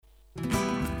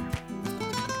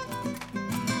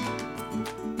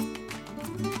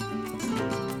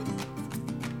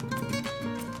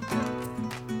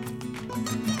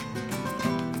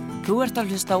Þú ert að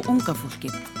hlusta á unga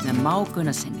fólkið með Má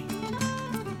Gunnarsinni.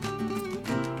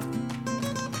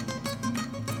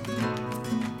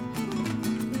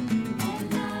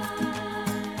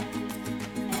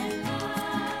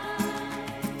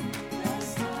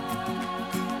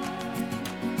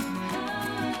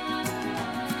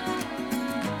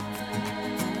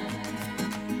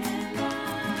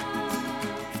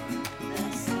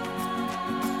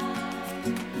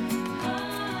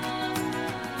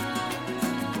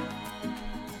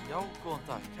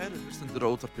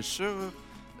 Útvarpi sögu,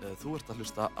 þú ert að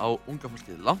hlusta á unga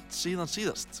fólkið langt síðan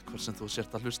síðast, hvort sem þú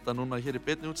sért að hlusta núna hér í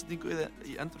beinni útsendingu eða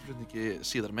í endurflutningi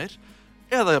síðar meir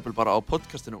eða jafnvel bara á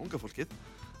podcastinu unga fólkið.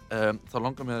 Þá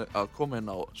langar mér að koma inn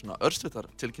á svona örstuttar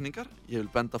tilkynningar. Ég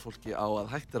vil benda fólki á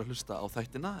að hægt að hlusta á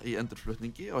þættina í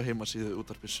endurflutningi á heimasíðu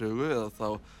Útvarpi sögu eða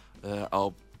þá á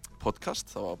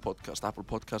podcast, Apple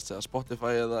Podcasts eða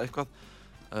Spotify eða eitthvað,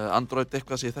 Android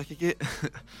eitthvað sem ég þekki ekki.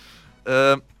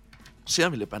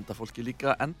 Síðan vil ég benda fólki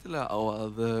líka endilega á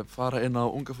að fara inn á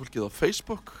unga fólkið á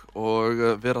Facebook og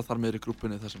vera þar með í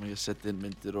grúpunni þar sem ég seti inn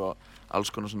myndir og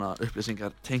alls konar svona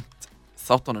upplýsingar tengt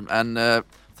þáttunum. En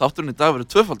þátturinn í dag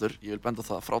verður tvöfaldur, ég vil benda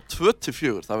það frá 2 til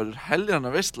 4, það verður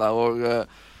heljarna veisla og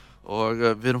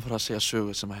við erum fara að segja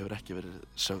sögu sem hefur ekki verið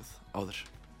sögð áður.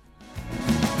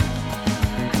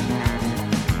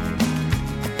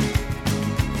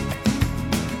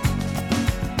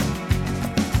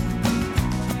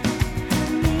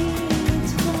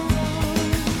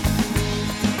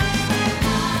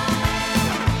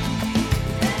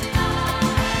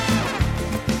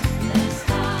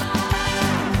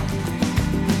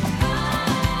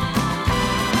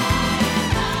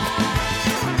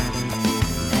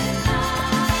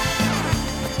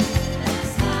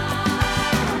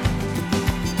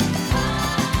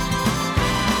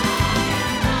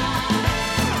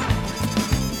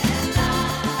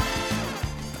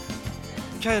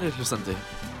 Kæri hlustandi,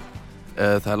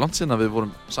 það er langt síðan að við vorum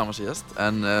saman síðast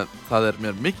en það er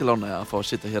mér mikil ánægja að fá að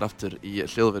sitja hér aftur í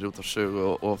hljóðveri út af sögu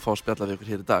og fá að spjalla við ykkur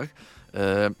hér í dag.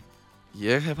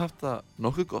 Ég hef haft það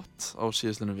nokkuð gott á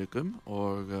síðastliðnum vikum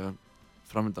og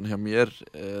framundan hjá mér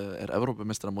er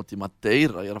Evrópumeistaramót í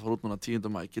Madeira. Ég er að fara út núna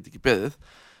 10. maí, get ekki beðið.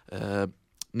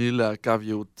 Nýlega gaf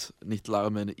ég út nýtt lag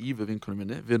með henni Ívu vinkonu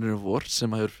minni, vinurinn vor,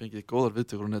 sem hefur fengið góðar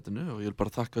viðtökur á netinu og ég vil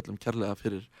bara þakka öllum kærlega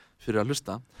fyrir að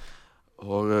hlusta.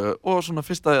 Og svona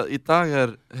fyrsta í dag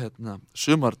er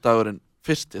sumardagurinn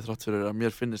fyrsti, þrátt fyrir að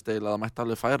mér finnist eiginlega að það mætti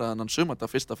alveg færa þennan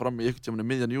sumardag fyrsta fram í einhvern tímann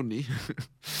miðjan júní.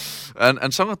 en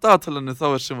samkvæmt dagatalinu þá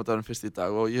er sumardagurinn fyrsti í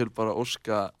dag og ég vil bara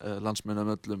óska landsmönnum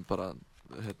öllum bara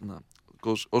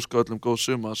óska öllum góð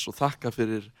sumars og þakka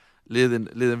fyrir liðin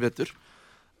vetur.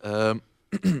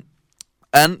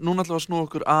 En núna ætlum við að snúa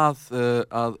okkur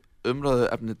að umræðu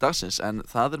efni dagsins, en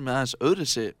það er með aðeins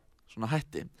öðruvísi svona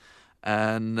hætti.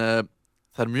 En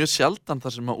það er mjög sjaldan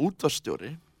þar sem að útvarpsstjóri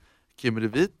kemur í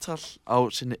viðtal á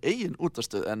sinni eigin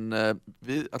útvarpsstöð, en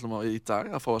við ætlum í dag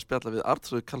að fá að spjalla við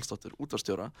Arnþrúði Karlsdóttur,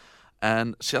 útvarpsstjóra,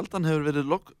 en sjaldan hefur verið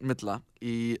lognmilla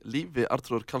í lífi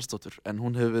Arnþrúðar Karlsdóttur, en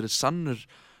hún hefur verið sannur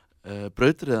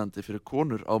brautryðjandi fyrir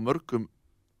konur á mörgum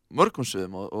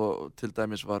sviðum og til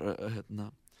dæmis var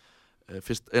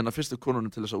eina fyrstu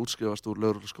konunum til þess að útskrifast úr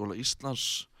Lögregluskóla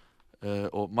Íslands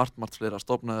og margt fleira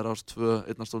stofnaðir Rás 2,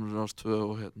 einna stofnir Rás 2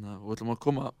 og við ætlum að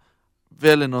koma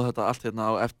vel inn á þetta allt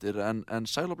á eftir, en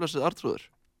sæl og blessuð Arnþrúður.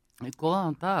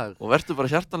 Góðan dag. Og vertu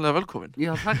bara hjartanlega velkomin.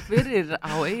 Já, takk fyrir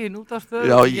á eigin útvarpsstöð.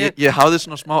 Já, ég hafði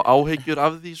svona smá áhyggjur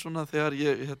af því svona þegar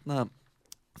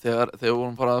þegar við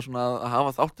vorum bara svona að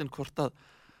hafa þáttinn hvort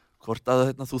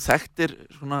að þú þekktir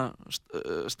svona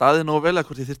staðinn og vel,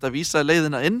 hvort ég þyrfti að vísa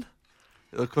leiðina inn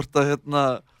eða hvort að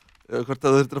hvort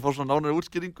að þú þurftir að fá svona nánari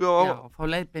útskýringu á... Já,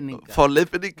 fá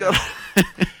leiðbeiningar.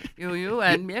 Jú,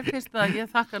 en mér finnst að ég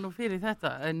þakka nú fyrir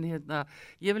þetta, en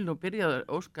ég vil nú byrja að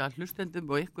óska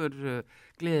hlustendum og ykkur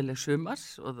gleðileg sumars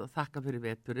og þakka fyrir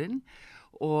veturinn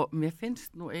og mér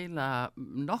finnst nú eiginlega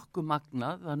nokkuð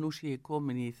magnað að nú sé ég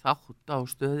komin í þátt á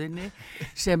stöðinni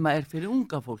sem er fyrir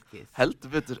unga fólkið.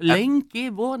 Heldur betur. Lengi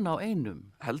von á einum.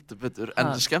 Heldur betur,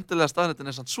 en skemmtilega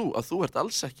staðreyndin er samt sú að þú ert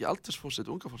alls ekki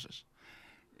aldursfósið unga fólksins.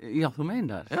 Já, þú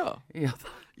meinar? Já.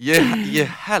 Ég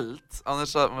held á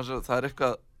þess að það er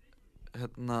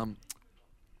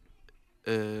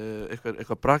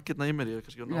eitthvað brakirna í mér, ég er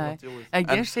kannski nálægt jóið.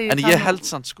 En ég held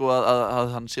samt sko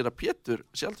að hann sér að Pétur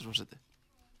sé aldursfórseti.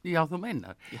 Já, þú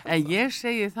meinar. En ég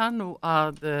segi það nú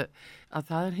að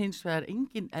það er hins vegar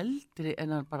engin eldri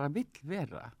en hann bara vill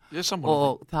vera. Ég er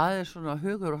sammála. Og það er svona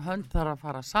hugur og hönd þar að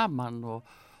fara saman og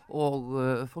og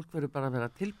fólk verður bara að vera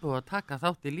tilbúið að taka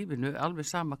þátt í lífinu, alveg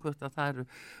sama hvort að það eru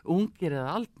ungir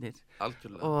eða aldnir.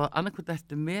 Algjörlega. Og annarkvort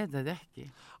ertu með eða ekki.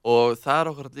 Og það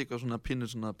okkur líka svona pínu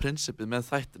svona prinsipið með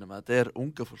þættinum að þetta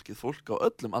unga fólkið, fólk á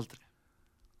öllum aldri.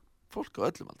 Fólk á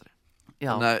öllum aldri.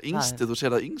 Já, þannig að yngsti, þú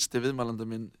sér að yngsti viðmælandi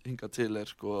minn hingað til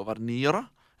sko, var 9 ára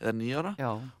eða 9 ára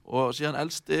Já. og síðan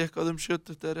elsti eitthvað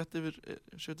 70 eða rétt yfir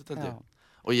 70 held ég. Já.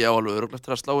 Og ég á alveg örugglega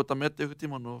eftir að slá þetta með ykkur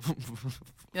tíman og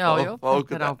Já,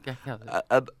 þetta ágætt hjá þér.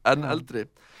 En eldri.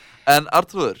 En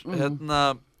Arnþrúður,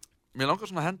 mér langar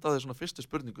svona að henda þér svona fyrstu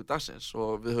spurningu dagsins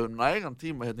og við höfum nægan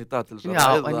tíma hérna í dag til þess að ræða. Já,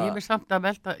 en ég er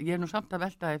nú samt að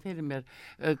velta þér fyrir mér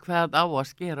hvað á að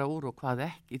skera úr og hvað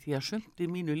ekki, því að sumt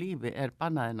í mínu lífi er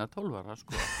bannað en að 12 ára,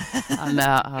 sko. Þannig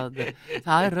að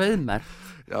það er rauðmerkt.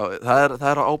 Já, það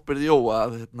er á ábyrgð Jóa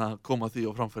að koma því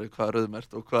á framfæri hvað er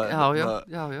rauðmerkt og hvað er...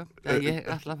 Já, ég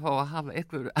ætla að fá að hafa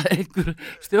einhver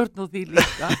stjórn á því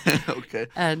líka. Ok,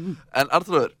 en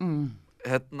Arnþrúður,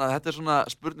 þetta er svona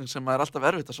spurning sem er alltaf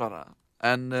erfitt að svara,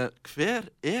 en hver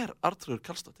er Arnþrúður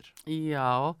Karlsdóttir?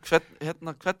 Já.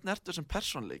 Hvernig ertu sem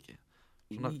persónleiki?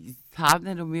 Það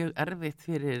er nú mjög erfitt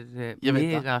fyrir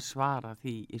mig að svara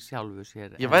því í sjálfu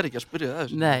sér. Ég væri ekki að spyrja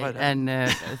það. Nei, en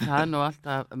það er nú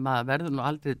alltaf, maður verður nú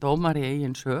aldrei dómar í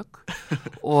eigin sök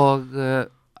og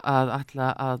að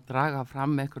ætla að draga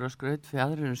fram einhverja skraut fyrir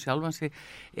aðrinu sjálfan sig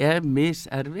er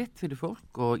miserfitt fyrir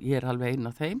fólk og ég er alveg ein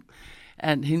af þeim.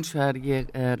 En hins vegar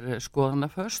ég er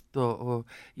skoðanaföst og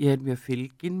ég er mjög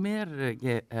fylgin mér,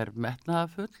 ég er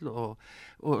metnaðarfull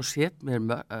og set mér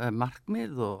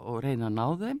markmið og reyna að ná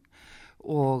þeim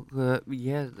og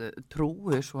ég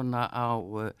trúi svona á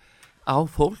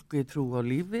fólk, ég trúi á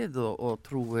lífið og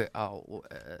trúi á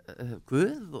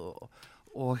Guð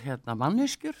og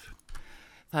manneskjur.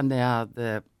 Þannig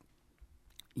að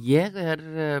ég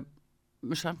er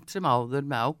samt sem áður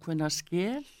með ákveðna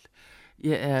skel.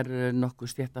 Ég er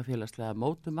nokkuð stéttarfélagslega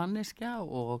mótumanneskja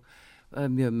og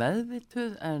mjög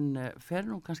meðvituð en fer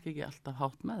nú kannski ekki alltaf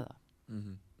hátt með það.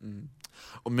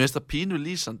 Og mér finnst það pínu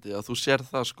lýsandi að þú sér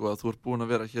það sko að þú ert búin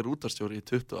að vera hér útvarpsstjóri í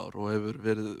 20 ár og hefur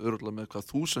verið örugglega með hvað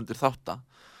 1000 þátta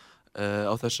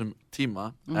á þessum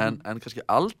tíma en kannski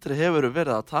aldrei hefur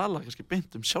verið að tala kannski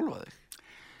beint sjálfa þig.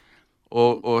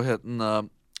 Og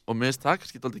mér finnst það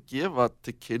kannski dálítið gefa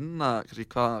til kynna kannski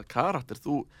hvaða karakter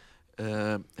þú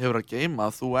hefur að geyma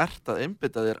að þú ert að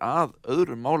einbeita þér að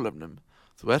öðrum málefnum.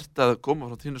 Þú ert að koma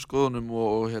frá þínu skoðunum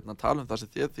og tala það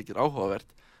sem þér þykir áhugavert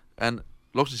en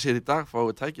loksins hér í dag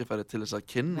fáið tækifæri til þess að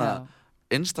kynna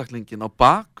einstaklingin á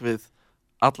bakvið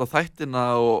alla þættina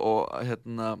og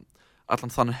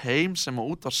allan þann heim sem að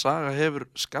útvarpssaga hefur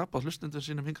skapað hlustendum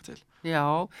sínum hingað til.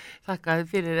 Já, þakka þér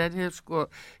fyrir en sko,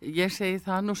 ég segi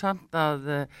það nú samt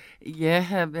að ég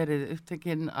hef verið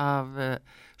upptekinn af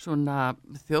svona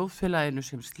þjóðfélaginu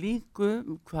sem slíku,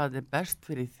 hvað er best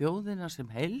fyrir þjóðina sem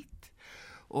heild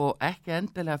og ekki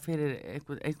endilega fyrir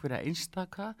einhverja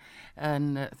einstaka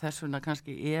en þess vegna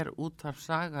kannski er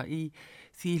útvarpssaga í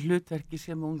því hlutverki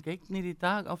sem hún gegnir í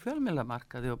dag á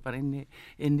fjölmiðlamarkaði og bara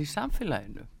inn í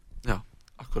samfélaginu. Já,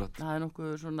 akkurat. Það er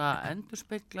nokkuð svona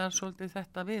endurspeglar svolítið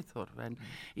þetta viðhorf en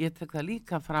ég tek það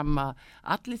líka fram að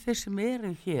allir þeir sem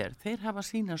eru hér, þeir hafa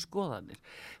sína skoðanir.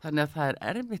 Þannig að það er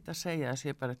erfitt að segja að sé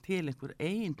bara til einhver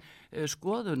ein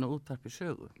skoðun og útvarpi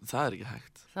sögu. Það er ekki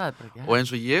hægt. Það er bara ekki hægt. Og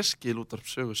eins og ég skil útvarpi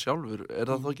sögu sjálfur, er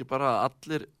það þó ekki bara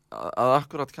að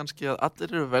akkurat kannski að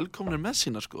allir eru velkomnir með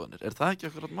sína skoðanir, er það ekki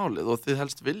akkurat málið og þið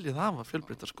helst viljið hafa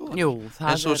fjölbreyttar skoðanir? Jú, það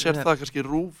eins og sér það kannski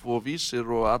RÚV og Vísir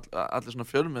og allir svona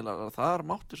fjölmiðlar að það er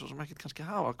mátti svo sem ekkert kannski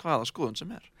hafa hvaða skoðun sem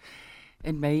er.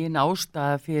 En megin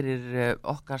ástæða fyrir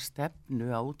okkar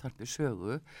stefnu á útvarpi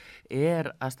sögu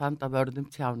er að standa vörð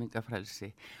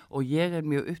tjáningafrelsi og ég er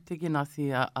mjög upptekinn af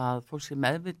því að fólk sé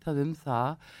meðvitað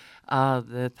það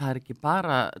að það er ekki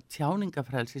bara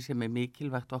tjáningafrelsi sem er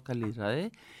mikilvægt okkar lýðræði,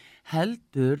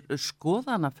 heldur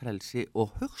skoðanafrelsi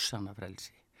og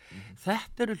hugsanafrelsi.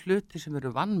 Þetta eru hluti sem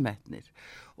eru vanmetnir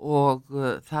og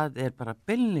það er bara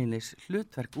beinlínis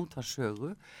hlutverk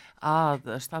útvarpssögu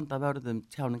að standa vörð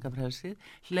tjáningafrelsi,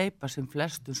 hleypa sem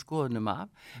flestum skoðunum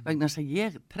af vegna þess að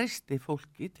ég treysti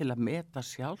fólki til að meta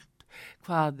sjálft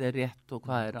hvað er rétt og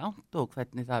hvað er rangt og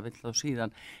hvernig það vill þá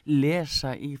síðan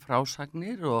lesa í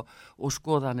frásagnir og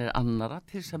skoðanir annara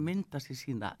til þess að mynda sér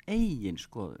sína eigin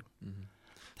skoðun.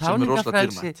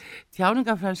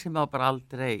 Tjáningafrelsi má bara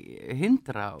aldrei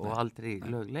hindra og aldrei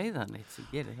lögleiða neitt sem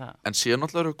gerir það. En síðan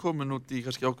náttúrulega eru komin út í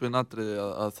kannski ákveðin atriði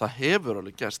að það hefur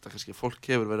alveg gerst að kannski fólk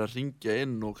hefur verið að ringja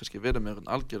inn og kannski verið með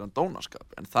einhvern algjöran dónaskap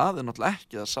en það er náttúrulega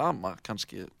ekki það sama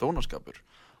kannski dónaskapur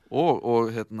og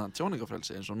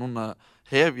tjáningafrelsi eins og núna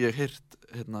hef ég heyrt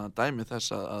dæmi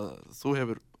þess að þú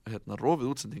hefur rofið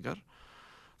útsendingar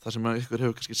það sem ykkur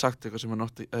hefur kannski sagt eitthvað sem hann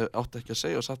átti ekki að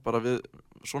segja og sagt bara við,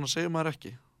 svona segir maður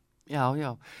ekki. Já.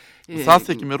 Og það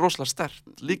þykir mér rosalega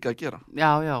sterkt líka að gera.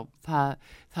 Já,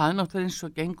 það náttúrulega eins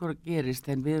og gengur að gerist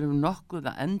en við erum nokkuð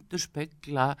að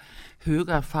endurspegla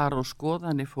hugarfar og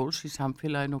skoðanir fólks í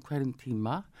samfélaginu á hverjum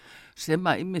tíma sem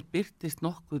að einmitt birtist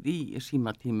nokkuð í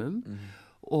símatímum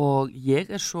og ég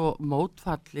svo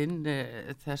mótfallin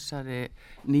þessari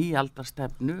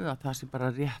nýaldarstefnu að það sé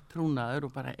bara rétt trúnaður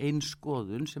og bara ein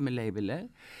skoðun sem leyfileg.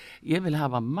 Ég vil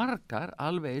hafa margar,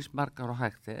 alveg eins margar og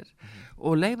hægt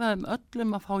og leyfa þeim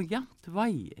öllum að fá jafnt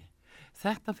vægi.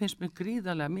 Þetta finnst mér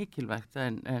gríðarlega mikilvægt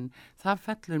en það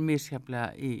fellur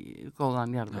misjafnlega í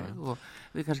góðan jarðveg og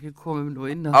við kannski komum nú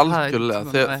inn á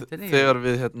algjörlega, þegar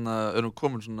við erum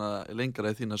komin svona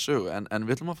lengra í þína sögu en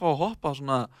við ætlum að fá að hoppa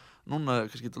svona núna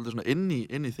kannski svona inn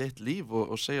í þitt líf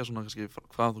og segja svona kannski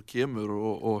hvað þú kemur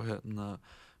og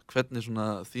hvernig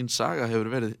svona þín saga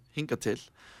hefur verið hingað til.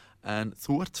 En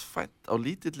þú ert fædd á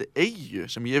lítilli eyju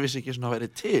sem ég vissi ekki svona að væri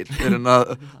til fyrir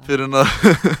en að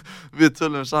við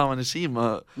tölum saman í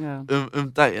síma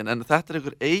daginn. En þetta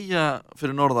einhver eyja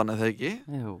fyrir norðan, eða ekki?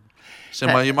 Jú. Sem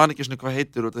að ég man ekki svona hvað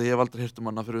heitir út af því ég hef aldrei heyrt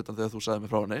hana fyrir utan þegar þú sagði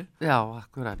mér frá henni. Já,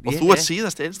 akkurat. Og þú ert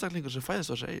síðasti einstaklingur sem fæðist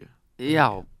á þessu eyju. Já,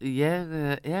 ég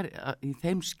í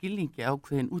þeim skilningi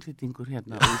ákveðin útlendingur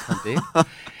hérna á Íslandi.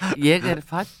 Ég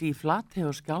fædd í Flatey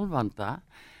og Skjálfanda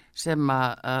sem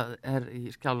að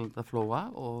í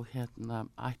Skjálfandaflóa og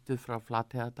ættu frá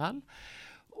Flateyjardal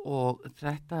og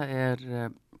þetta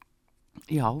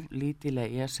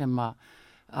lítilega sem að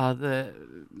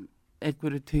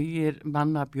einhverju tugir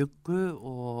manna bjuggu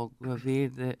og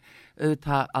við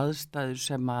auðvitað aðstæður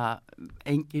sem að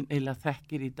enginn eiginlega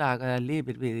þekkir í dag eða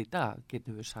lifir við í dag,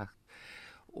 getum við sagt.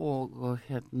 Og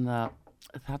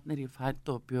þannig ég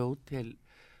fædd og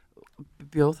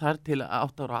bjóð þar til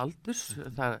 8 ára aldurs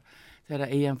þegar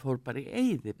eyjan fór bara í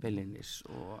eyðibeilis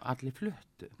og allir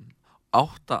fluttu.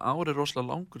 8 ár rosalega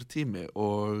langur tími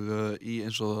og í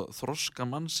eins og þroska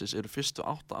mannsins eru fyrstu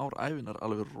 8 ár ævinar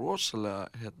alveg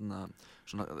rosalega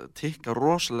svona tikka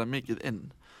rosalega mikið inn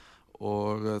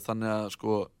og þannig að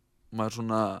sko maður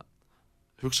svona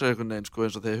hugsa einhvern veginn sko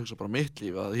eins og þegar ég hugsa bara mitt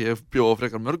líf að ég bjó á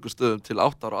frekar mörgum stöðum til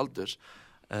 8 ára aldurs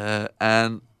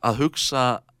en að hugsa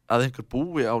að einhver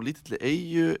búi á lítilli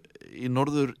eyju í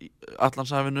norður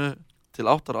Atlantshafinu til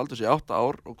 8 ára aldurs í 8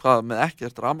 ár og hvað með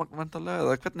ekkert rafmagn væntanlega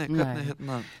eða hvernig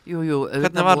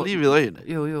var lífið á eyjunni?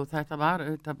 Jú, þetta var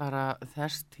auðvitað bara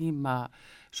þess tíma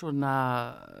svona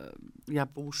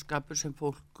búskapur sem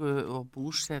fólk og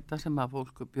búseta sem að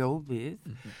fólk bjó við.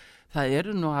 Það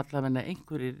eru nú allavega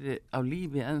einhverjir á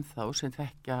lífi ennþá sem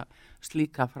þekkja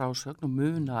slíka frásögn og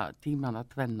muna tímana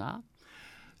tvenna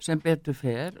sem betur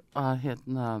fer að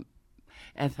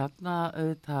en þarna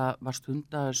auðvitað var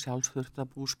stundaður sjálfsþurfta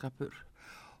búskapur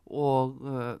og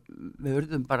við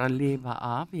urðum bara að lifa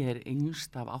af. Ég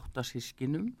yngst af 8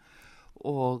 systkinum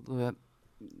og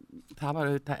það var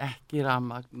auðvitað ekki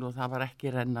rafmagn og það var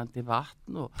ekki rennandi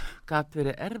vatn og gat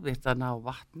verið erfitt að ná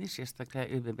vatni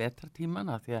sérstaklega yfir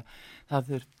vetrartímana því að það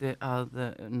þurfti að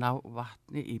ná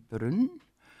vatni í brunn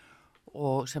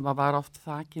og sem var oft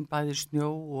þakin bæði snjó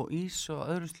og ís og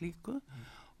öðru slíku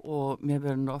og mér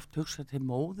verður nú oft hugsað til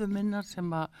móður minnar sem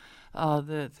að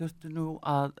þurftu nú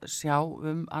að sjá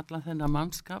allan þennan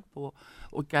mannskap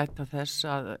og gæta þess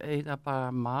að eiga bara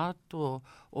mat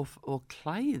og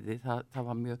klæði. Það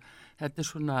var mjög, þetta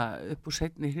svona upp úr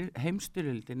seinni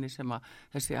heimsstyrjöldinni sem að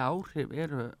þessi áhrif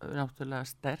eru náttúrulega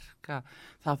sterka.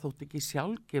 Það þótt ekki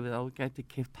sjálfgefið að þú gæti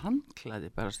keypt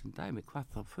handklæði bara sem dæmi, hvað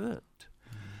þá föt.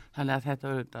 Þannig að þetta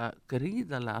eru þetta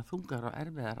gríðarlega þungar og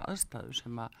erfiðar aðstæður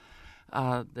sem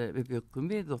að við bjöggum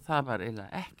við og það var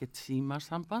eiginlega ekkert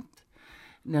símasamband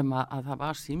nema að það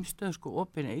var símstöð sko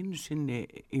opin einu sinni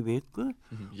í viku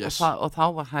og þá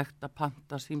var hægt að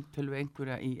panta símtöl við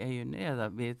einhverja í eyjunni eða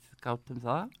við gátum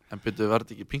það. En byrjuðu var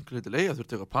þetta ekki pinkulítil eyja,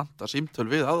 þurfti ekki að panta símtöl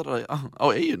við aðra á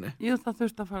eyjunni? Jú, það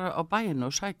þurfti að fara á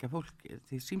bæinu og sækja fólki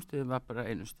því símstöðum var bara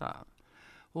einu stað.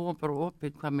 Hún var bara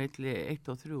opinn hvað milli 1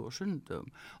 og 3 og sundum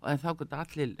en þá gott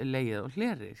allir legið og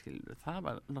hleri, það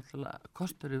var náttúrulega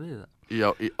kostur við það. Já,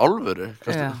 í alvöru?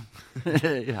 Já.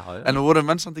 En nú voru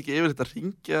menn samt ekki yfir þetta að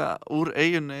hringja úr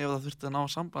eyjunni ef það þurfti að ná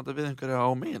sambandi við einhverja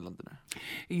á meginlandinu?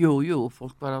 Jú,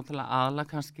 fólk var náttúrulega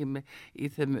aðalega kannski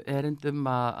í þeim erindum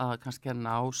að kannski að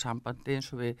ná sambandi eins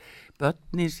og við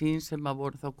börni sín sem að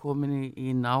voru þá komin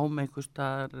í nám einhvers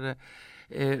staðar.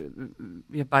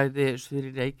 Ég bæði suður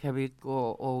í Reykjavík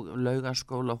og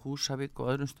Laugaskóla, Húsavík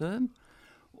og öðrum stöðum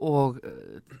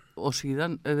og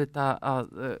síðan auðvitað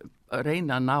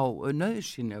reyna að ná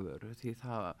nauðsynjavöru því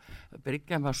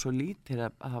bryggjan var svo lítil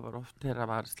að það var oft þegar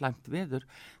það var slæmt veður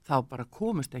þá bara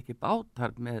komist ekki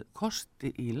bátar með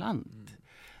kosti í land.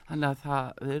 Þannig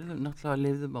að við náttúrulega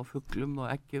lifðum á fuglum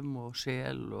og eggjum og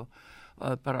sel og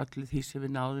bara öllu því sem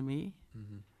við náðum í.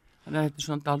 Þannig að þetta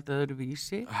svona dálítið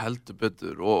öðruvísi. Heldur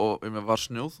betur og var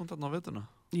snjóþungt þarna á veturna?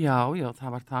 Já,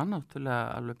 það var það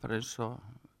náttúrulega alveg bara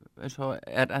eins og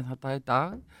enn þetta í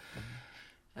dag.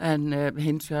 En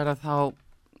hins vegar að þá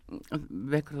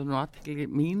vekur það nú athygli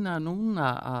mína núna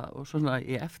og svona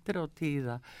í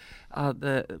eftirátíð að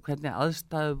hvernig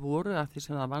aðstæður voru að því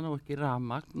sem það var nú ekki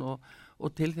rafmagn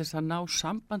og til þess að ná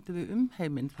sambandi við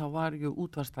umheiminn þá var ju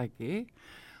útvarpstæki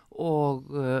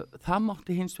og það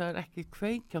mátti hins vegar ekki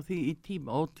kveikja á því í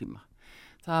tíma og ótíma.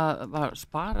 Það var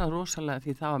sparað rosalega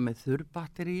því það var með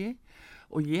þurrbatteríi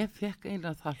og ég fekk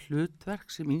einlega það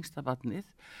hlutverk sem yngsta barnið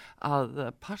að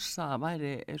passa að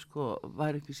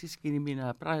væri ekki systkini mín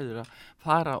eða bræður að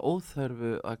fara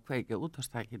óþörfu að kveikja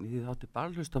útvarpstækinni því það átti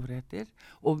bara hlustafréttir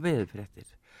og veðurfréttir.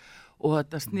 Og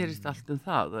þetta snerist allt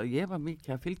það. Ég var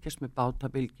mikið að fylgjast með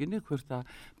bátabylgjunni, hvort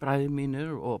að bræður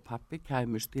mínur og pappi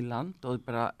kæmust í land og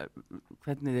bara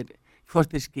hvort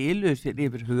þeir skiluðu sér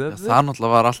yfir höfuð. Já, það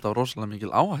náttúrulega var alltaf rosalega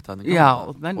mikil áhætta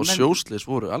og sjóslys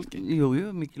voru algeng. Jú,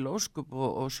 mikil ósköp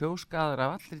og sjóskaðar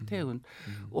af allir tegund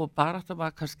og bara þetta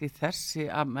var kannski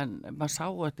þessi að maður sá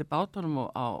eftir bátunum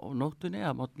á nóttunni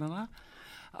eða mótnana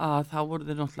að þá voru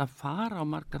þeir náttúrulega að fara á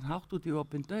margan hátt út í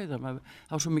opinn dauða,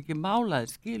 þá svo mikið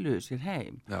málaðir skiluðu sér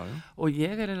heim. Já. Og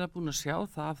ég eiginlega búin að sjá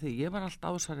það því ég var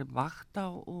alltaf á þessari vakt á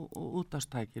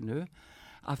útvarpstækinu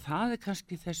að það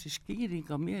kannski þessi skýring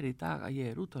á mér í dag að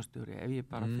ég útvarpsstjóri ef ég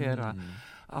bara fer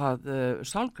að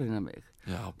sálgreina mig.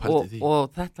 Já, pældi því.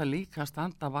 Og þetta líka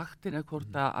standa vaktina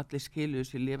hvort að allir skiluðu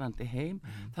sér lifandi heim,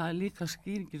 það líka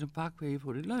skýringin sem bakvegi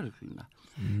fór í lögregluna.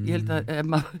 Ég held að ef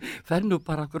maður fer nú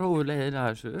bara grófuleiðina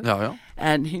að þessu. Já.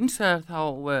 En hins vegar þá,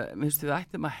 minnstu við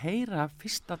ættum að heyra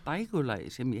fyrsta dægurlagi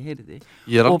sem ég heyrði.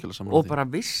 Ég algjörlega sammála því. Og bara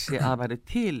vissi að það væri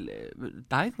til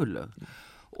dægurlög.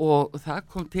 Og það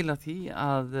kom til að því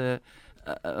að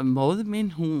móður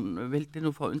mín, hún vildi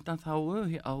nú fá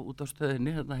undanþágu út á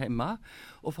stöðinni hérna heima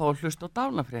og fá að hlusta á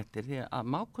dánafréttir því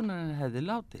að mákunnarinn hefði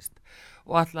látist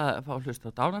og ætlaði að fá að hlusta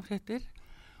á dánafréttir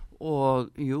og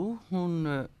hún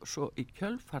svo í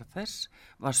kjölfar þess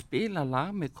var spila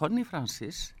lag með Conny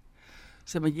Francis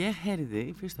sem að ég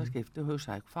heyrði í fyrsta skipti og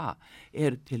hugsaði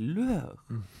eru til lög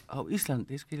á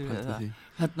Íslandi, skiljum við það,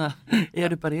 hérna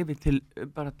eru bara yfir til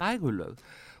bara dægurlög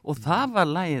og það var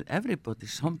lagið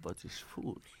Everybody's Somebody's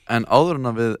Fool. En áður en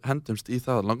að við hendumst í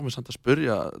það, langum við samt að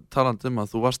spyrja talandi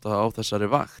að þú varst á þessari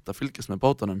vakt að fylgjast með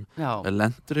bátunum.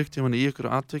 Lendur ykkur tíman í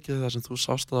ykkur atvikið þar sem þú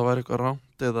sást að það væri eitthvað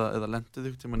ránt eða lendur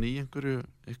ykkur tíman í einhverju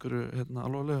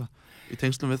alvarlega í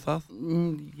tengslum við það?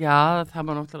 Já, það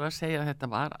má náttúrulega segja að þetta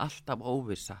var alltaf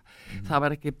óvissa. Það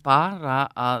var ekki bara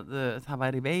að það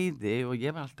væri veiði og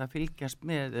ég var alltaf að fylgjast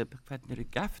með hvernig eru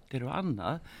geftir og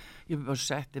annað. Ég var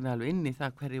settið mig alveg inn í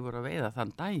það hverju voru að veiða þann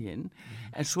daginn,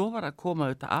 en svo var að koma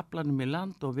auðvitað aflanum í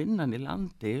land og vinnan í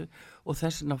landi og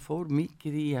þess vegna fór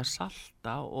mikið í að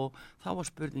salta og þá var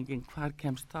spurningin hvar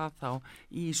kemst það þá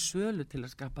í sölu til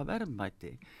að skapa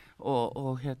verðmæti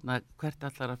og hvert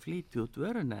allar að flýti út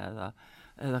vöruna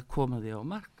eða koma því á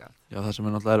markað. Já, það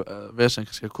sem náttúrulega vesen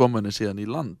kannski að koma henni síðan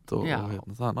í land og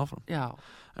það er náfram. Já.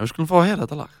 En við skulum fá að heyra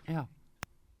þetta lag. Já.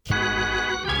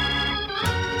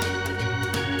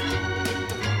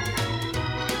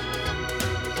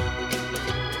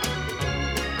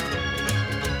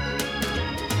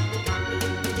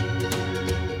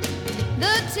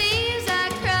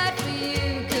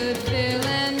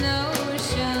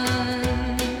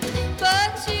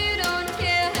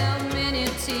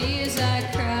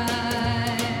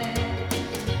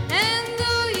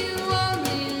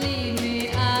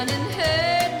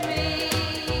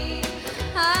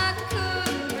 I could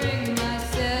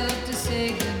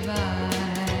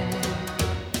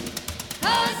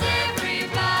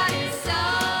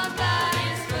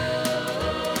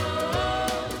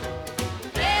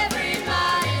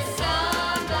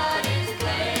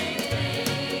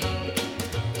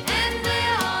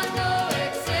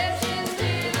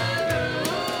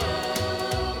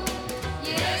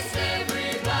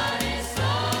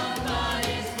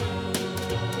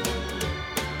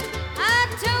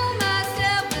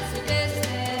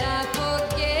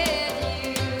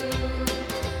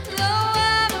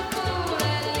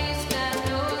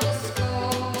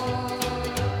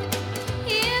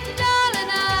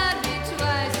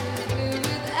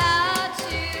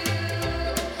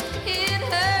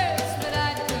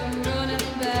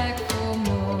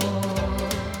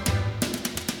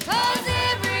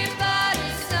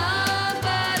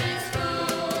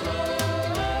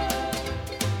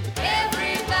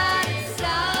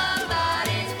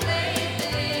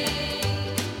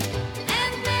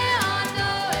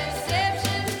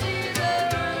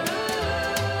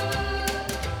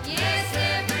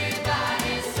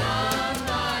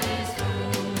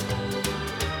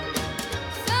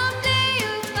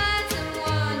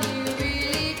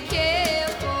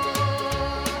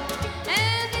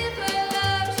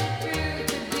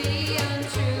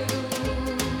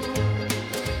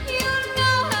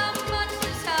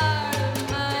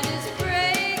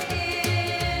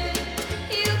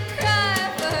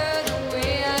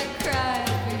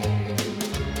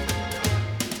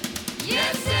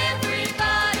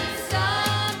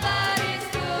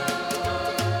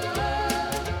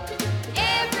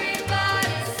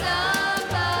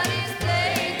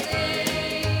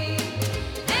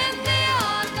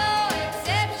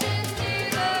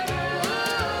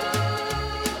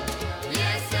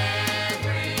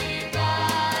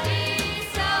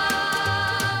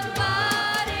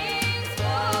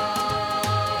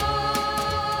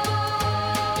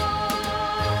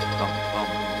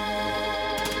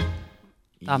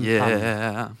Dam,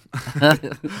 Yeah.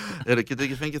 Getur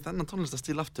ekki fengið þennan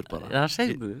tónlistastíl aftur bara? Já,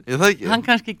 segðu. Ég það ekki? Hann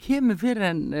kannski kemur fyrir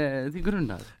en því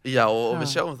grunnar. Já, og við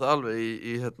sjáum það alveg í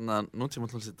nútíma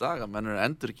tónlist í dag að menn eru að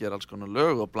endurgera alls konar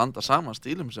lög og blanda saman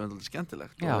stílum sem er alveg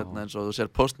skemmtilegt. Já. Og eins og þú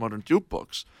sér Postmodern Jukebox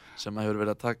sem hefur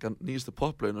verið að taka nýjustu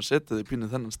poplögin og setja þau í pínu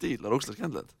þennan stíl. Það er ógeðslega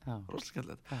skemmtilegt. Ógeðslega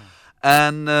skemmtilegt. Já.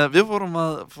 En við vorum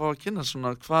að fá að kynna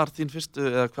svona hvar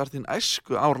þín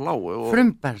æsku ár lágu.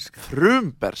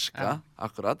 Frumberska,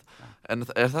 akkurat. En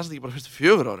er það sem ekki bara fyrstu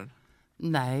 4 árin?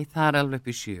 Nei, það er alveg upp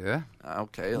í 7.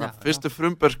 Ok, þannig fyrstu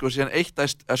frumbersku og síðan 1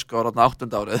 æsku ára á 8.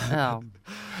 árið. Já.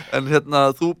 En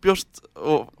þú bjóst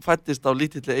og fættist á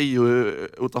lítilli eyju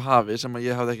út á hafi sem að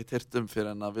ég hafði ekki heyrt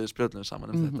fyrir en að við spjöllum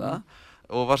saman þetta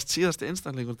og varst síðasti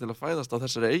einstaklingur til að fæðast á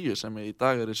þessari eyju sem í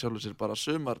dag er í sjálfu sér bara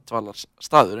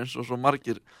sumardvalarstaður eins og svo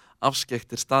margir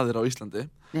afskekktir staðir á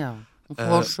Íslandi. Já. Og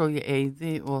fór svo í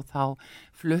Eyði og þá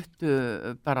fluttu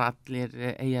bara allir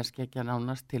eyjarskeggja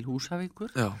nánast til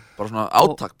Húsavíkur. Já, bara svona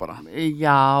átak bara.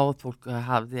 Já, fólk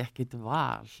hafði ekkit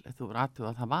val. Þú voru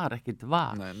aðtöðu að það var ekkit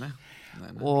val. Nei.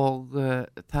 Og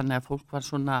þannig að fólk var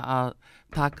svona að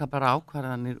taka bara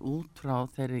ákvarðanir út frá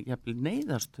þeirri jafnvel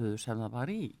neyðarstöðu sem það var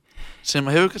í. Sem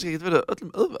hefur kannski ekkit verið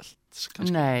öllum auðvelt.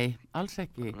 Kannski. Nei, alls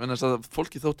ekki. En þess að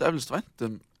fólki þótti eflust vænt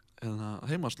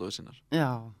heimaslóðu sínar.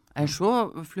 Já. En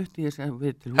svo flutti ég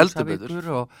við til Húsavíkur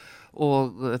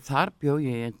og þar bjó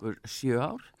ég einhver 7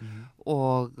 ár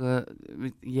og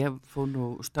ég fór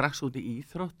nú strax út í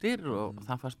íþróttir og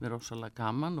það fannst mér rosalega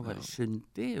gaman og var í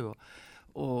sundi og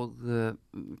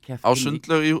keppt á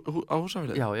sundlaug á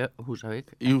Húsavík? Já,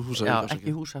 Húsavík. Í Húsavík? Já,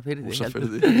 ekki Húsafirði.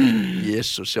 Húsafirði.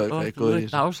 Jesús, sjá hvað ég góður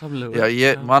í þessu. Ásamlegur. Já,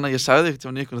 ég sagði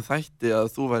ekkert í einhvern þætti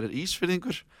að þú værir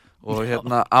Ísfirðingur og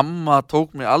amma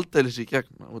tók mig aldeilis í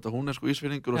gegn og hún er sko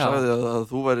Ísfirðingur og sagði að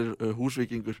þú værir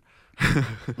húsvíkingur.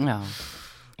 Já.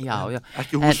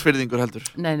 Ekki húsfirðingur heldur.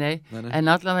 Nei. En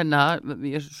allavega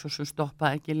ég svo sem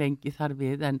stoppaði ekki lengi þar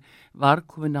við en var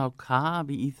komin á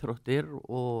kaf í íþróttir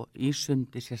og í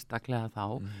sundi sérstaklega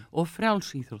þá og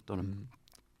frjálsíþróttunum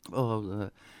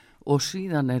og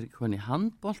síðan er ég komin í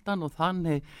handboltan og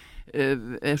þannig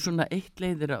er svona eitt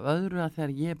leiðir af öðru að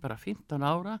þegar ég er bara 15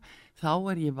 ára þá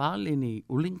er ég valinn í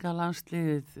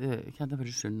úlingalandsliðið hérna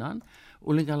fyrir sunnan,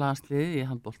 úlingalandsliðið í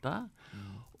handbolta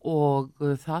og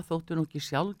það þótti nú ekki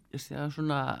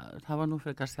það var nú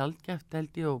frekar sjaldgæft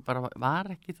held ég og bara var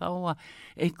ekki þá að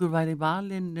einhver væri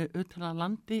valinn utan að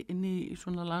landi inn í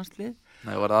svona landslið.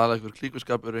 Nei, var aðalega einhver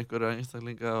klíkuskapur, einhverja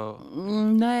einstaklinga?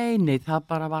 Nei, það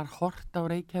bara var hort á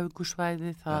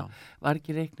Reykjavíkursvæði, það var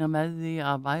ekki reiknað með því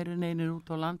að væri neinir út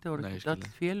á landi og ekki öll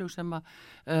félög sem að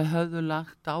höfðu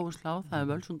lagt áherslu á það, en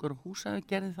Völsungur og Húsavík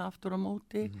gerði það aftur á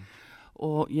móti.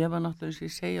 Og ég var náttúrulega sem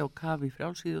ég segja á kaf í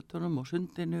frjálsíþróttunum og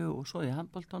sundinu og svo í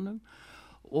handboltanum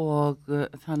og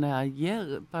þannig að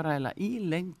ég bara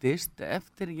ílengdist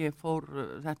eftir ég fór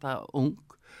þetta ung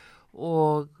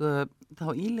og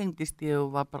þá ílengdist ég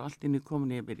og var bara allt inni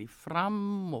komin yfir í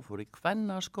Fram og fór í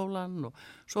Kvennaskólan og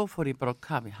svo fór ég bara á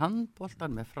kaf í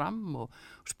handboltan með Fram og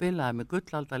spilaði með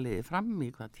gullaldaliði Fram í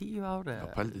 10 ári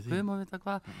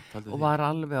og var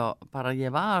alveg bara ég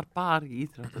var bara í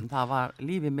íþróttum, það var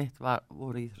lífið mitt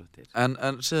voru íþróttir.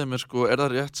 En segðu mér sko, er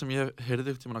það rétt sem ég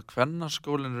heyrði upp til að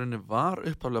Kvennaskólinn rauninni var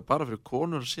upphaflega bara fyrir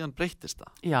konur og síðan breyttist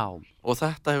það? Já. Og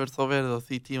þetta hefur þá verið á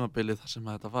því tímabili þar sem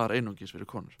þetta var einungis fyrir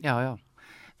konur? Já.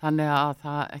 Þannig að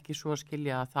það ekki svo að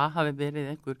skilja að það hafi verið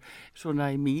einhver svona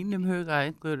í mínum huga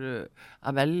einhver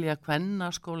að velja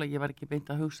Kvennaskóla, ég var ekki beint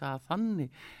að hugsa að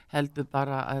þannig heldur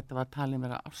bara að þetta var talin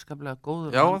vera afskaplega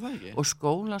góður. Já, það ekki. Og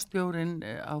skólastjórinn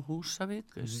á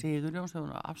Húsavík, Sigurjón sem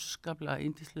var afskaplega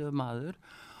yndislegur maður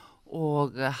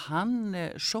og hann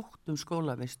sótt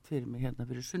skólavist fyrir mig hérna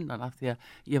fyrir sunnan af því að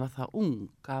ég var það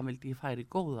ung að vildi ég færi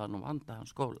góðan og vandaðan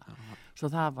skóla.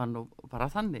 Svo það var nú bara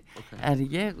þannig. En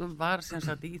ég var sem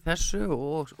sagt í þessu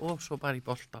og svo bara í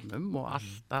boltanum og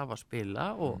alltaf að spila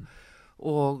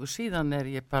og síðan er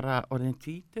ég bara orðin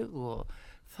 20 og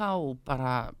þá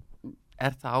bara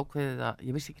er það ákveðið að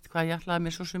ég vissi ekki hvað ég ætlaði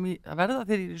mér svo sem að verða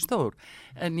þegar ég er stór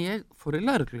en ég fór í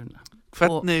lögregluna.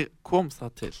 Hvernig kom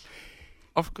það til?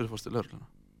 Af hverju fórstu í lögregluna?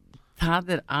 Það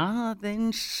er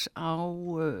aðeins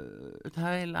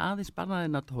aðeins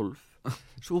barnaðina 12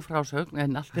 svo frásögn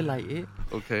en allt í lagi.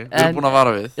 Ok, við erum búin að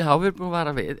vara við. Já, við erum búin að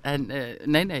vara við en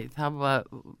nei, það var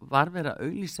verið að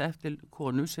auglýsa eftir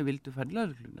konu sem vildu fara í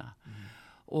lögregluna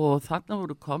og þarna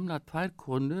voru komna 2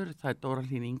 konur, það er Dóra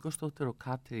Hlín Ingólfsdóttir og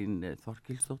Katrín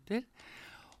Þorkilsdóttir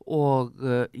og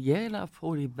ég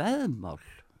fór í veðmál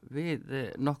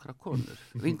við nokkra konur,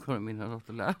 vinkonur mínar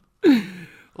náttúrulega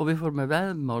og við fórum með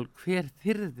veðmál hver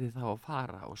þyrði þá að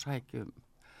fara og sækja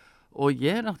og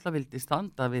ég náttúrulega vildi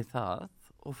standa við það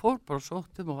og fór bara og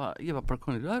sóttum og ég var bara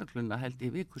komin í lögregluna held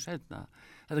ég viku seinna.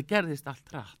 Þetta gerðist allt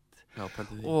hratt. Já,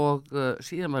 pældi því. Og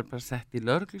síðan var bara sett í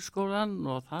lögregluskólan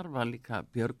og þar var líka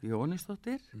Björg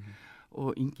Jónisdóttir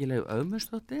og Ingileif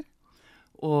Ögmundsdóttir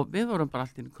og við vorum bara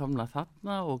allt inn komna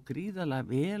þarna og gríðarlega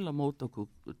vel á móti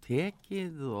okkur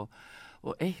tekið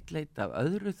og eitt leit af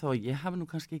öðru þó ég hafi nú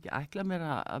kannski ekki ætlað mér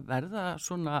að verða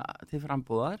svona til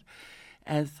frambúðar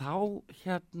en þá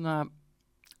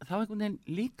einhvern veginn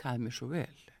líkaði mér svo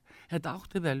vel. Þetta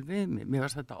átti vel við mig, mér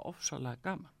varst þetta ofsalega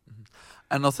gaman.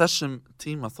 En á þessum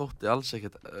tíma þótti alls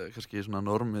ekkert kannski svona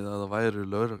normið að það væru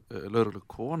lögreglu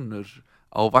konur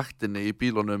á vaktinni í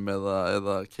bílunum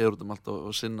eða keyra út allt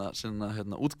og sinna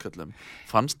útköllum.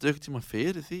 Fannstu eitthvað tíma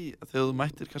fyrir því að þegar þú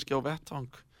mættir kannski á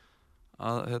vettvang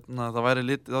að það væri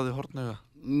litið á því hornauga?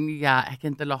 Já, ekki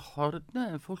endilega hornu,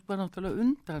 en fólk var náttúrulega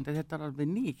undrandi, þetta er alveg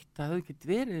nýtt. Það hefði ekki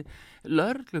verið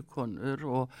lögreglukonur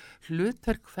og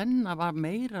hlutverk kvenna var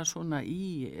meira svona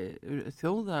í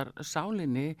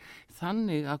þjóðarsálinni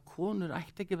þannig að konur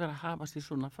ætti ekki verið að hafa sér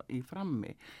svona í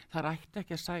frammi. Það ætti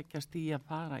ekki að sækjast í að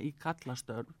fara í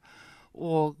kallastörf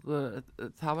og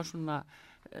það var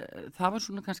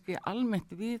svona kannski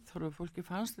almennt viðhorf, fólki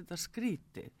fannst þetta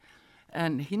skrítið.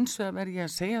 En hins vegar verð ég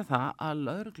að segja það að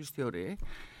lögreglustjóri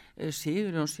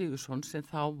Sigurjón Sigurðsson sem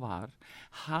þá var,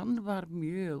 hann var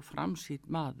mjög framsýnn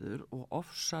maður og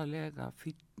ofsalega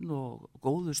fínn og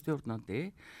góður stjórnandi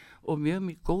og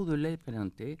mjög góður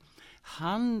leiðbeinandi.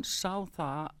 Hann sá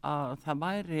það að það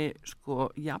væri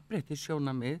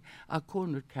jafnréttissjónarmið að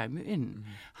konur kæmu inn.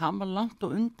 Hann var langt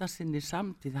og undan sinni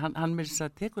samtíð, hann með þess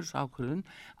að tekur þessu ákvörðun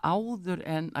áður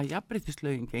en að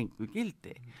jafnréttislögin gengur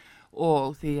gildi.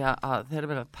 Og því að þegar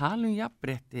verið að tala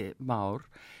jafnrétti mál,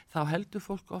 þá heldur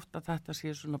fólk ofta að þetta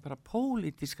sé svona bara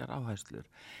pólitískar áherslur.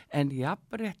 En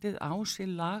jafnréttið á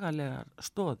sér lagalegar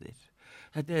stoðir.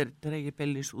 Þetta dregið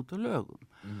beilis út á lögum.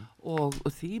 Og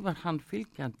því var hann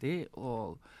fylgjandi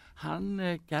og hann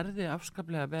gerði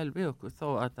afskaplega vel við okkur þó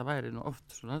að þetta væri nú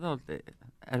oft svona dálítið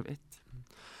erfitt.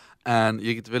 En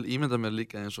ég get vel ímyndað mér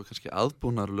líka eins og kannski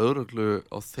aðbúnar lögreglu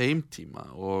á þeim tíma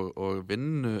og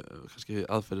vinnu kannski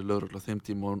aðferði lögreglu á þeim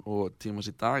tíma og tímas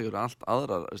í dag eru allt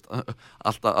aðrar,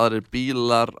 alltaf aðrir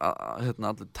bílar,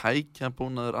 allir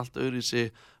tækjabúnaður, allt öðruvísi.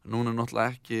 Núna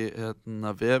náttúrulega ekki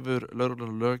vefur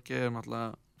lögreglu og lögi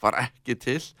náttúrulega var ekki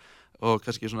til og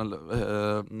kannski svona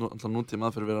nútíma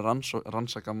aðferði verið að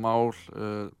rannsaka mál.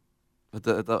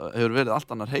 Þetta hefur verið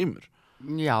allt annar heimur.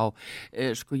 Já,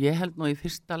 ég held nú í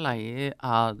fyrsta lagi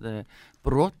að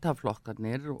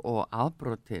brotaflokkarnir og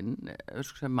afbrotin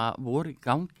sem voru í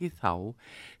gangi þá,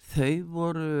 þau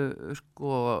voru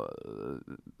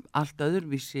allt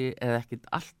öðruvísi, eða ekkert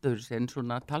allt öðruvísi, en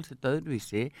svona talsett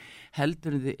öðruvísi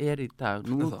heldur en þau í dag.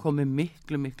 Nú er komið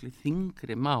miklu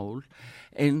þyngri mál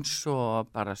eins og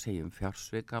bara segjum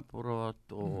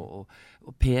fjársvikabrot og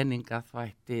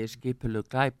peningaþvætti, skipulög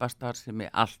glæpastar sem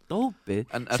allt ópið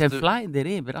sem flæðir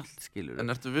yfir allt, skilur.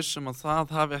 En ertu vissum að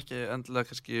það hafi ekki endilega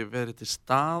kannski verið til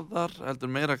staðar,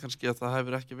 heldur meira kannski að það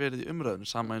hefur ekki verið í umræðinu,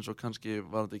 sama eins og kannski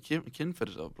var þetta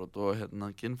kynferðisafbrot og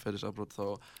kynferðisafbrot þá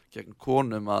gegn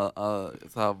konum að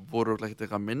það voru ekkert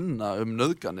eitthvað minna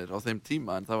nauðganir á þeim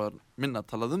tíma en það var minna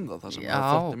talað það sem það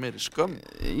þótti meiri skömm.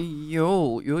 Jú.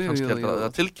 Kannski heldur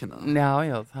að tilkynna það.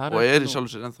 Já, það og í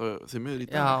sjálfu sér ennþá því miður í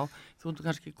dag. Já, þú ert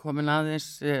kannski komin aðeins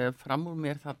fram úr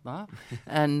mér þarna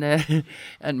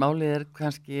en málið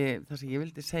kannski, það sem ég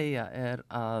vildi segja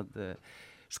að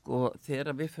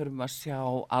þegar við förum að sjá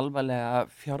alvarlega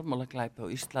fjármálaglæpi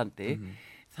á Íslandi,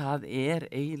 það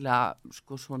eiginlega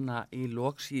svona í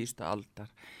lok síðustu aldar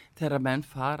þegar menn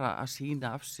fara að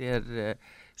sýna af sér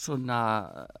svona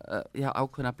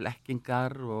ákveðna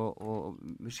blekkingar og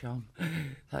við sjáum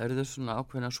það eru svona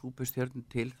ákveðna súpustjörnum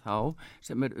til þá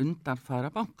sem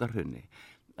undanfara bankahruni.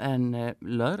 En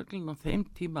lögreglan á þeim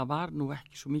tíma var nú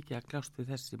ekki svo mikið að kljást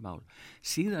við þessi mál.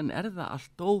 Síðan það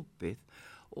allt ópið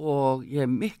og ég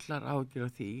miklar áhyggjur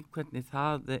af því hvernig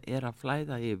það að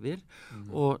flæða yfir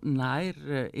og nær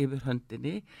yfir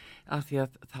höndinni af því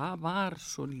að það var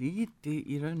svo lítið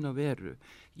í raun og veru.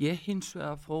 Ég hins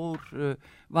vegar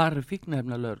var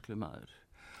fíkniefnalögreglumaður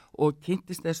og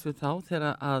kynntist þessu þá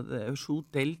þegar að sú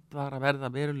deild var að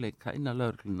verða veruleika innan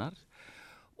lögreglunar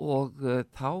og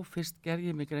þá fyrst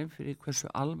gerði ég mig grein fyrir hversu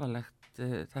alvarlegt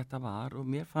þetta var og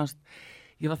mér fannst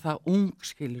ég var það ung,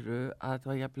 skiluru, að þetta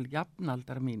var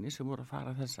jafnaldar mínir sem voru að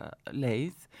fara þessa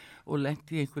leið og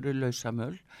lenti í einhverju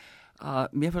lausamöl.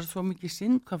 Mér fannst svo mikið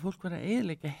synd hvað fólk var að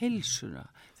eyðileggja heilsuna.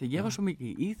 Þegar ég var svo mikið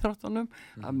í íþróttunum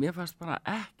að mér fannst bara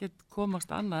ekkert komast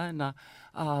annað en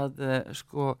að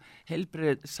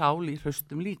heilbrigð sál í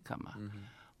hraustum líkama.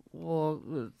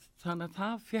 þannig að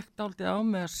það fekk dálítið á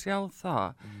mig að sjá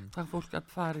hvað fólk gat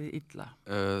farið illa.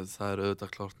 Það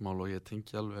auðvitað klárt mál og ég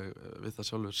tengi alveg við það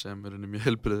sjálfur sem mjög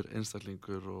heilbrigður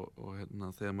einstaklingur og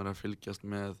þegar maður að fylgjast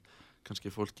með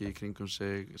kannski fólki í kringum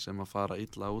sig sem að fara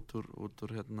illa út úr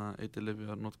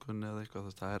eiturlyfjanotkunni eða eitthvað,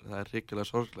 það er hrikalega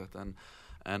sorglegt en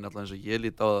alltaf eins og ég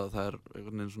lít á það er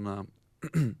einhvern veginn svona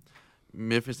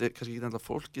mér finnst kannski ekki alltaf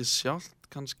fólkið sjálft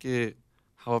kannski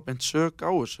hafa beint sök á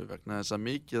þessu vegna þess að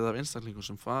mikið af einstaklingum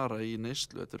sem fara í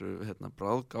neyslu, þetta eru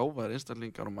bráðgáfaðir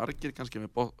einstaklingar og margir kannski með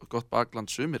gott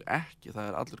bakland, sumir ekki, það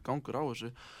er allur gangur á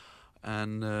þessu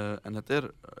en þetta er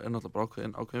náttúrulega bara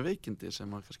ákveðin veikindi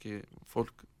sem að kannski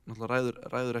fólk náttúrulega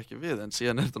ræður ekki við en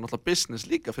síðan er þetta náttúrulega business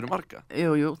líka fyrir marga.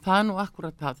 Jú, það er nú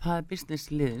akkurat það er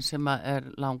businessliðin sem að er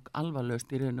lang alvarlegust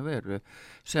í raun og veru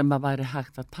sem að væri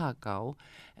hægt að taka á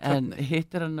en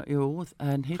hittir hann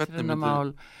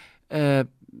mál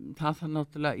það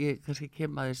náttúrulega, ég kannski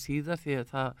kem að þið síðar því að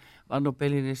það var nú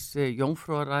beilinnis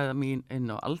jómfrúaræða mín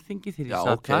inn á Alþingi þegar ég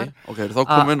satt þar. Ok, þá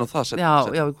komum við inn á það Já,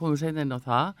 við komum seinna inn á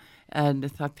það en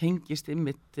það tengist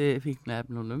einmitt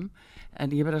fíkniefnunum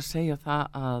en ég verð að segja það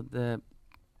að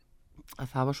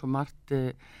það var svo margt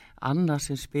annað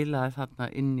sem spilaði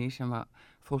þarna inni sem að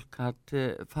fólk hatt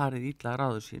farið illa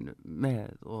ráðu sínu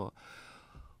með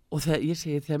og þegar ég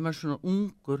segi þegar maður er svona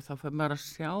ungur þá fyrir maður að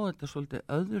sjá þetta svolítið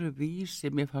öðru vísi,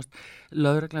 mér fannst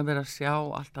lögreglan verið að sjá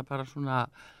alltaf bara svona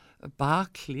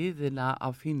baklíðina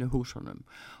af fínu húsunum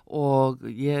og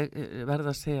ég verð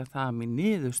að segja það að mín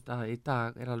niðurstaða í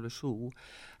dag er alveg svo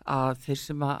að þeir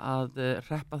sem að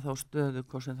reppa þá stöðu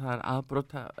hvort sem það er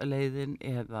afbrotaleiðin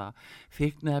eða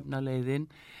fíkniefnaleiðin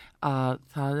að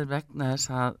það er vegna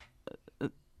þess að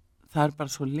það er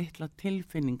bara svo litla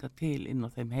tilfinningar til inn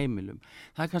á þeim heimilum.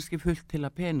 Það er kannski fullt til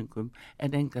að peningum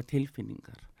en enga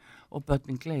tilfinningar og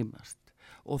börnin gleymast.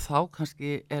 Og þá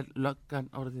kannski er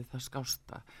löggan orðið það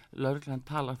skásta. Lögreglan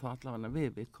talar þá allavega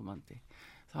við viðkomandi.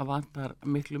 Það vantar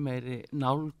miklu meiri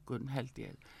nálgun held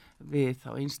ég við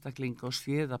þá einstaklinga og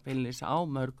séðabeilis á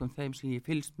mörgum þeim sem ég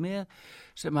fylgst með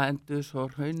sem að endur svo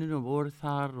hrauninu voru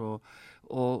þar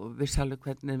og vissi alveg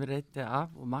hvernig við reytið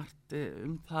af og margt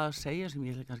það að segja sem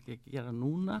ég ætla kannski ekki gera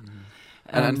núna.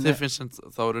 En þið finnst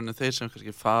þá raunin þeir sem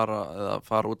kannski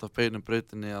fara út af beinum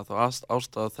brautinni að þá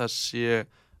ástæða þess sé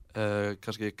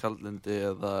kannski kaldlyndi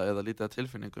eða lítið af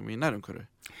tilfinningum í nærumhverfi?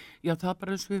 Já, það er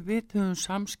bara eins og við vitum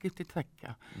samskipti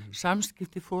tveggja,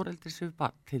 samskipti foreldris við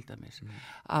barn til dæmis,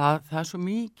 að það er svo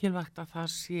mikilvægt að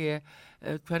það sé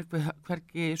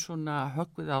hvergi svona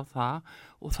höggvið á það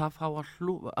og það fá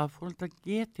að foreldrar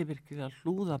geti virkilega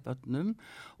hlúða börnum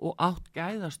og átt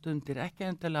gæðastundir,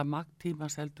 ekki endilega magtíma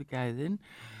seldu gæðin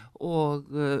og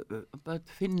börn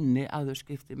finni að þau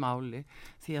skipti máli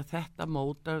því að þetta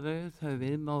mótar þau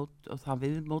viðmót og það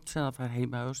viðmót sem það fær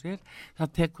heima á sér,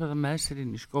 það tekur það með sér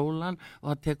inn í skólan og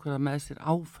það tekur það með sér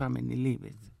áfram inn í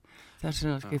lífið. Þess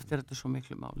vegna skiptir þetta svo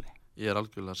miklu máli. Ég er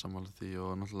algjörlega sammála því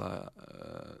og náttúrulega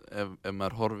ef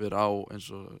maður horfir á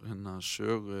eins og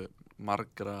sögu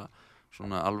margra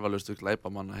svona alvarlegustu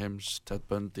glæpamanna heims, Ted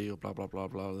Bundy og bla bla bla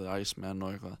bla, The Iceman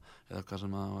og eða hvað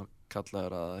sem það var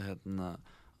kallaður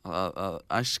að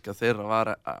æska þeirra var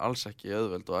alls ekki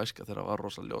auðveld og æska þeirra var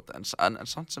rosalega ljóta en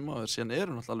samt sem áður síðan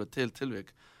eru náttúrulega alveg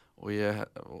tilvik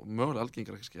og mögulega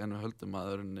algengra kannski en við höldum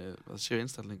að það séu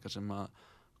einstaklingar sem að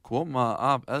koma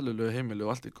af eðlulegu heimili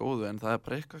og allt í góðu en það er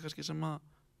bara eitthvað kannski sem að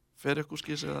fer ykkur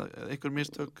skís eða einhver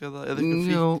mistök eða einhver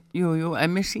fík? Jú,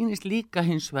 en mér sýnist líka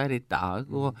hins vegar í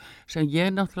dag og sem ég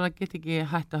náttúrulega get ekki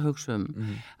hætt að hugsa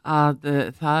að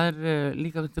það er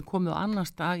líka komið á annan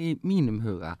stað í mínum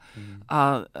huga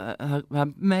að það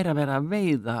er meira að vera að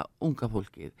veiða unga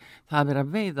fólkið, það er að vera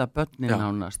að veiða börnin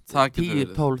nánast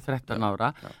 10, 12, 13 ára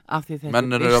af því þetta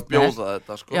menn eru að bjóða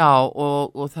þetta sko. Já,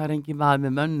 og það er engin maður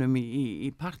með mönnum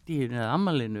í partíinu eða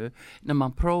ammælinu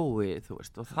nema prófi, þú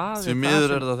veist, og það því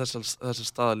miður er það þessar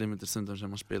staðalímyndir stundum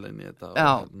sem að spila inn í þetta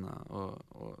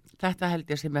og þetta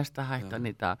held ég sé mesta hættan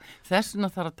í dag. Þess vegna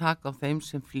þarf að taka á þeim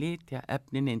sem flytja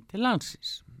efnin inn til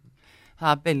landsins.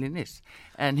 Það er beilinnis.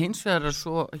 En hins vegar er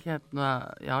svo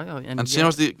En síðan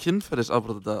varst í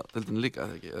kynferðisafbrotadeildinni líka,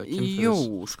 eða ekki? Jú,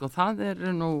 sko, það er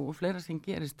nú fleira sem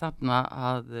gerist þarna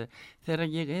að þegar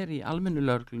ég er í almennu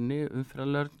lögreglunni,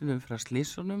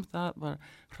 umferðarslýsunum, það var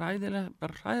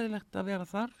hræðilegt að vera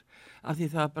þar, af því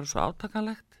það er bara svo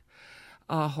átakanlegt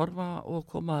að horfa og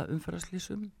koma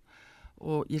umferðarslýsum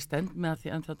og ég stend með að því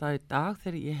en þetta í dag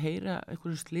þegar ég heyra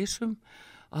einhverjum slýsum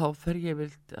þá fer ég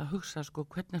vilt að hugsa sko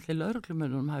hvernig allir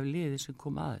lögreglumönnum hafi liðið sem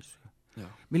kom að þessu. Já.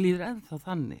 Mér líður ennþá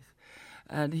þannig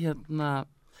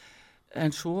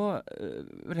en svo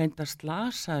reyndar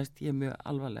slasaðist ég mjög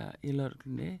alvarlega í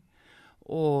lögreglunni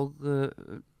og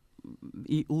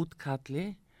í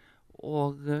útkalli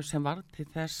og sem var til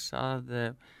þess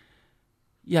að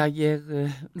ég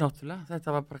náttúrulega,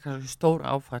 þetta var bara kannski stór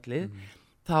áfallið.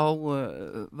 Þá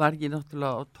var ég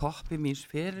náttúrulega á toppi míns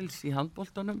ferils í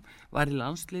handboltanum, var í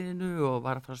landsliðinu og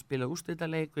var að fara að spila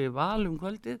úrslitaleik í Val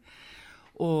kvöldið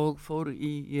og fór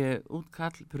í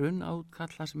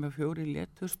brunnaútkalla sem 4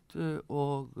 létust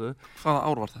og Hvaða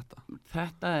ár var þetta?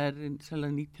 þetta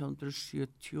sennilega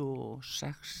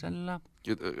 1976 sennilega.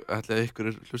 Ætli ykkur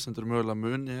hlustendur mögulega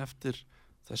muni eftir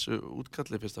þessu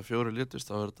útkalli, fyrst að 4 létust,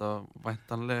 þá þetta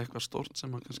væntanlega eitthvað stórt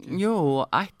sem að kannski... Jú,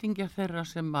 ættingjar þeirra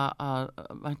sem að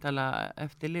væntanlega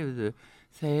eftir lifðu,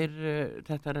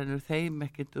 þetta rennur þeim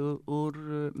ekkert úr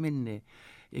minni.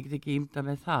 Ég get ekki ímda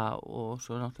með það og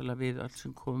svo náttúrulega við öll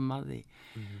sem komum að því.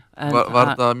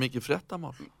 Var þetta mikið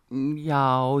fréttamál?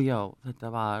 Já, þetta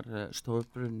var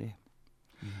stórbrunni.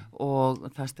 Og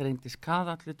það streyndi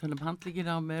skaðallutunum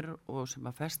handlíkin á mér og sem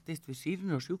að festist við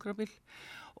sírinu og sjúkrabill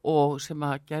og sem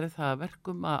að gera það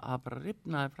verkum að bara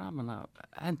rifnaði framan af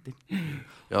hendin.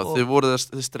 Já,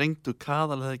 þið strengdu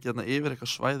kaðal ekki yfir eitthvað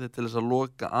svæði til þess að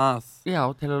loka að. Já,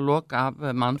 til að loka af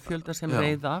mannfjölda sem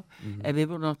reið af. En við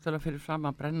vorum náttúrulega fyrir fram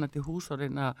að brenna til hús og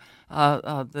reyna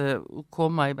að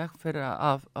koma í veg fyrir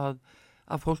að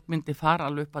fólk myndi fara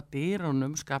alveg upp að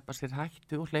dyrunum, skapa sér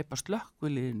hættu og hleypa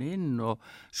slökkviliðin inn og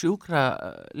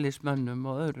sjúkraliðsmönnum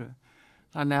og öðru.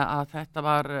 Þannig að þetta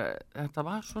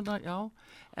var svona, já,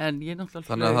 en ég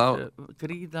náttúrulega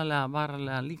gríðarlega,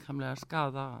 varalega, líkamlega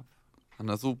skaða af.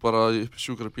 Þannig að þú bara upp í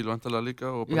sjúkrabíl vantarlega líka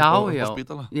og bara upp á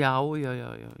spítala? Já,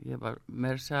 ég var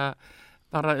með þess að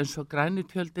bara eins og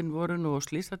grænutjöldin voru nú og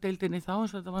slísadeildinni þá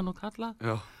eins og þetta var nú kallað.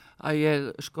 Já. Að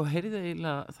ég heyrði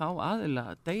eiginlega þá aðila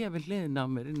að deyja við hliðin á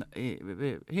mér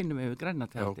hinum yfir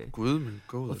grænatjaldi. Já, guð minn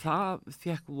góður. Og það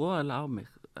fekk voðalega á mig.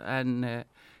 En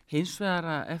hins vegar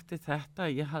eftir þetta,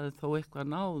 ég hafði þó eitthvað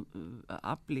náð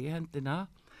afli í hendina,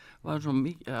 var svo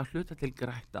mikið að hluta til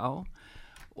grætt á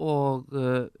og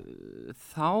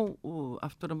þá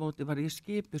aftur á móti var ég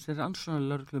skipuð sem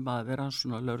rannsóknarlögreglumaður við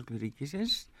rannsóknarlögreglu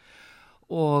ríkisins.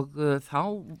 Og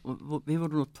þá, við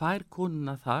vorum nú 2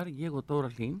 konuna þar, ég og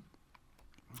Dóra Hlín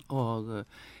og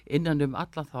innan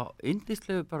alla þá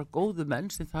yndislegu bara góðu menn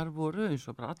sem þar voru eins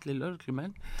og bara allir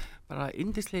lögreglumenn, bara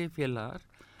yndislegi félagar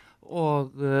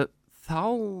og þá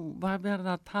var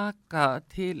verið að taka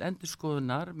til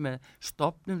endurskoðunar með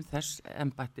stofnun þess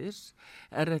embættis.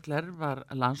 RLR var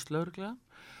landslögregla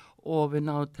og við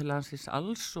náðum til landsins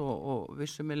alls og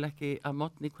vissum ekki að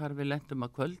mótni hvar við lentum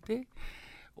að kvöldi.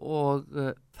 Og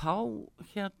þá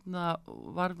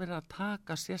var verið að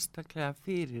taka sérstaklega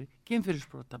fyrir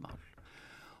kynferðisbrotamál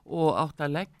og átt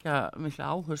að leggja mikla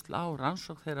áherslu á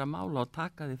rannsókn þeirra mála og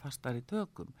taka því fastar í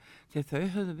tökum því þau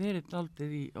höfðu verið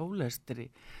dálítið í ólestri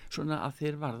svona að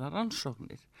þeir varða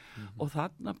rannsóknir og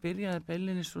þarna byrjaði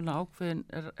beilinni svona ákveðin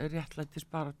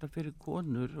réttlætisbarátta fyrir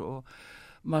konur og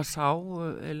maður sá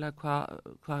eiginlega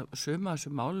hvað suma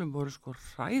þessum málum voru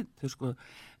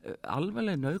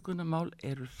alvarleg nauðgunarmál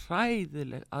eru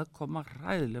hræðileg aðkoma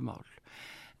hræðileg mál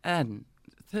en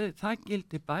það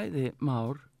gildi bæði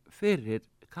mál fyrir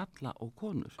kalla og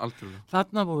konur. Algjörlega.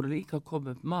 Þarna voru líka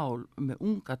komið upp mál með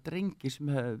unga drengi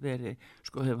sem hefur verið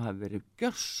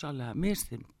gjörsamlega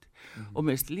misþyrmt og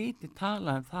mér lítið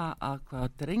talað það að hvaða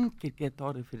drengir geta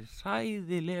orðið fyrir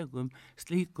hræðilegum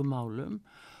slíkum málum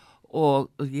og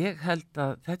ég held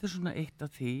að þetta svona eitt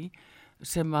af því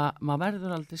sem að maður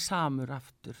verður aldrei samur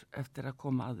aftur eftir að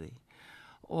koma að því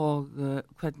og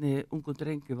hvernig ungum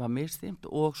drengi var misþyrmt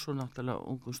og svo náttúrulega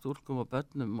ungum stúlkum og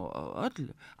börnum og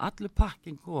allur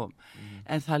pakkin kom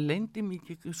en það leyndi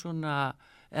mikið svona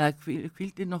eða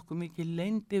hvíldi nokkuð mikið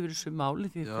leyndi yfir þessu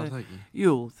máli því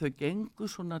þau gengu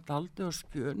svona daldi og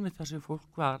skjön með það sem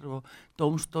fólk var og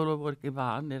dómstólar voru ekki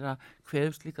vanir að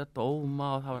kveðst líka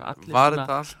dóma og það var allir var svona...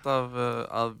 Þetta alltaf,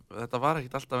 þetta var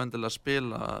ekkert alltaf endilega að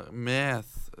spila með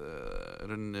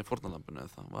rauninni fórnarlambinu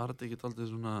eða það, var þetta ekki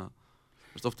aldrei svona,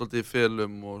 oft aldrei í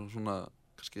felum og svona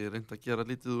kannski reynd að gera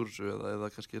lítið úr þessu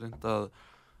eða kannski reynd að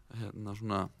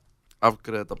svona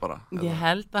afgreiða þetta bara. Ég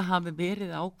held að hafi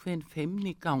verið ákveðin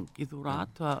feimni í gangi, þú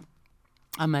rættu að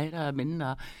meira að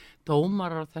minna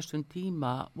dómarar á þessum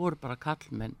tíma voru bara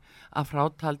kallmenn að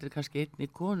frátaldri kannski einni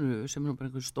konu sem er bara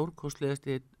einhver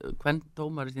stórkostlegasti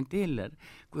dómari sem til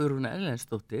Guðrún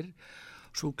Erlendsdóttir,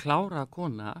 svo klára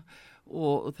kona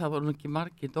og það voru ekki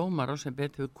margir dómarar sem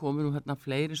betur komið nú hérna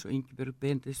fleiri svo Ingibjörg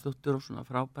Benediktsdóttir og svona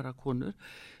frábæra konur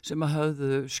sem að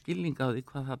höfðu skilning á því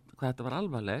hvað þetta var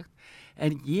alvarlegt,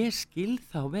 en ég skil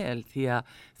þá vel því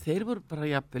að þeir voru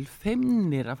bara jafnvel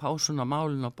feimnir að fá svona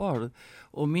málin á borð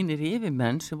og mínir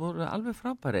yfirmenn sem voru alveg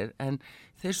frábærir, en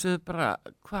þeir sögðu bara,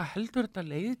 hvað heldur þetta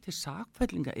leiði til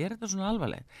sakfellinga, þetta svona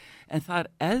alvarlegt? En það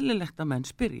eðlilegt að menn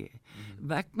spyrji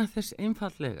vegna þess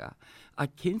einfallega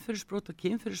að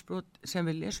kynferðisbrot sem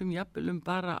við lesum jafnvel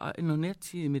bara inn á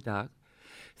netsíðum í dag,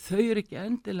 þau eru ekki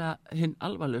endilega hinn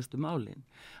alvarlegustu málin.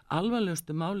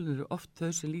 Alvarlegustu málin eru oft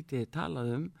þau sem lítið er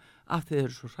talað af þeir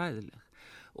eru svo hræðileg.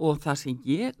 Og það sem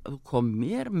kom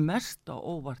mér mest á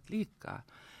óvart líka,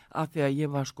 af því að ég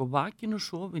var sko vakin og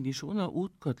sofin í svona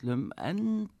útköllum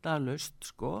endalaust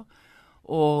sko,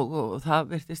 og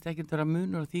það virtist ekki vera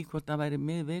munur á því hvort það væri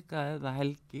miðvika eða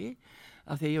helgi,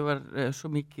 af því að ég var svo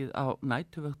mikið á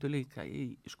nætuvöktu líka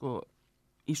í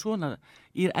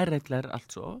RLR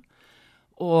altså,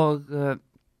 og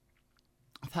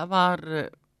það var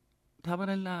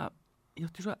eiginlega, ég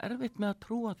átti svo erfitt með að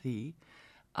trúa því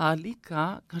að líka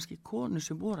kannski konur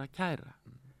sem voru að kæra,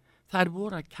 þær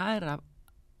voru að kæra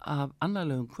af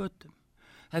annarlegum hvötum.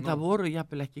 Þetta voru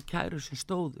jafnvel ekki kærur sem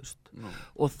stóðust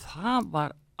og það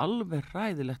var alveg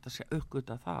hræðilegt að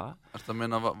uppgöta það. Ertu að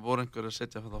meina, voru einhverju að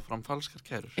setja það fram falskar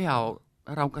kærur? Já,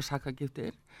 rangar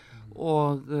sakargiftir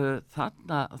og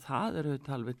það eru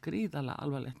þetta alveg gríðarlega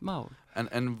alvarlegt mál.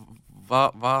 En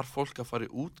var fólk að fara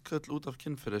í útköll út af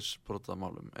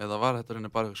kynferðisbrotamálum eða var þetta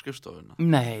reyni bara skrifstofuna?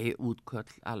 Nei,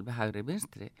 útköll alveg hægri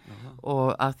vinstri.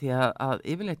 Og af því að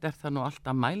yfirleitt það nú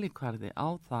alltaf mælikvarði á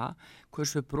það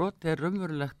hversu broti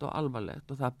raunverulegt og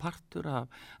alvarlegt og það partur að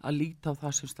líta á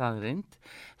það sem staðrind.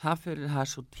 Það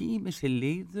svo tími sem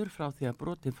líður frá því að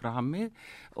broti framið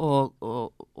og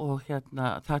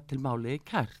það til málið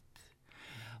kært.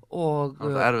 Og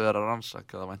það erfiðar að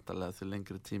rannsaka það væntanlega til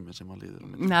lengri tími sem að líður.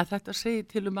 Nei, þetta segir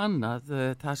til annað.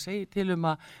 Það segir til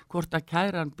að hvort að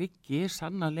kæran byggi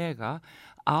sannarlega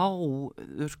á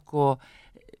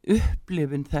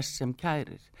upplifun þess sem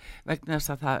kærir. Vegna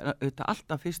þess að það er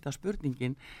alltaf fyrsta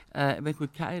spurningin ef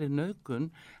einhver kæri nauðgun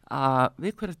að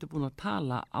við hver ertu búin að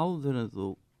tala áður en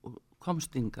þú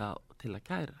komst hingað til að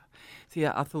kæra. Því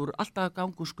að þú eru alltaf að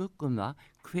ganga úr skuggum það,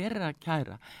 hver er að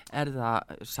kæra? Er það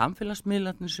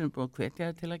samfélagsmiðlarnir sem er búin að hvetja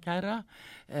þig til að kæra?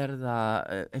 Er það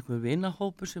einhver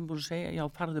vinahópur sem er búin að segja, já,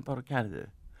 farðu bara og kærðu?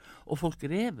 Og fólk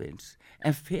er efins,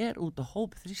 en fer út á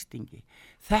hópþrýstingi.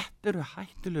 Þetta eru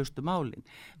hættulegustu málin,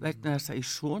 vegna þess að í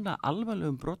svona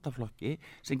alvarlegum brotaflokki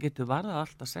sem getur varðað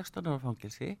alltaf 16 ára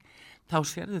fangelsi, þá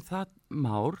sérðu það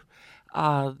mál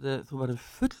að þú verður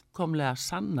fullkomlega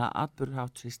sanna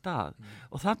atburðarhátt í stað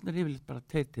og þannig er yfirleitt bara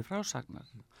til frásagnar.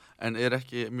 En er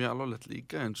ekki mjög alvarlegt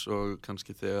líka eins og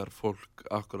kannski þegar fólk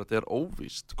akkurat er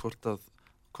óvíst hvort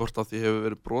að því hefur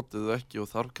verið brotið og ekki og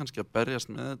þarf kannski að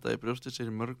berjast með þetta í brjósti sér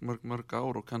í mörg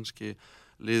ár og kannski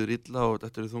líður illa og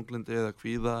þetta er þunglindi eða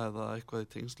kvíða eða eitthvað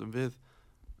í tengslum við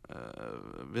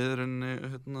viðrunni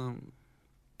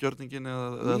gjörningin eða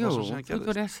það sem gerðist. Jú,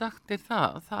 þú er sagt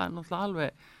það er náttúrulega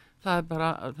alveg það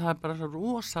er bara svo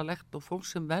rosalegt og fólk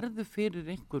sem verður fyrir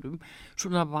einhverjum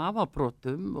svona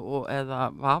vafabrotum eða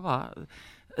vafa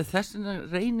þess vegna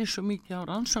reynir svo mikið á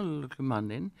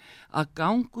rannsóknarlögreglumannin að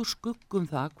ganga úr skuggum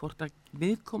það hvort að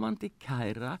viðkomandi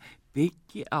kæra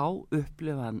byggi á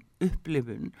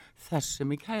upplifun þess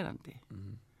sem er kærandi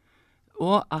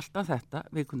og alltaf þetta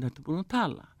við kunum þetta búin að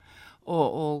tala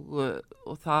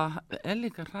og það er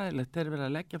líka hræðilegt þegar verið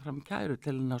að leggja fram kæru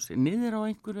til að ná sér niður á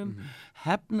einhverjum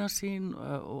hefna sín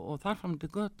og þar fram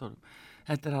til göttunum.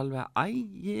 Þetta er alveg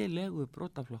ægilegu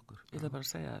brotaflokkur, ég ætla bara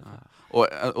að segja það.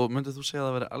 Og myndið þú segja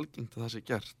að það veri algengt að það sé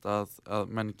gert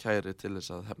að menn kæri til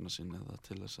þess að hefna sín eða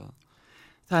til þess að...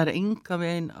 Það er enga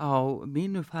veginn á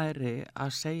mínu færi að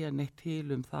segja neitt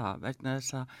til það vegna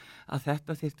þess að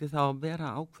þetta þyrfti þá að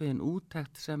vera ákveðin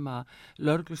úttekt sem að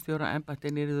lögreglustjóra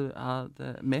embættin yrðu að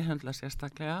meðhöndla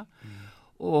sérstaklega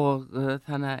og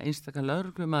þannig að einstaklega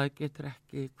lögreglumaður getur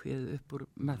ekki kveðið upp úr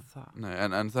með það. Nei,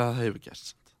 en það hefur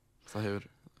gerst.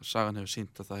 Sagan hefur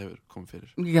sýnt að það hefur komið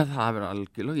fyrir. Já, það hefur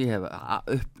algjörlega, ég hef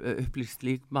upplýst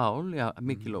lík mál, já,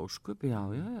 mikil óskup, já,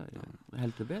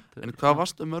 heldur betur. En hvað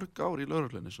varstu mörg ár í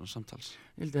lögreglunni svona samtals?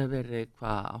 Ég held að veri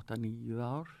 8-9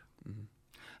 ár,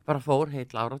 bara fór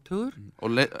heill áratugur.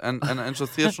 En eins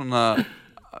og þér svona,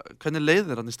 hvernig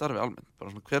leið þér hann í starfi almennt?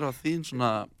 Bara svona, hver var þín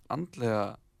svona andlega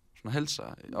svona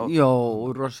helsa? Jó,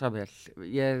 rosa vel.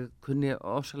 Ég kunni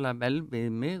ofsalega vel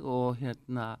við mig og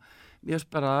ég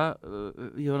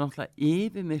var náttúrulega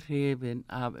yfir mig hrifin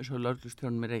af eins og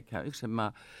lögreglustjóranum í Reykjavík sem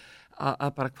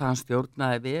að bara hvað hann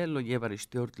stjórnaði vel og ég var í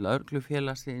stjórn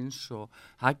lögreglufélagsins og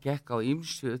hann gekk á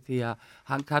ýmsu því að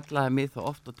hann kallaði mig þó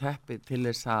oft á teppi til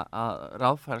þess að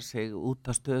ráðfæra sig út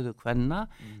af stöðu kvenna.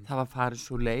 Það var farið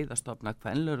svo leið að stofna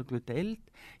kvenlögregludeild.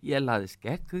 Ég laðist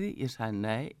gegn því, ég sagði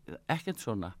nei, ekkert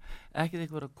svona, ekkert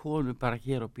einhverja konu bara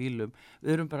hér á bílum,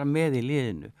 við erum bara með í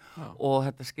liðinu og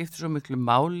þetta skiptir svo miklu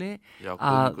máli. Já,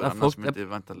 annars myndi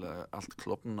vantarlega allt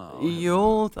klofna. Jú,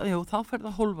 þá fer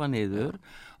það hólfa niður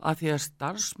að því að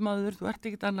starfsmaður, þú ert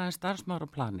ekkert annað en starfsmaður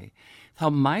á plani, þá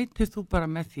mætir þú bara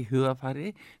með því hugafari,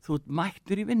 þú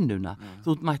mættur í vinnuna,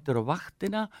 þú mættur á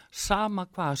vaktina, sama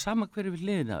hverju við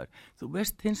liðinaður, þú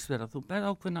veist hins vegar, þú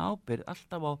berð ákveðna ábyrgð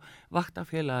alltaf á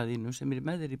vaktafélagaðinu sem er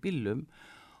með þér í bílum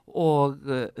og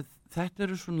þetta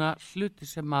eru svona hluti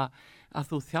sem að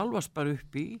þú þjálfast bara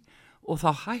upp í og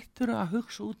þá hættur að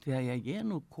hugsa út í að ég er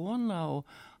nú kona og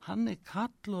hann er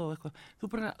kall og eitthvað,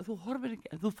 þú horfir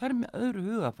ekki, þú fer með öðru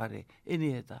hugafari inn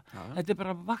í þetta, þetta er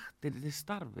bara vaktir, þetta er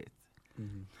starfið.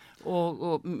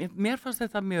 Og mér fannst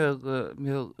þetta mjög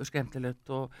skemmtilegt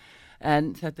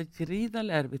en þetta er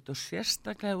gríðarlega erfitt og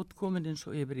sérstaklega útkomin eins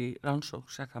og yfir í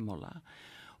rannsókn sakamála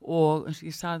og eins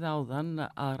og ég sagði áðan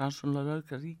að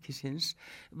rannsóknarlögregla ríkisins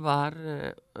var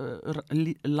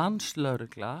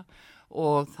landslögregla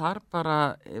og þar bara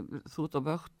þú ert á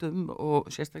vöktum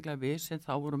og sérstaklega við sem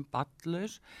þá vorum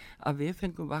barnlaus að við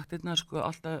fengum vaktirna sko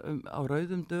alltaf á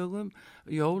rauðum dögum,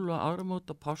 jól og áramót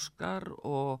og páskar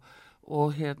og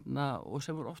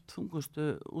sem voru oft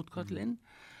þungustu útköllin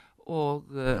og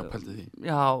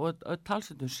og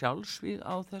talsendum sjálfsvíð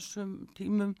á þessum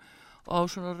tímum og á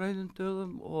svona rauðum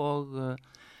dögum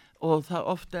og það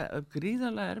ofta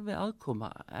gríðarlega erfið aðkoma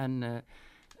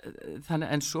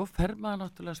en svo fer maður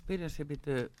náttúrulega að spyrja sér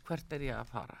býtu hvert er ég að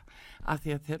fara af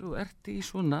því að þegar þú ert í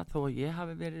svona þó að ég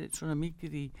hafi verið svona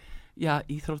mikið í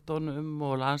íþróttunum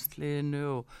og landsliðinu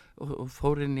og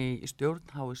fór inn í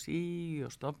stjórn HSI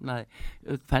og stofnaði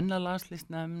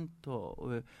kvennalandsliðsnefnd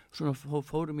og svona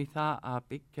fórum í það að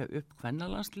byggja upp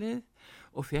kvennalandslið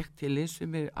og fekk til liðs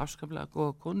við mig afskaplega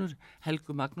góða konur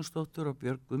Helgu Magnúsdóttur og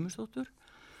Björg Gummisdóttur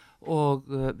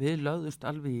og við lögðumst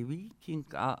alveg í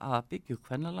Víking að byggja upp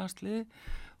kvennalandslið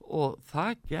og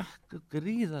það gekk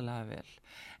gríðarlega vel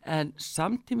en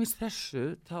samtímis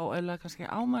þessu þá er kannski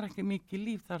ámar ekki mikið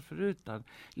líf þar fyrir utan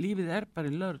lífið er bara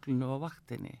í lögreglunni og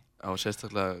vaktinni. Já,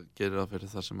 sérstaklega gerir það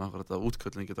fyrir það sem akkurat að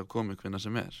útköllin geta komið hvenær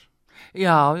sem er.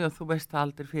 Já, þú veist það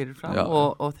aldrei fyrirfram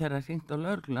og þegar það hringt á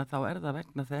lögregluna þá er það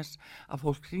vegna þess að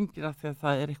fólk hringir af því að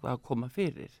það er eitthvað að koma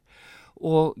fyrir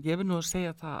og ég vil nú að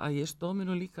segja það að ég stóð mér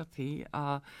nú líka því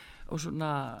og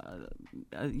svona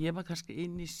ég var kannski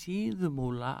inn í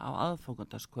síðumúla á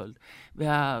aðfangadagskvöld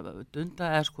við að dunda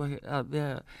að við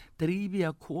að drífi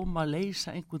að koma að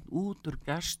leysa einhvern út úr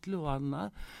gæslu og annað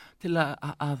til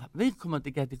að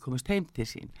viðkomandi geti komist heim til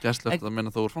sín. Gæslu eftir að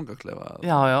menna þú úr fangaklefa?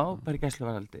 Já, bara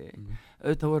gæsluvaraldi.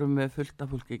 Auðvitað vorum við fullt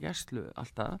af fólki í gæslu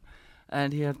alltaf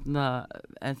en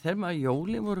þegar maður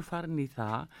jólin voru farin í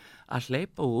það að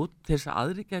hleypa út til þess að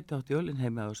aðri geti átt jólin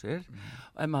heima á sér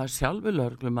og maður sjálfur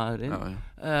lögreglumaðurinn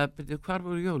hvar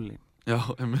voru jólin? Já,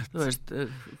 einmitt. Þú veist,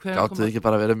 Gáttu þið ekki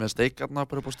bara verið með steikarna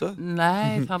bara upp á stöð?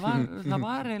 Nei, það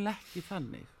var eiginlega ekki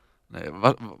þannig. Nei,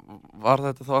 var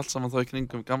þetta þá allt saman þá í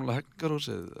kringum gamla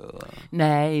hegningarhúsið?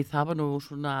 Nei, það var nú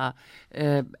svona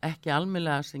ekki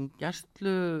almennilega sem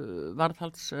gæslu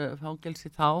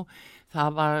varðhaldsfangelsi þá.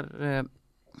 Það var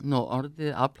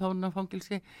orðið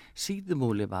afplánarfangelsi,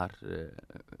 síðumúli var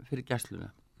fyrir gæsluna.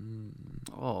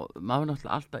 Og maður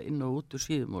náttúrulega alltaf inn og út úr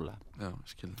síðumúla. Já,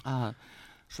 skilur.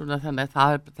 Svona þannig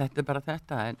að þetta er bara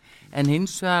þetta. En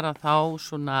hins vegar að þá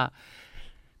svona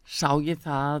sá ég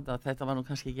það að þetta var nú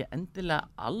kannski ekki endilega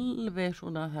alveg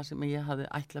svona það sem ég hafði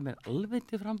ætlað mér alveg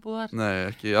til frambúðar. Nei,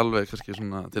 ekki alveg kannski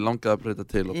svona til langað að breyta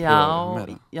til og prófa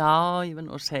meira. Já, ég vil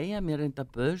nú segja mér reynda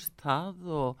bauðst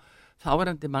það og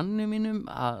þáverandi manni mínum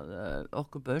að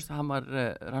okkur bauðst að hann var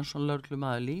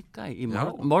rannsóknarlögreglumaður líka í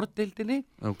morðdeildinni.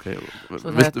 Ok,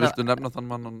 viltu nefna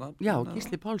þann mann og nafn? Já,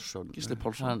 Gísli Pálsson.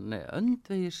 Hann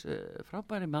öndvegis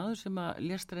frábæri maður sem að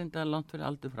lést reynda langt fyrir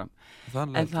aldur fram.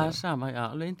 En það er sama,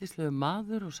 alveg yndislegu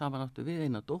maður og saman áttu við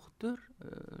eina dóttur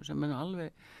sem er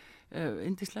alveg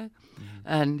yndisleg.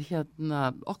 En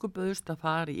okkur bauðst að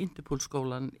fara í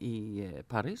Interpol-skólan í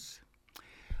París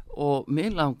og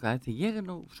mér langaði því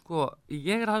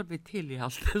ég er alveg til í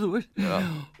allt þú veist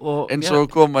eins og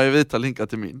koma í viðtal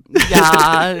hingað til mín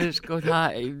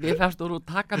við fannst úr að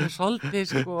taka mig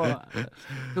svolítið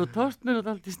þú tókst mér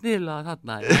alltaf snila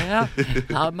þarna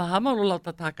það má nú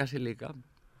láta taka sér líka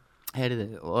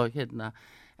og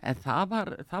en það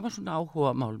var svona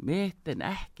áhuga mál mitt en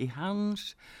ekki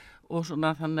hans og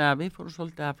svona þannig að við fórum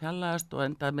svolítið að fjallaðast og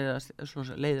endaði með að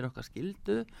svona leiðir okkar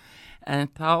skildu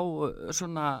en þá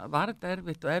svona var þetta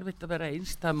erfitt að vera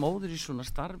einstæð móður í svona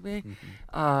starfi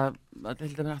að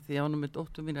heldur með því ég var nú með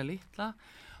dóttur mína litla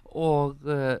og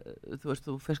þú veist,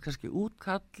 þú fyrst kannski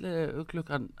útkall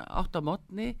klukkan 8 á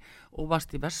morgni og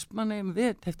varst í Vestmannaeyjum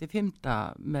við eftir 5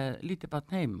 með lítið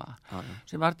barn heima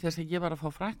sem var til þess að ég var að fá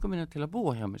frænku mína til að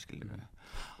búa hjá mig skilur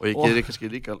og ég gerir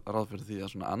kannski líka ráð fyrir því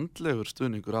að svona andlegur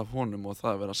stuðningur af honum og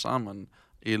það að vera saman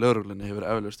í lögreglunni hefur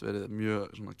eflaust verið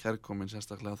mjög svona kærkomin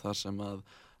sérstaklega þar sem að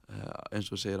eins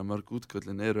og segir að mörg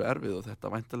útköllin eru erfið og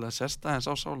þetta væntanlega sést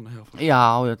aðeins á sálina hjá fólk. Já,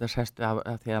 þetta sést að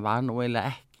því að var nú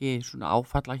eiginlega ekki svona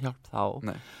áfallahjálp þá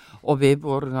Nei. og við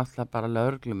vorum náttúrulega bara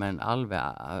lögreglumenn alveg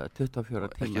 24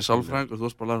 tíma. Ekki sálfræðingur, þú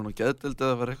varst bara að læra hún á geðdeild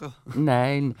eða vera eitthvað?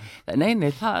 Nei, það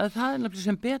er nefnilega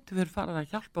sem betur fyrir farið að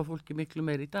hjálpa fólki miklu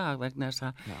meir í dag vegna þess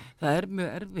að það er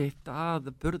mjög erfitt að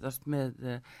burðast með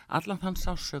allan þann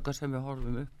sásöka sem við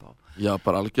horfum upp á. Já,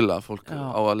 bara algjörlega, fólk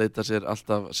á að leita sér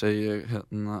alltaf, segi ég,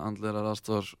 andlegar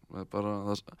aðstofar, bara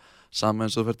það sama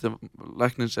eins og þú fer til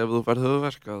læknis ef þú ferð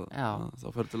höfuðverk, þá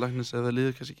fer til læknis ef það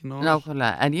líður kannski ekki nóg.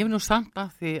 Nákvæmlega, en ég vil nú samt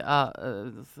af því að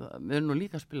við erum nú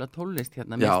líka að spila tónlist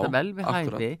hérna, mér finnst það vel við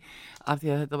hæfi, af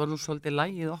því að þetta var nú svolítið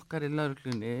lagið okkar í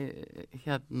lögreglunni,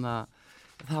 hérna,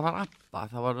 það var ABBA,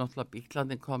 það var náttúrulega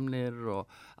Bítlarnir komnir og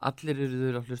allir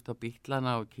eruður að hlusta á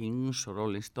Bítlana og Kings og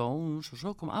Rolling Stones og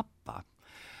svo kom ABBA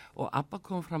og ABBA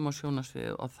kom fram á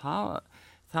sjónarsviðið og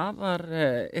það var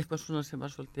eitthvað svona sem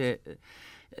var svolítið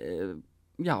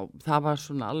það var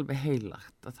svona alveg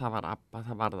heilagt að það var ABBA,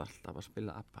 það varð alltaf að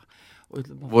spila ABBA.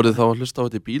 Voruð þá að hlusta á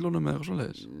þetta í bílunum eða eitthvað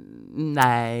svoleiðis?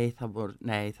 Nei, það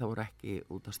voru ekki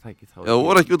útvarpstæki þá. Já,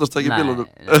 voru ekki útvarpstæki í bílunum?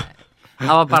 Nei.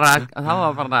 Það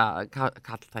var bara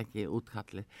kalltæki,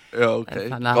 útkalli. Já, ok.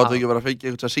 Gáttu ekki bara að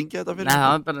fengja eitthvað að syngja þetta fyrir? Nei, það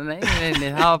var bara, nei,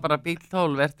 það var bara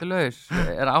bíltól, vertu laus,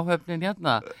 er áhöfnin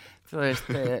hérna, þú veist,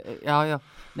 já,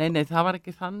 nei, það var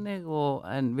ekki þannig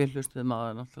en við hlustuðum á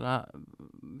það náttúrulega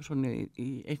svona í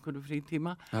einhverju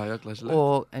frítíma. Já,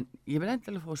 glæsilegt. En ég vil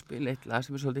endilega fá að spila eitt lag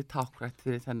sem er svolítið tákrætt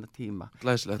fyrir þennan tíma.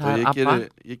 Glæsilegt og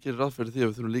ég gerir ráð fyrir því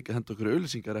að við þurfum líka að henda okkur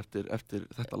auglýsingar eftir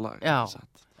þetta lag. Já,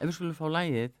 ef við skulum fá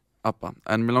lagið. ABBA,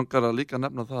 en mér langar að líka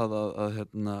nefna það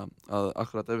að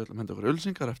akkurat ef við ætlum að henda okkur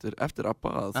auglýsingar eftir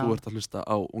ABBA að þú ert að hlusta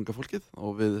á unga fólkið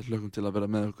og við hlökkum til að vera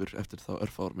með okkur eftir þá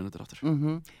örfáar mínútur aftur.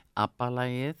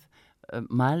 ABBA-lagið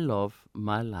My Love,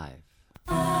 My Life.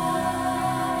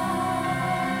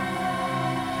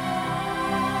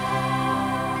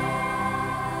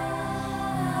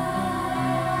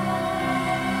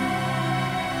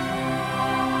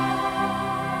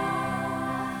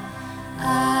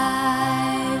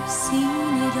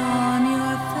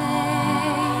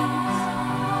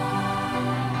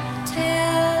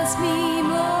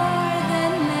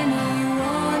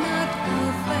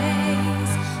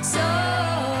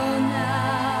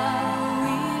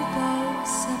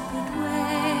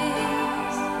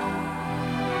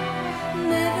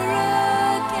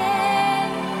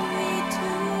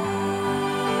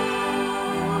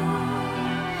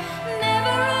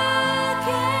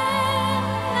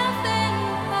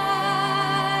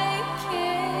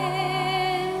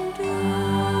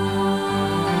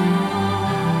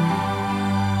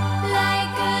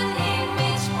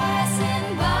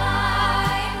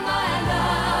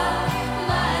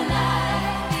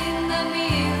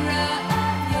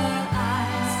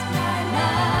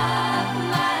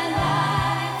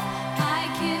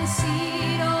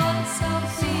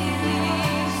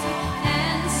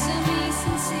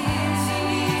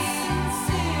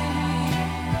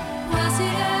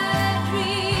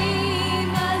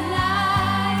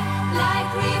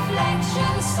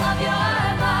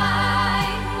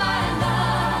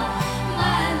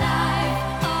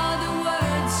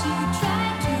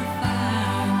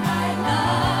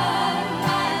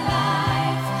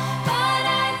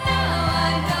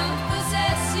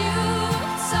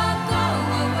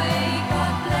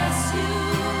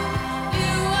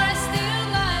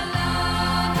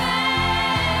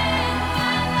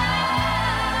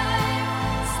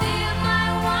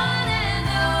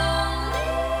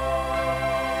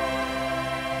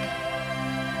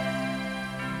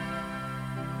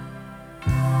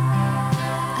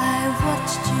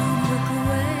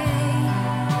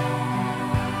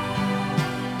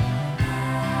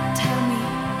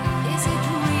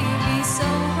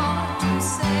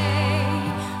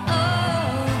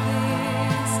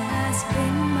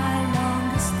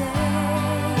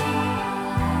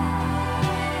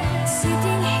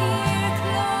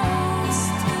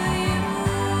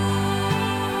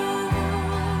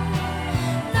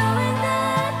 Knowing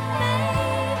that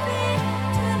maybe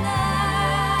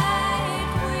tonight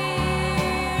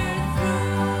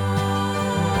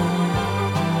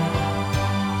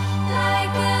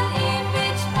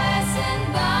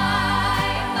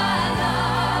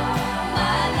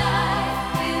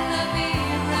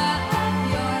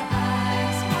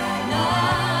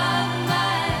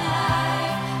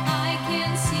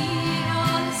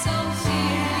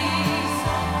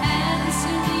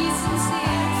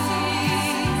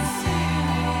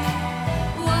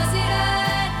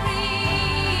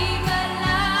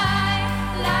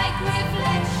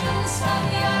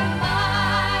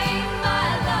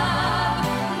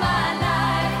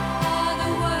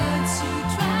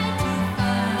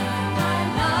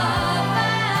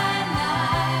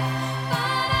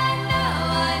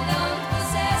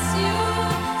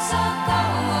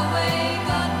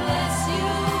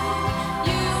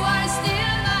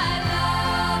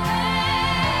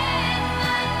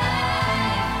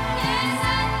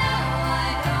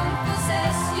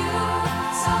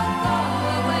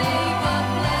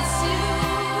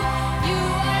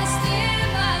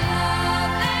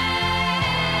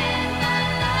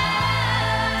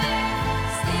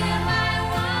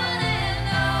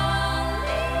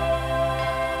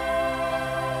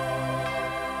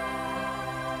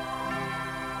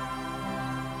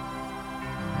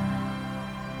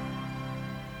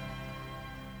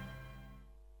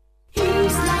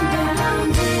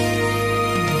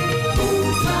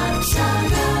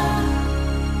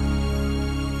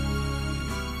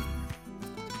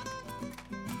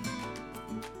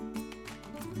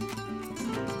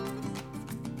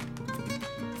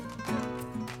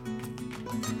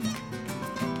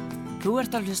Þú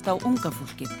ert að hlusta á unga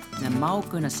fólkið með Má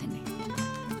Gunnarsinni.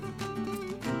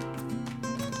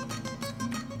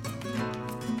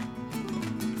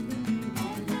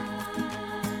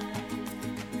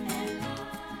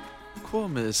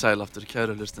 Komiði sæl aftur,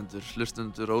 kæru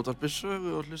hlustendur á Útvarpi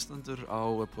Sögu og hlustendur á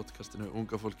podcastinu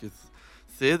Unga fólkið.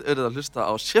 Þið eruð að hlusta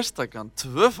á sérstakann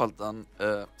tvöfaldan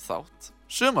þátt,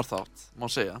 sumarþátt má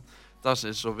segja,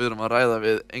 dagsins, og við erum að ræða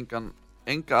við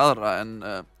enga aðra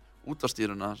en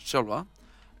útvarpsstýruna sjálfa,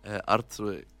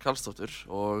 Arnþrúði Karlsdóttur,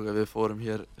 og við fórum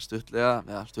hér stuttlega,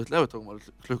 við tókum alveg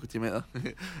klukkutíma í það,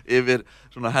 yfir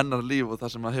svona hennar líf og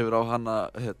það sem hefur á hana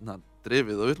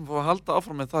drifið, og við ætlum að fá að halda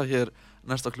áfram með það hér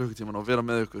næsta klukkutíman og vera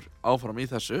með ykkur áfram í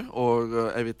þessu. Og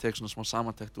ef ég tek svona smá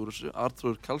samantekt úr þessu,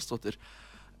 Arnþrúður Karlsdóttir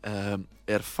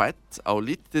er fædd á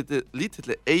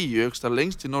lítilli eyju einhverstaðar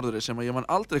lengst í norðri sem ég man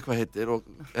aldrei hvað heitir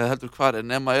eða heldur hvar er,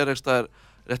 nema er einhverstaðar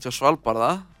rétt hjá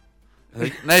Svalbarða.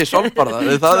 Nei, Svalbarða,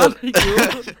 það er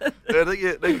ekki,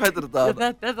 nei, hvað heitir þetta?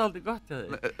 Þetta er aldrei gott hjá þig.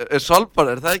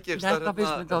 Svalbarða, er það ekki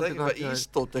eitthvað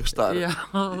ístótt eitthvað? Já,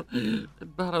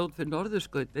 bara út fyrir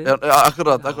norðurskauti. Já,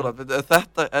 akkurat,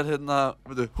 þetta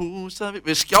er Húsavík,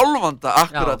 við Skjálfanda,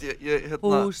 akkurat.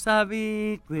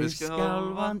 Húsavík, við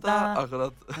Skjálfanda.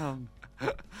 Akkurat.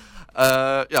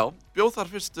 Já, bjóð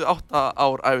þar fyrstu 8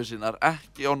 ár ævi sínar,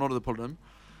 ekki á Norðurpólnum.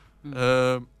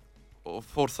 Og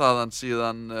fór þaðan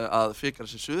síðan að fikra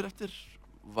sig suður eftir,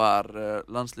 var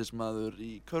landsliðsmaður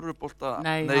í körfubolta,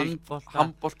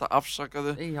 handbolta,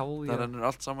 afsakaðu. Já. Það rennur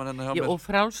allt saman hérna hjá mér. Og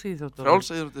frjálsíþróttir.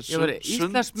 Ég var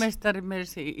Íslandsmeistari með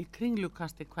þessi í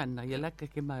kringlukasti kvenna, ég legg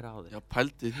ekki meira á því. Já,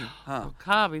 pældi því. Og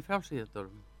kafi í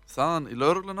frjálsíþróttum. Þaðan í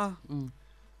lögregluna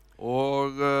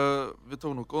og við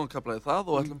tókum nú góðan kafla í það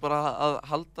og ætlum bara að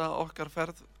halda okkar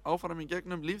ferð áfram í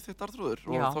gegnum líf þitt, Arnþrúður.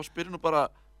 Og þá spyrir nú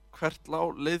bara, hvert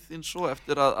leið þín svo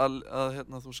eftir að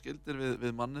þú skildir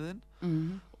við manniðinn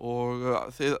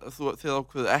og þið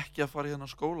ákveðu ekki að fara hérna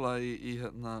á skóla í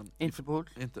Interpol.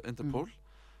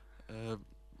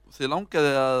 Þið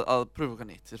langaði að pröfa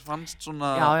eitthvað nýtt. Þið fannst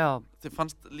svona, þið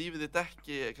fannst lífið þitt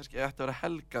ekki kannski ætti að vera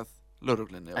helgað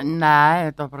lögreglunni? Nei,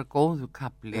 þetta var bara góður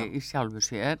kafli í sjálfu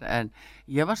sér, en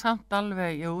ég var samt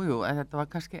alveg, en þetta var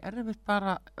kannski erfitt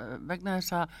bara vegna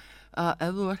þess að ef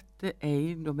þú ert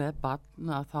ein og með barn,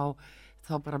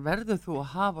 þá bara verður þú að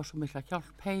hafa svo mikla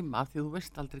hjálp heima því þú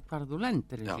veist aldrei hvar þú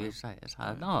lendir, eins og ég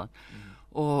sagði náðan.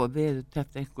 Og við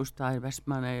tefti einhver stað í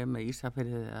Vestmannaeyjum með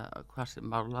Ísafirði eða hvað sem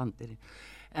var landir.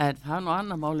 En það er nú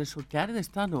annað máli, svo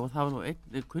gerðist það nú, og það var nú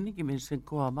einn kunningi minn sem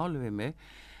góða máli við mig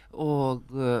og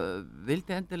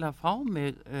vildi endilega fá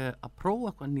mig að prófa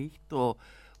eitthvað nýtt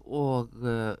og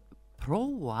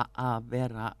prófa að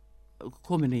vera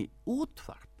komin í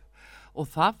útvarp. Og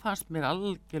það fannst mér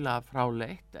algjörlega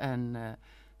fráleitt, en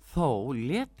þó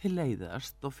lét til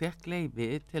leiðast og fekk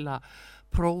leyfi til að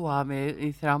prófa mig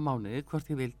í 3 mánuði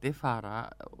hvort ég vildi fara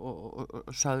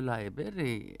og söðla yfir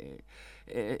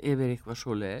eitthvað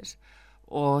svoleiðis.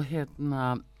 Og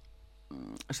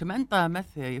sem endaði með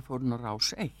því að ég fór inn á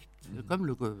Rás 1,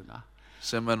 gömlu gufuna.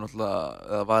 Sem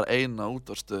náttúrulega, var eina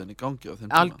útvarpsstöðin í gangi á þeim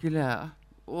tíma. Algjörlega.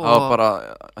 Það var bara,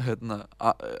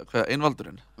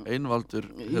 einvaldur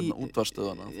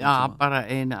útvarpsstöðana. Já, bara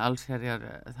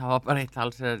það var bara eitt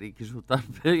allsherjar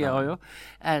ríkisútvarp, já.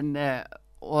 En,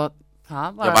 og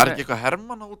það var... Já, var ekki eitthvað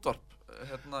Hermanna útvarp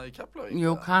í Keflavík?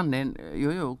 Jú,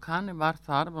 Kaninn var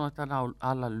þar, maður ætti að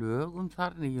ala lögum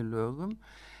þar, 9 lögum,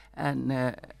 en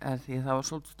því það var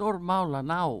svolítið stór mál að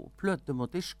ná plötum og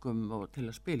diskum og til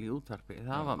að spila í útvarpi.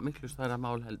 Það var miklu stærra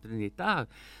mál heldur en í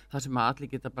dag, þar sem að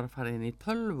allir geta bara farið inn í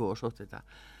tölvu og svo þetta,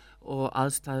 og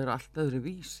aðstæður allt öðru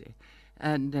vísi.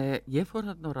 En ég fór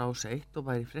þarna á Rás 1 og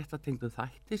var í fréttatengdu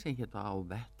þætti sem hétta Á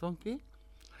vettvangi,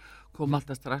 kom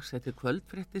alltaf strax eftir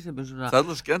kvöldfrétti sem svona...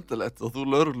 Það er skemmtilegt, og þú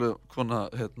lögreglukona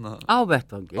Á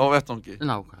vettvangi. Á vettvangi.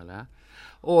 Nákvæmlega.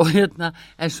 Og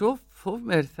en svo fór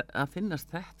mér að finnast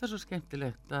þetta svo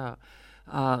skemmtilegt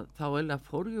að þá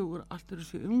fór ég úr allt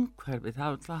þessu umhverfi.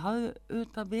 Það hafði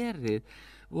auðvitað verið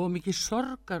og mikið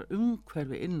sorgar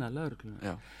umhverfi innan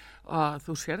lögreglunnar. Og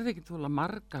þú sérði ekki tvolega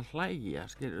marga hlæja,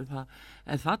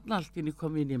 en þarna allt inni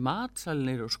kom inn í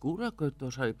matsalnir og Skúragötu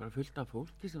og sá ég bara fullt af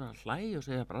fólki sem var að hlæja og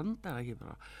segja brandara, ekki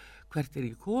bara hvert er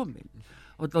ég komin,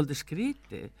 og þetta var aldrei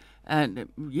skrítið, en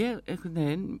ég einhvern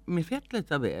veginn, mér féll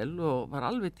þetta vel og var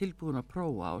alveg tilbúin að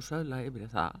prófa og söðla yfir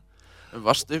það.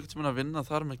 Varstu einhvern tímann að vinna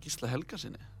þar með Gísla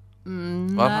Helgasyni?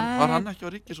 Var hann ekki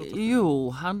á Ríkisútvarpinu? Jú,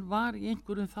 hann var í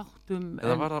einhverjum þáttum.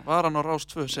 Eða var hann á Rás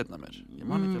 2 seinna mér? Ég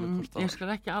man ekki alveg hvort það var. Ég skal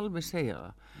ekki alveg segja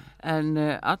það. En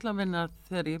allavegna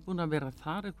þegar ég er búin að vera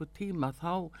þar einhver tíma,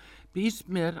 þá býst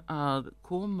mér að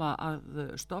koma að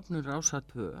stofnun Rásar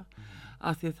 2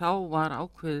 af því þá var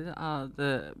ákveðið að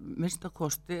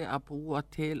minnstakosti að búa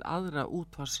til aðra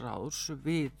útvarpsrás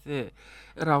við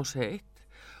Rás 1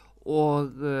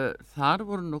 og þar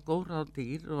voru nú góð ráð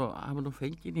dýr og hafa nú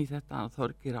fengið í þetta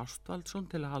Þorgeir Ástvaldsson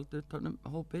til að halda utan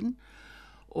hópinn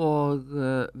og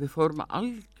við fórum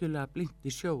algjörlega blint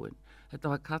í sjóin.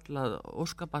 Þetta var kallað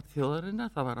Óskabarn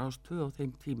þjóðarinnar, það var Rás 2 á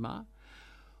þeim tíma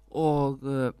og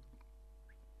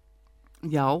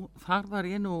já, þar var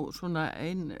ég nú svona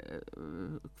ein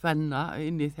kvenna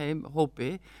inn í þeim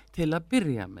hópi til að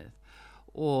byrja með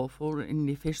og fór inn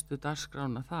í fyrstu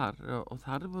dagskrána þar og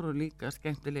þar voru líka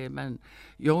skemmtilegi menn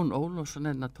Jón Ólafsson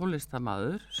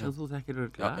tónlistarmaður sem þú þekkir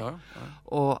örugglega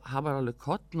og hann var alveg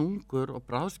kollungur og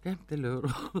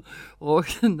bráðskemmtilegur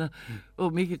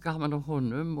og mikið gaman á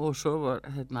honum og svo var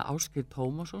Ásgeir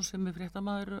Tómasson sem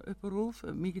fréttamaður upp á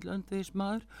RÚV, mikill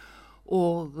öndiðismadur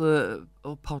og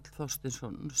Páll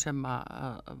Þorsteinsson sem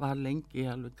var lengi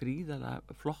alveg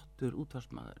gríðarlega flottur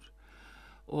útvarpsmaður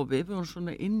og við vorum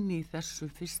svona inn í þessu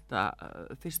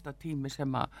fyrsta tími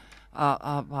sem að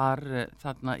var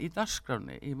þarna í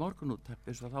dagskráni í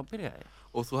morgunútvarpi svo þá byrjaði ég.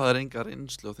 Og þú hafðir enga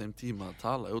reynslu á þeim tíma að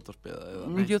tala í útvarpi eða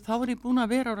neitt? Jú, þá var ég búin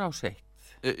að vera á Rás 1.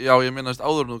 Já, ég meinaðist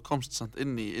áður en þú komst samt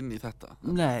inn í þetta.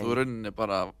 Nei. Þú rauninni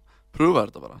bara pröfa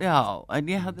þetta bara. Já,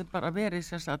 en ég hafði bara verið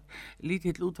sem sagt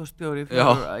lítill útvarpsstjóri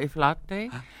í Flatey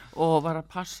og var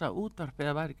að passa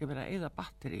útvarpið að væri ekki verið að eyða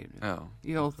batteríinu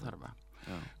í óþarfa.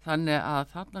 Já. Þannig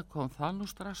að þarna kom það nú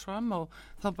strax fram og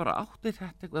þá bara átti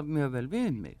þetta eitthvað mjög vel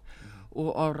við mig og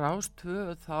á Rás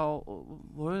 2 þá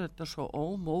voru þetta svo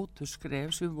ómótu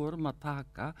skref sem við vorum að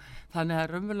taka þannig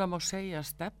að raunverulega má segja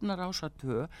að stefna Rásar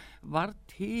 2 var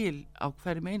til á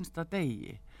hverjum einsta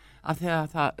degi af því að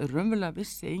það raunverulega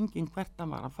vissi enginn hvert hann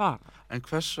var að fara. En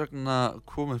hvers vegna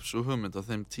kom upp svo hugmynd á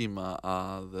þeim tíma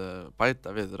að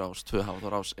bæta við Rás 2, hafa þá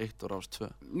Rás 1 og Rás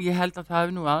 2? Ég held að það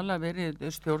hefði nú aðalega verið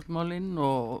stjórnmálinn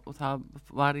og það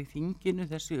var í þinginu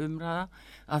þessi umræða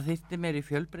að þyrfti meiri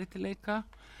fjölbreytileika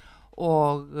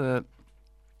og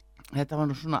þetta var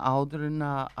nú svona áður en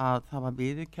að það var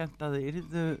viðurkennt að það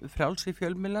yrðu frjálsi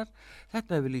fjölmiðlar.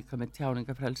 Þetta hefur líka með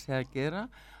tjáningafrelsi að gera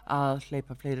að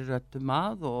hleypa fleiri röddum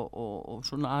að og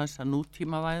svona aðeins að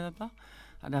nútímavæða þetta.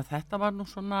 Þannig að þetta var nú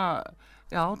svona,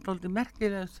 já, dálítið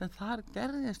merkilegt sem þar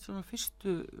gerðist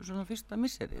svona fyrsta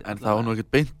misserið. En það var nú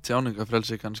ekkert beint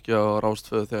tjáningafrelsi kannski á Rás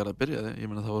 2 þegar það byrjaði.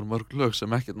 Ég meina það voru mörg lög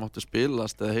sem ekkert máttu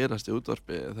spilast eða heyrast í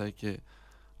útvarpi eða ekki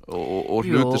og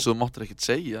hluti sem þú máttir ekkert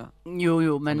segja.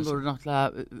 Jú, menn voru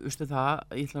náttúrulega, veistu það,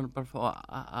 ég ætla nú bara að fá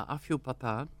að afhjúpa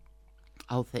það.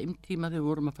 Á þeim tíma þegar við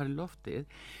vorum að fara í loftið,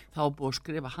 þá búið að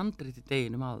skrifa handrit í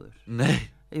deginum áður. Nei.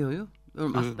 Jú, við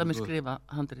vorum alltaf með skrifa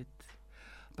handrit.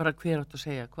 Bara hver átt að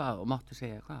segja hvað og mátti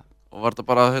segja hvað. Og var þetta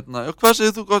bara, hvað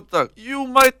segir þú gott í dag? Jú,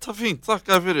 mæta fínt,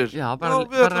 þakka þér fyrir. Já,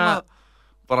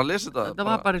 bara lesi þetta. Þetta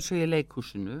var bara eins og í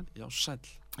leikhúsinu. Já,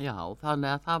 sæll. Já,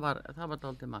 þannig að það var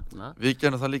dálítið magna. Við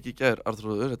gerum það líka í gær,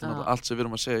 Arnþrúður. Þetta er náttúrulega allt sem við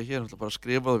erum að segja hér, náttúrulega bara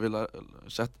skrifa og við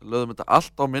lögðum þetta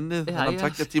allt á minnið, þannig að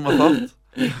takja tíma þátt.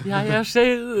 Já,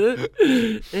 segðu,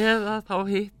 eða þá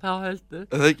hitt, þá heldur.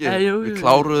 Eða ekki, við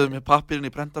kláruðum með pappirinn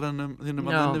í prentarennum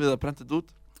þínum að minni við að prenta þetta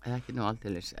út. Ekki nú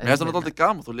aldeilis. Mér finnst það náttúrulega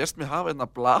gaman, þú lést mér hafa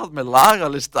blað með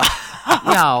lagalista.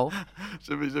 Já.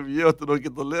 sem ég ætti nú að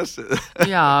geta að lesið.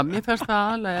 Já, mér finnst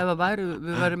það alveg ef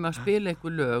við værum að spila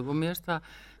einhver lög og mér finnst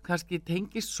það kannski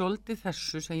tengist svolítið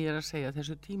þessu sem ég er að segja,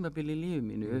 þessu tímabili í lífi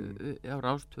mínu á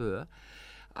Rás 2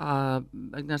 að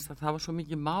það var svo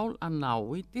mikið mál að ná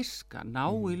í diska, ná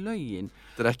í lögin.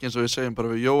 Þetta er ekki eins og við segjum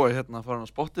bara við Jóa að fara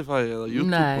á Spotify eða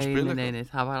YouTube og spila eitthvað. Nei,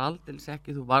 það var aldeilis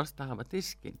ekki, þú varst að hafa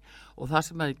diskin og það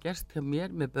sem hefði gerst hjá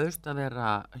mér bauðst að vera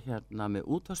með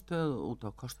útvarpsstöð út á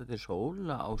Costa del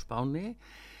Sol á Spáni.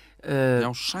 Já,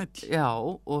 sæll. Já,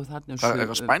 og þannig það er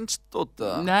eitthvað spænstótt?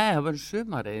 Nei, það var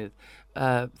sumarið.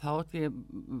 Þá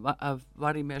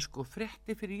var ég með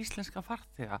frétti fyrir íslenska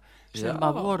farþega sem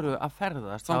að voru að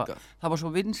ferðast. Það var svo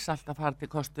vinsælt að fara til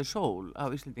Costa del Sol á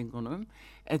Íslendingunum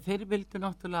en þeir vildu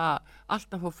náttúrulega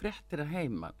alltaf fá fréttir að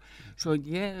heiman. Svo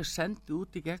ég sendi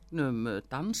út í gegnum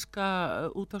danska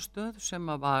útvarpsstöð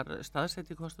sem að var staðsett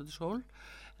í Costa del Sol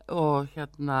og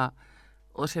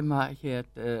sem að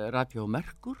hét Radio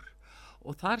Merkur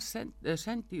og þar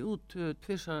sendi út 2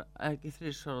 ekki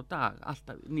 3 á dag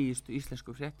alltaf nýjustu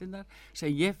íslensku fréttinnar sem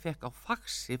ég fekk á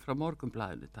faxi frá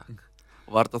Morgunblaðinu takk.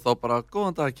 Var þetta þá bara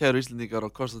góðan dag kæru Íslendingar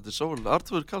og kostandi sól?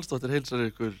 Artúr Karlsdóttir heilsar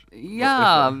ykkur.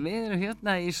 Já, við erum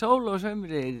hérna í sól og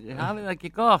sömri, hafið það ekki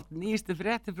gott, nýjastu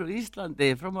fréttir frá Íslandi,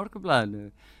 frá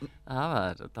Morgunblaðinu. Það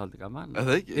var dálítið gaman. Er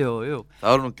það ekki? Jú.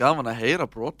 Það var nú gaman að heyra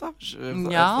brota.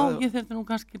 Já, ég þurfti nú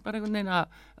kannski bara einhvern veginn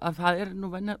að það er nú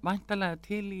væntanlega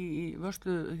til í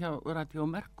vörslu hjá Radio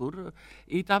Merkur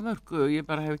í Danmörku. Ég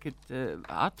bara hef ekkert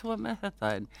athugað með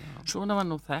þetta, en svona var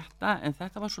nú þetta, en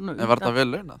þetta var svona En var þetta vel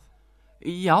launað?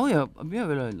 Já,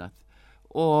 mjög vel launað.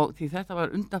 Og því þetta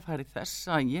var undanfæri þess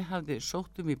að ég hafði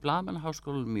sótt í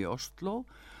Blaðmannaháskólanum í Oslo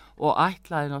og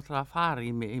ætlaði náttúrulega að fara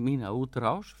í mína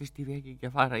útrás, fyrst ég fekk ekki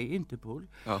að fara í Interpol.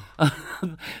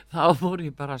 Þá fór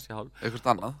ég bara sjálf.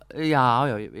 Eitthvað annað? Já,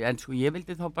 en sko ég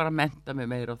vildi þá bara mennta mig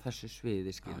meira á þessu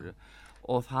sviði, skilur.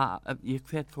 Og það, ég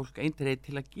hvet fólk eindreið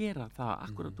til að gera það,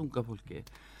 akkurat unga fólki.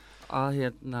 Að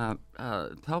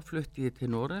þá flutti ég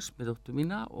til Noregs með dóttur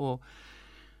mína og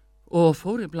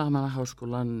fór í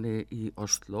Blaðmannaháskólan í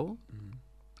Oslo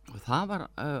og það var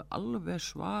alveg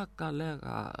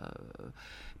svakalega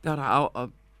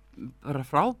bara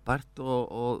frábært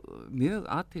og mjög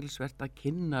athyglisvert að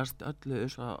kynnast öllu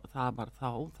eins og það var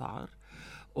þá þar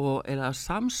og að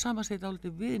samsama sig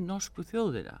dálítið við norsku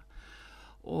þjóðina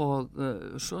og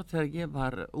svo þegar ég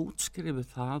var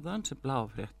útskrifuð þaðan sem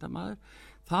blaðafréttamaður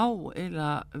þá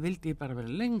vildi ég bara vera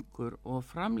lengur og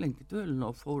framlengdi dvölin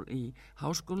og fór í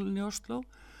háskólann í Oslo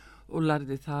og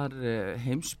lærði þar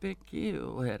heimspeki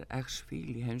og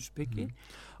ex-fíl í heimspeki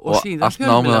og síðan allt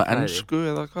námið á ensku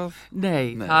eða hvað?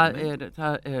 Nei,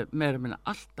 það er meira minna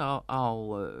alltaf á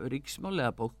ríksmáli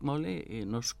eða bókmáli í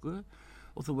norsku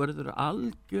og þú verður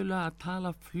algjörlega að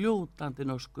tala fljótandi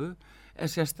norsku en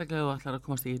sérstaklega þú ætlar að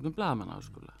komast í gegnum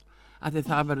Blaðmannaháskóla. Af því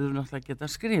það verður náttúrulega að geta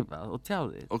skrifað og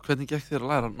tjáðið. Og hvernig gekk þér að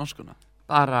læra norskuna?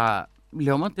 Bara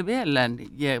ljómandi vel, en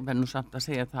ég verð nú samt að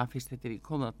segja það fyrst þetta ég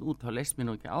kom þarna út, þá leist mér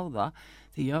nú ekki á það,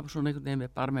 því ég var svona einhvern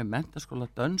veginn bara með menntaskóla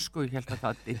dönsku og ég held að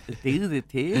það dygði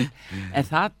til, en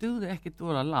það dugði ekki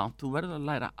dóra langt, þú verður að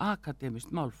læra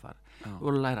akademist málfar, þú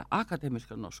verður að læra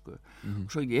akademiska norsku.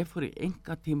 Svo ég fór í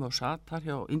enga tíma og satt þar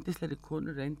hjá yndislegri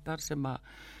konur reyndar sem að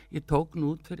ég tók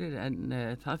nú út fyrir, en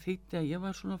það þýtti að ég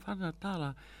var svona farin að tala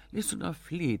við svona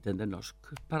flýtandi norsk,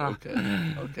 bara,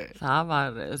 það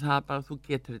var bara, þú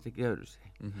getur þetta ekki öðru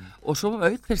sig. Og svo var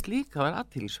auk þess líka, var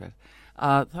athyglisvert,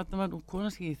 að þarna var nú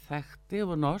kona sem ég þekkti og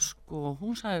var norsk og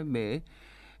hún sagði mig,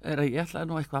 að ég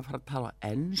ætlaði nú eitthvað að fara að tala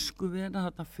ensku við hana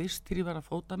þarna fyrst til ég var að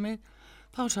fóta mig,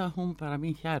 þá sagði hún bara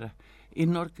mín hjæra, í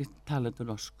Norgi talendu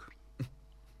norsk,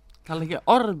 tala ekki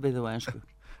orðið og ensku.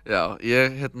 Já,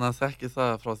 ég þekki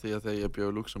það frá því að þegar ég bjó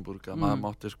í Luxemburg að maður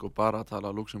mátti sko bara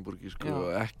tala luxemburgísku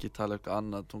og ekki tala eitthvað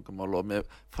annað tungumál og mér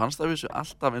fannst það vissu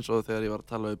alltaf eins og þegar ég var að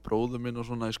tala við bróður minn og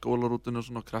svona í skólarútinu og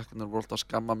svona krakkarnir voru alltaf að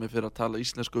skamma mig fyrir að tala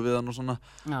íslensku við hann og svona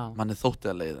manni þótti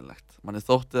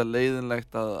það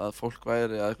leiðinlegt að fólk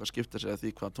væri að eitthvað skipta sig að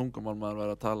því hvað tungumál maður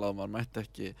væri að tala og maður mætti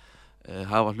ekki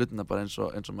hafa hlutina bara eins og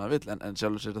maður vill en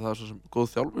sjálfur sér það er svo sem góð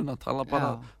þjálfun að tala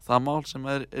bara það mál sem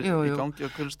er í gangi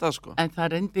á hverju stað sko. En það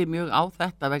reyndi mjög á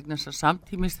þetta vegna þess að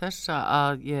samtímis þessa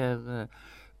að ég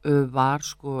var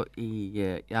sko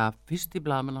fyrst í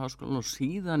Blaðmannaháskólanum og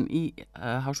síðan í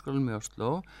háskólanum í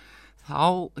Oslo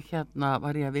þá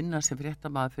var ég að vinna sem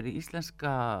fréttamaður fyrir íslenska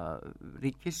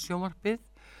ríkissjónvarpið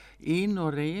í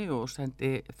Noregi og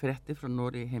sendi fréttir frá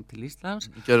Noregi heim til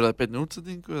Íslands. Gerðu það beinni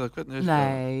útsendingu eða hvernig?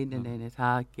 Nei,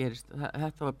 það gerist,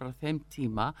 þetta var bara þeim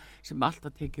tíma sem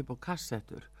alltaf tekið upp á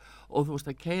kassettur og þú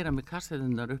veist að keyra með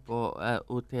kassettunar upp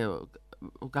út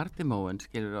og Gardimóen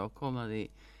skilur að koma því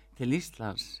til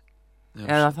Íslands.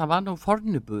 Eða það var nú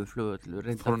Fornebu-flugvöllur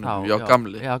reyndar þá. Já,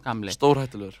 gamli.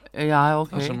 Stórhættulegur. Já,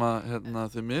 ok. Það sem að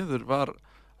því miður var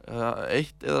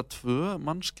eitt eða tvö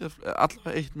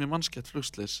allavega eitt mjög mannskætt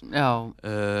flugslis með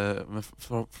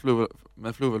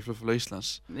flugvél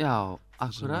Íslands. Já,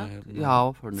 akkurat. Já,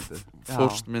 Fornebu.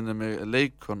 Fórst minni mig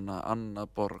leikona Anna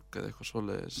Borg eða eitthvað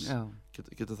svoleiðis.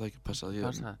 Getur það ekki passað hér?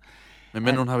 Mér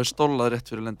minn hún hafi stólað rétt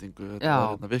fyrir lendingu.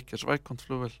 Þetta var Vickers Vicont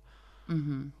flugvél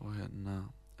og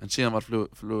en síðan var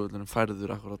flugvöllurinn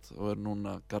færður akkurat og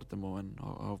núna Gardimóen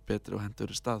á betri og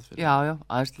hendur í stað fyrir. Já,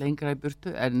 aðeins lengra í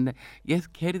burtu, en ég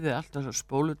keyrði alltaf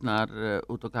spólurnar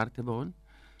út á Gardimóen.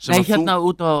 Nei,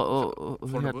 út á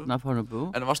Fornebu.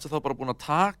 En varstu þá bara búin að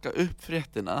taka upp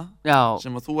fréttina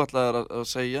sem að þú ætlaðir að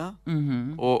segja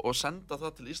og senda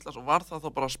það til Íslands og var það þá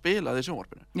bara að spila því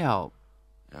sjónvarpinu? Já,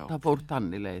 Já, það fór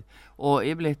þannig leið og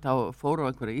yfirleitt þá fóru á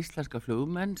einhverja íslenska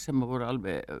flugmenn sem voru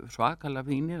alveg svakalega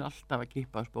fínir, alltaf að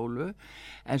kippa á spólu,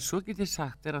 en svo get ég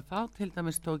sagt að þá til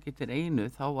dæmis tók ég til einu,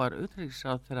 þá var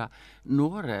utanríkisráðherra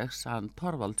Noregs hann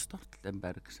Thorvald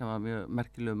Stoltenberg sem var mjög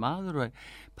merkilegu maður og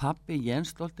pabbi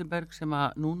Jens Stoltenberg sem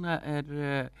að núna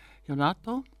er hjá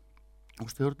NATO og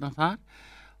stjórnar þar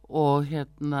og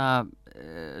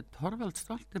Thorvald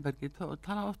Stoltenberg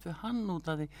tala oft við hann út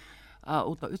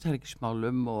af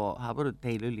utanríkismálum og það voru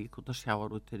deilu líka út af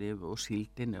sjávarútvegi og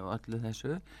síldinni og öllu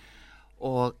þessu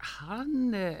og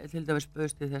hann til dæmis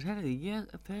bauðst þess herði, ég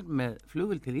fer með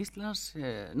flugvél til Íslands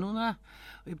núna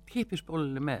og ég kippi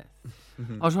spólunni með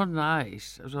og svona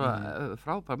svo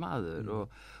frábær maður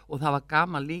og það var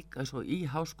gaman líka svo í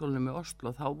háskólanum í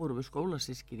Oslo þá voru við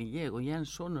skólasystkini ég og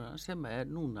Jens sonur sem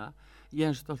núna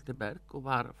Jens Stoltenberg og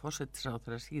var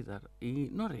forsætisráðherra síðar í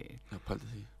Noregi. Já, pældi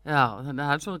því. Já, þannig að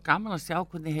það svo gaman að sjá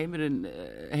hvernig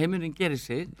heimurinn gerir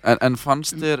sig. En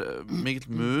fannst þér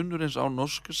mikill munur eins á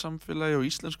norsku samfélagi og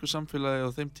íslensku samfélagi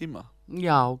á þeim tíma?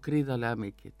 Já, gríðarlega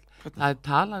mikill. Hvernig? Það er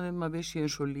talað að við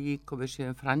séum svo lík og við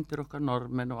séum frændir okkar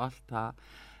normenn og allt það.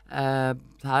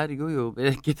 Það er,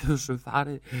 við getum svo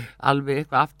farið alveg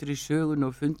eitthvað aftur í sögun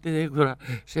og fundið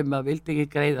einhverja sem að vildi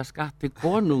ekki greiða skatt til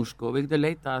konung, sko, við getum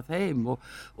leitað að þeim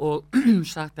og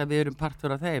sagt að við erum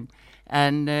partur af þeim,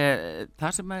 en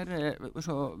það sem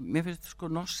svo, mér finnst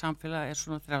sko norsk samfélag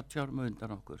svona 30 árum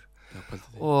undan okkur. Já,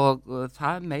 og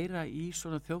það er meira í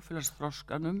svona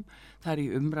þjóðfélagsþroskanum, það er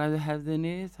í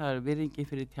umræðuhefðinni, það er virðingi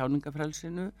fyrir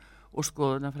tjáningafrelsinu og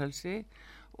skoðunarfrelsi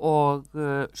og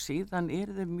síðan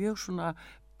þeir mjög svona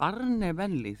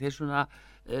barnevenli, þeir svona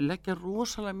leggja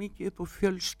rosalega mikið upp á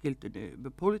fjölskyldinu,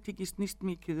 pólitíki snýst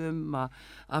mikið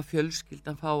að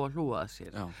fjölskyldan fá að hlúa að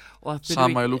sér.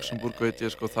 Sama í Luxemburg veit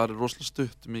ég, sko, það er rosalega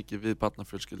stutt mikið við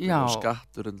barnafjölskyldu og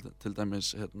skattur til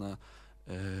dæmis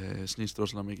snýst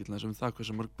rosalega mikið það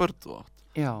hversu mörg börn þú átt,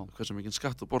 hversu mikið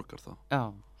skatt þú borgar þá. Já.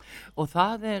 Og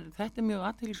þetta er mjög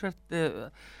athyglisvert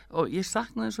og ég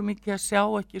saknaði svo mikið að sjá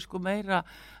ekki sko meira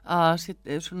að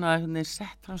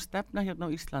sett fram stefna hérna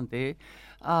á Íslandi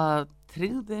að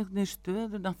tryggði einhvern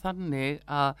stöðuna þannig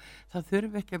að það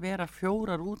þurfi ekki að vera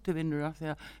 4 útivinnur af því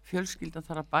að fjölskyldan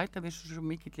þarf að bæta við svo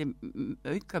mikill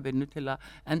aukavinnu til að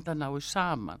enda náu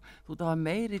saman. Þú það var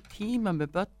meiri tíma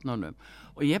með börnunum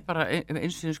og ég bara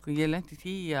eins og sko ég lenti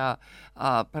því að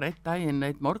bara einn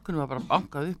morgun var bara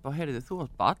bankað upp og heyrðu þú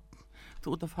átt barn, þú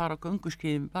ert að fara á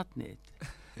gönguskíði með barnið þitt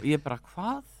og ég bara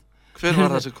hvað? Hver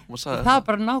var það sem kom og sagði það? Það var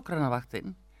bara nágrannavaktin.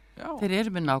 Já. Þeir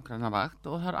eru með nágrannavakt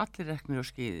og það er allir reknir á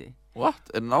skíði. What?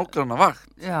 Er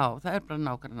nágrannavakt? Já, það er bara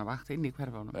nágrannavakt inn í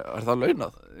hverfánum. Er það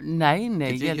launað? Nei.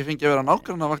 Get ég ekki fengið að vera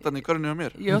nágrannavaktan í hverjunni á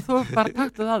mér? Já, þú bara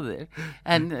taktuð að þér.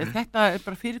 En þetta er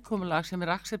bara fyrirkomulag sem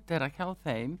er akseptera hjá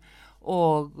þeim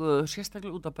og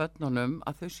sérstaklega út af börnunum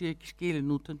að þau séu ekki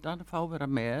skilin út undan, fá vera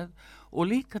með og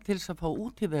líka til þess að fá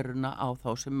útiveruna á þá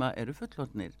sem eru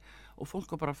fullorðnir. Og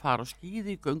fólk bara að fara á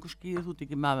skíði, gönguskíði, þú ert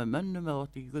ekki með mönnum eða þú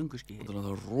ert ekki gönguskíði. Það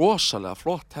er rosalega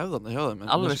flott hefðarna hjá þeim.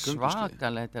 Alveg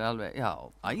svakalega, þetta er alveg, já,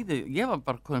 ég var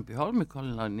bara komin upp í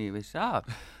Holmenkollan í viss af.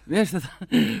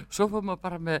 Svo fór maður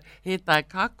bara með hitaði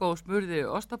kakó og smurði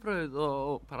ostabrauð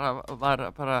og var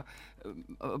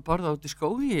borða út í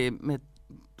skógi með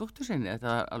dóttur sinni,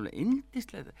 þetta er alveg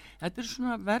yndislega. Þetta er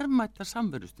svona verðmæta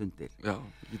samverustundir. Já,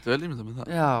 ég get vel ímyndað með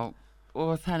það. Já.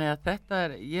 Og þannig að þetta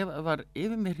ég var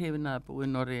yfir mér hrifin að búa í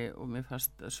Noregi og mér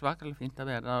fannst svakalega fínt að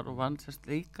vera og vann sérst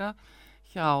líka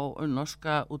hjá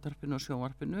norska útvarpinu og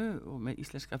sjónvarpinu og með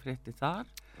íslenska frétti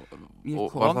þar.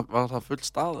 Og var það full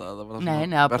staða? Nei,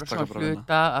 bara svona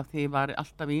hluta af því ég var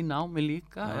alltaf í námi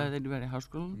líka eða þegar ég var í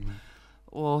háskólanum.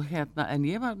 Og en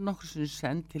ég var nokkur sem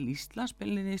send til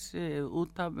Íslandsbyrlinis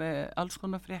út af alls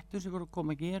konar fréttum sem voru að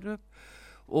koma að gera upp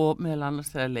og meðal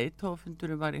annars þegar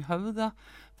leiðtogafundurum var í Höfða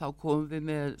þá komum við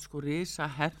með sko risa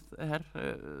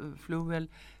herflugvél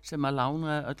sem að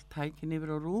lána öll tækin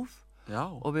yfir á RÚV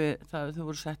og þau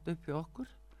voru sett upp í okkur.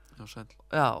 Já, sæl.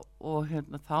 Já, og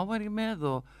þá var ég með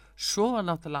og svo var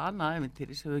náttúrulega annað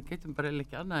ævintýri sem við getum bara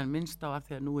ekki annað en minnst á af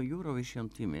því að nú er Eurovision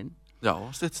tíminn. Já,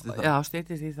 styttist í það. Já,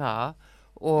 styttist í það.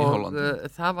 Og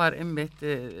það var einmitt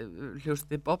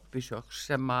hljósti Bobbysocks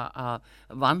sem að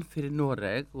vann fyrir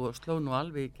Noreg og sló nú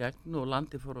alveg í gegn og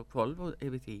landi fór á hvolf og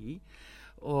yfir því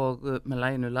og með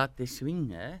laginu Lati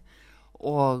Svinge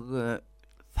og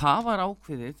það var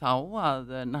ákveðið þá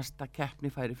að næsta keppni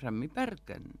færi fram í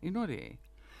Bergen í Noregi.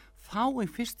 Þá í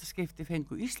fyrsta skipti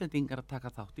fengu Íslendingar að taka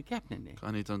þátt í keppninni.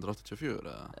 Hvað, 1984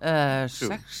 eða?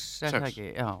 6, er það ekki?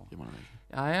 Já. Ég man það ekki.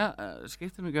 Já,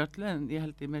 skiptum ekki öllu en ég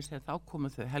held ég með að þá komu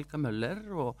þau Helga Möller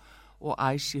og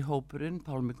Æsi hópurinn,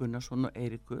 Pálmi Gunnarsson og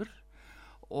Eiríkur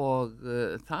og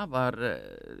það var,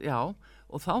 já,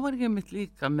 og þá var ég mitt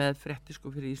líka með frétti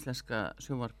sko fyrir íslenska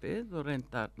sjónvarpið og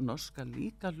reyndar norska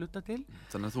líka hluta til.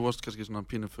 Þannig að þú varst kannski svona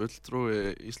pínu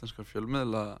fulltrúi íslenska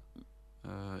fjölmiðla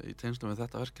í tengslum við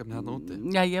þetta verkefni hérna úti.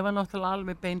 Já, ég var náttúrulega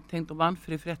alveg beintengd og vann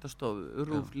fyrir fréttastofu,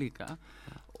 RÚV líka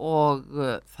og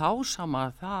þá sama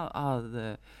það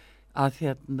að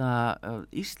hérna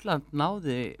Ísland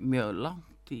náði mjög langt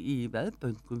í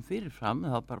veðböngum fyrirfram,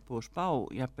 það var bara búið að spá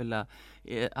jafnvel að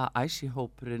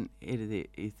IC-hópurinn yrði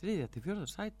í 3. til 4.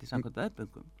 sæti samkvæmt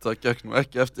veðböngum. Það gekk nú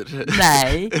ekki eftir.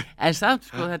 Nei, en samt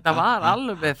sko þetta var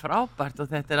alveg frábært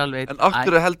og þetta alveg... En af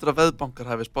hverju heldur að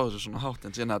veðbankar hafi spáð þessu svona hátt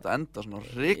en síðan að þetta enda svona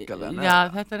hrikalega neða? Já,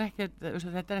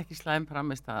 þetta er ekki slæm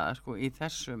framistæða sko í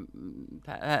þessum,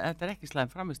 þetta er ekki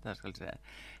slæm framistæða skal segja,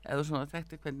 eða svona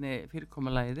þetta hvernig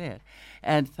fyrirkomulagið er.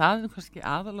 En það kannski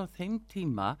aðal á þeim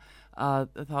tíma að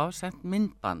það var sendt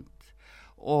myndband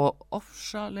og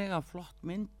ofsalega flott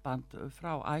myndband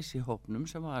frá IC-hópnum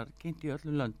sem var kynnt í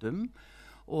öllum löndum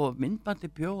og myndbandi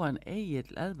bjóðan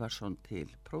Egill Eðvarsson til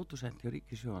pródúsent í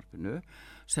Ríkissjónvarpinu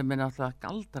sem náttúrulega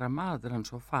galdra maður hann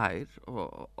svo fær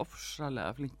og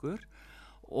ofsalega flinkur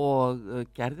og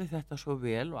gerði þetta svo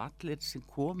vel og allir sem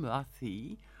komu að því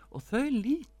og þau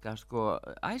líka sko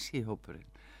IC-hópurinn,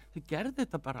 þau gerði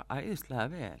þetta bara æðislega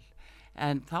vel.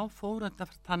 En þá fór þetta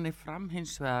þannig fram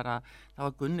hins vegar að það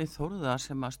var Gunni Þórðar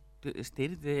sem að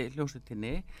styrði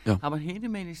hljómsveitinni. Það var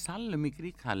hinum megin í salnum í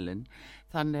Gríkhallinn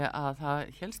þannig að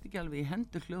það hélst ekki alveg í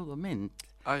hendur hljóð og mynd.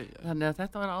 Þannig að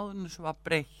þetta var áðurinn sem var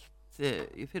breytt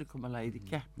í fyrirkomulagið í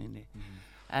keppninni.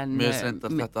 Mér finnst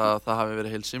þetta að það hafi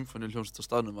verið heil symfóni hljómsveit á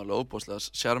staðnum alveg óbúslega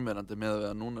sjarmerandi með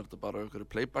að núna er þetta bara einhverju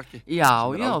playbacki já,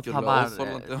 það var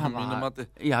óþolandi á mínu mati.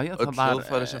 Öll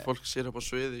hljóðfæri sem fólk sér upp á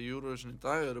sviði í Eurovision í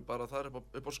dag eru bara þar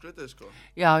upp á skriðið sko.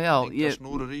 Engar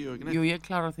snúrur í og ekki neitt. Jú, ég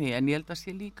klára því, en ég held að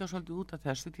sé líka svolítið út af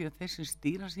þessu því að þeir sem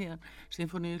stýra síðan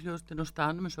symfóníuhljóðsveitin á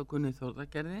staðnum eins og Gunni Þórðar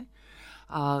gerði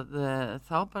að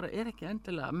þá bara er ekki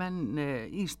endilega menn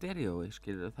í stereói,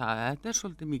 skilur þetta er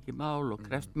svolítið mikið mál og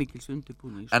krefst mikils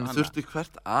undirbúning. En þurfti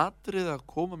hvert atrið að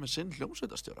koma með sinn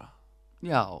hljómsveitarstjóra?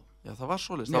 Já, það var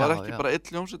svoleiðis, það var ekki bara einn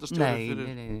hljómsveitarstjóri fyrir...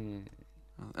 Nei.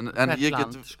 En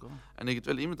ég get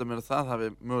vel ímyndað mér að það hafi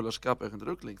mögulega skapað eitthvað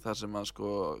rugling þar sem að sko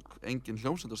engin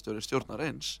hljómsveitarstjóri stjórnar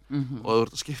eins og þú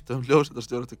ert að skipta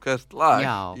hljómsveitarstjóri til hvert lag.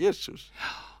 Jesús.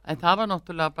 En það var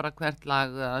náttúrulega bara hvert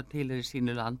lag til í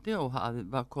sínu landi og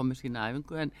var komið sína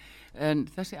æfingu en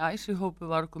þessi IC-hópu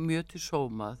var okkur mjög til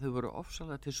sóma, þau voru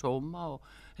ofsalega til sóma og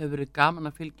hefur verið gaman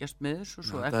að fylgjast með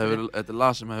þessu. Þetta er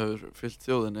lag sem hefur fylgt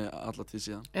þjóðinni alla tíð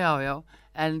síðan. Já,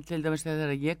 en til dæmis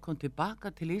þegar ég kom tilbaka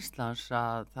til Íslands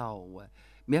að þá,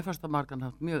 mér fannst að margan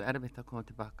haft mjög erfitt að koma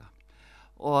tilbaka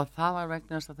og það var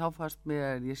vegna þess að þá fannst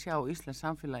mér, ég sjá Íslands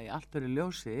samfélagi allt öðru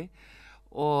ljósi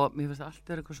og mér fannst allt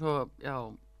öðru eitthvað svo,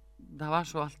 það var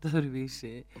svo allt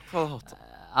öðruvísi. Og hvað hátt?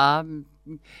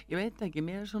 Ég veit ekki,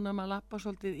 mér er svona að maður lappa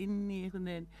svolítið inn í einhvern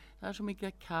veginn, það er svo mikið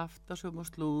að kjafta og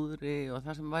slúðri og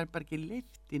það sem væri bara ekki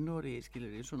leyft í Noregi,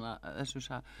 skilur ég, svona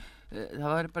það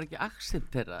væri bara ekki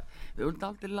acceptera. Við vorum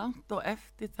aldrei langt og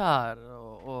eftir þar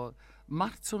og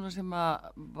margt svona sem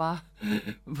var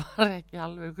ekki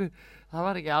alveg, það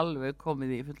var ekki alveg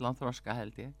komið í fullan þroska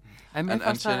held ég. En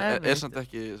samt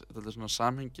ekki þetta svona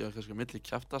samhengi að kannski milli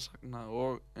kjaftasagna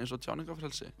og eins og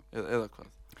tjáningafrelsi eða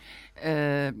hvað?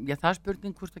 Já, það er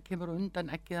spurning hvort það kemur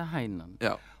undan ekki að hænan.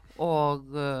 Já. Og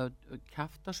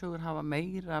kjaftasögur hafa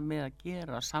meira með að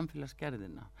gera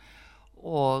samfélagsgerðina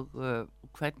og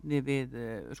hvernig við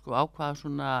sko ákvaða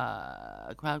svona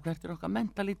hvert er okkar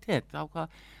mentalitet, á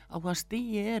hvað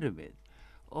stigi erum við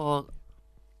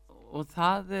og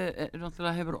það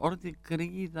náttúrulega hefur orðið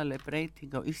gríðarleg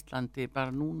breyting á Íslandi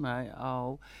bara núna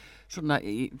á svona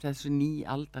í þessu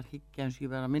nýaldarhyggja eins og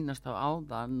ég verið að minnast á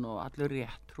áðan og allur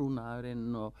rétt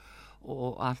trúnaðurinn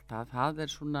og allt það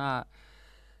er svona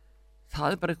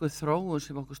það er bara eitthvað þróun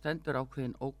sem okkur stendur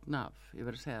ákveðin ógn af, ég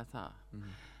verið að segja það.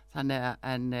 Þannig að,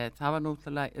 en það var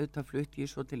náttúrulega auðvitað flutt ég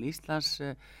svo til Íslands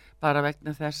bara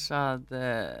vegna þess að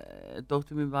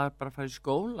dóttir mín var bara að fara í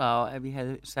skóla og ef ég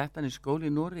hefði sett hann í skóla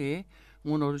í Noregi,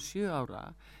 hún orðið 7 ára,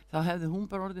 þá hefði hún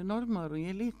bara orðið normaður og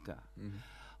ég líka.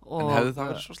 En hefði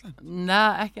það verið svo slæmt?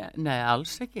 Nei,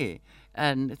 alls ekki.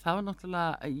 En það var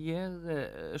náttúrulega,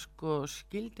 ég sko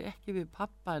skildi ekki við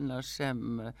pappa hennar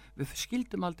sem, við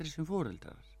skildum aldrei sem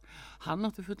foreldrar. Hann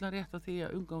átti fullan rétt á því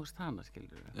að umgangast hana,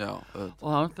 skilur við. Já, og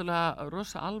það var náttúrulega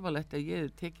rosa alvarlegt að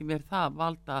ég teki mér það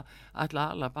valda að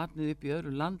ala barnið upp í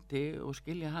öðru landi og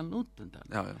skilja hann út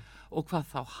undan. Já. Og hvað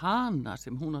þá hana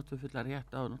sem hún átti fullan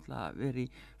rétt á náttúrulega verið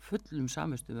í fullum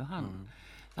samvistu við hann.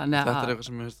 Þetta er eitthvað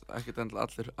sem ég veist ekkert endilega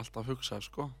allir alltaf hugsa,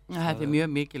 sko. Þetta er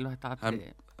mjög mikilvægt atriði.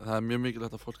 það er mjög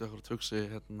mikilvægt að fólk akkurat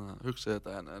hugsi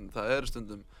þetta en það eru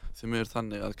stundum því miður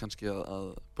þannig að kannski að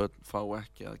börn fá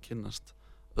ekki að kynnast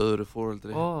öðru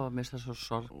foreldri mér finnst það svo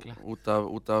sorglegt. út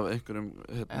af einhverjum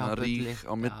rík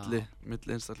á milli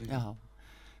einstaklinga. Já,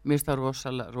 mér finnst það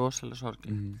rosalega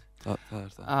sorglegt. Það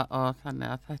er það. Og þannig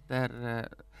að þetta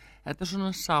er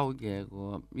svona sá ég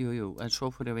og en svo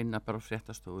fór ég að vinna bara á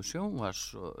fréttastofu sjónvars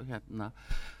og hérna.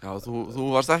 Já, þú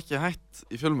varst ekki hætt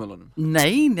í fjölmiðlunum?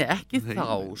 Nei, ekki þá,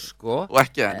 sko. Og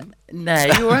ekki enn? Nei,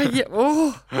 og ekki,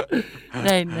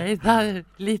 nei, það er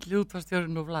litli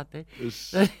útvarpsstjórinn og Flatey.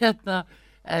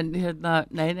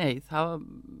 Nei, það var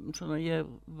svona, ég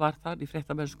var þar í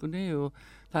fréttamennskunni og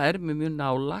það er mér mjög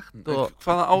nálagt.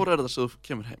 Hvaða ára er það sem þú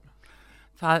kemur heim?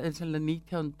 Það er sérlega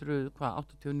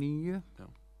 1989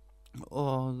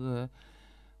 og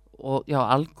já,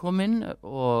 alkomin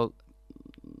og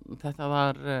þetta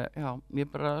var, mér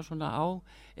bara svona á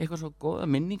eitthvað svo góða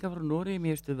minningar frá Noregi,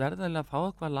 mér veistu verðarlega að fá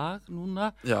eitthvað lag núna.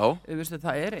 Já. Veistu,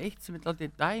 það er eitt sem er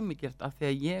alltaf dæmigert af því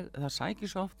að það sækir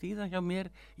svo oft í það hjá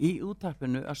mér í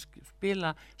útvarpinu að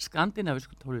spila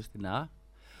skandinavísku tónlistina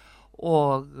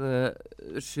og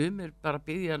sumir bara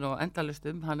biðja nú endalaust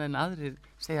hann en aðrir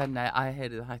segja nei,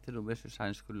 heyrðu, hættu nú með þessu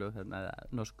sænsku lög eða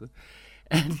norsku.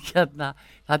 En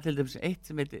það til dæmis eitt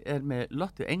sem er með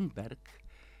Lottu Engberg,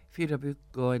 Fyra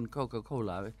bygg og en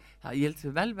Coca-Cola. Ég held því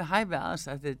vel við hæfi aðeins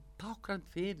að þetta er tákrand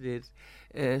fyrir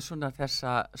svona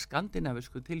þessa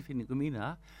skandinavísku tilfinningu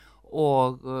mína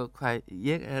og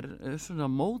ég er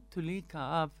svona mótu líka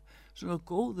af svona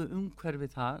góðu umhverfi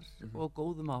þar og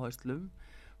góðum áherslum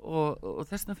og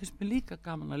þessna finnst mér líka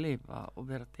gaman að lifa og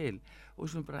vera til og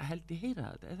svona bara held ég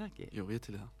heyra þetta, er það ekki? Jú, ég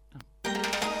til í það. Já.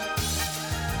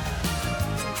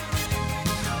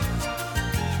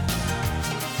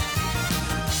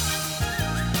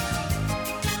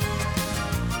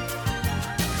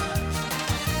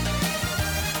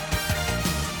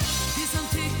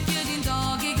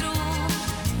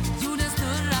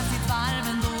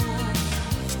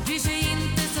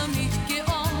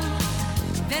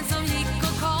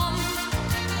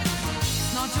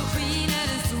 Snart så skiner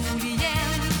en sol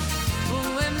igen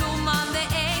och en blommande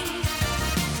äng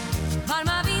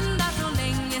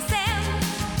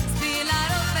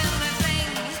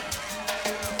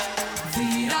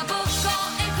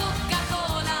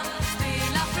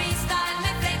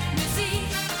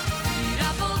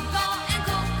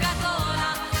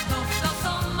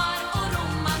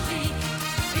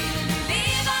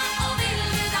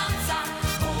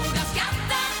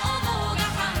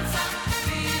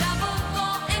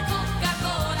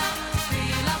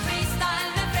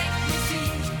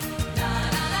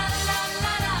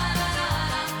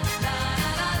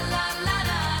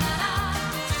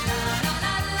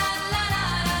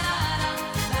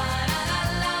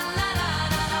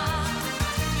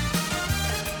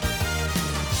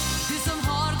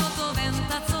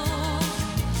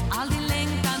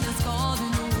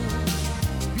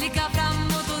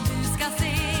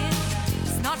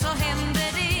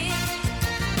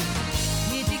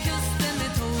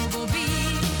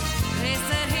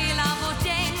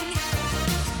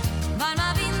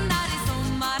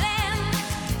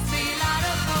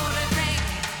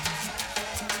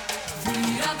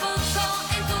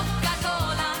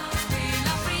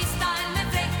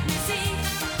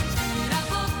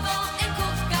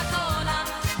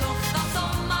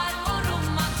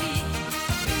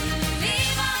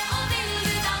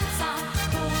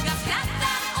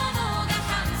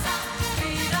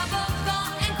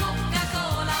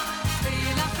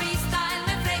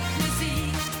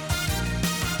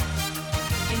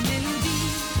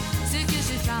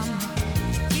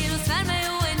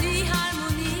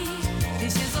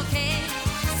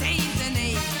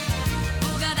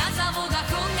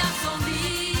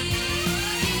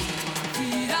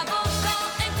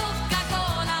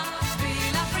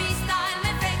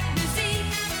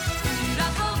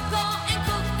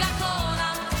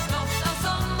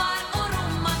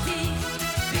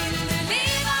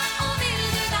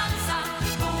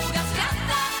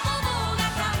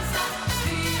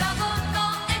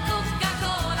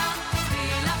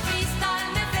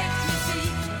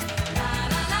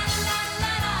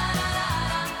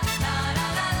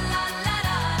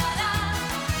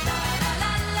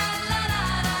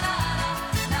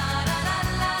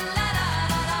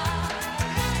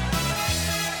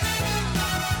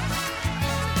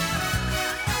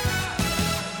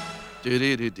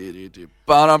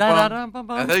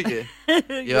Ba-da-bam. Er það ekki?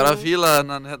 Ég var að fíla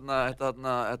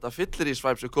þetta fyllir í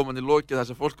svæp sem kom hann í lokið þar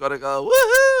sem fólk var eitthvað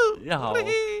woohoo, Já,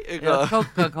 eitthvað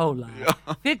Coca-Cola,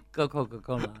 Figg og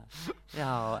Coca-Cola.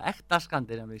 Já, ekta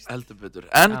skandinavist. heldur betur.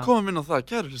 En Já. komum inn á það,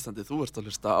 kæru hlustandi, þú ert að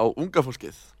hlusta á unga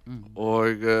fólkið og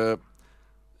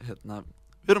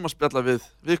við erum að spjalla við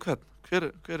hvern?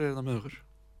 Hver er það með okkur?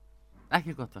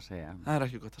 Ekki gott að segja. Það er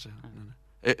ekki gott að segja. Nei.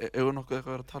 Eigum nokkuð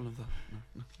eitthvað að vera að tala um það?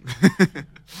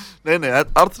 Nei,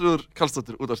 Arnþrúður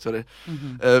Karlsdóttir, útvarpsstjóri.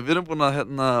 Við erum búin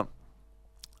að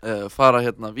fara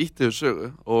vítt yfir sögu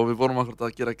og við vorum akkurat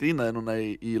að gera grínaði núna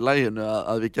í laginu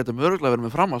að við getum öruglega verið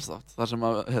með framhaldsþátt þar sem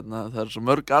að það eru svo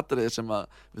mörg atriði sem að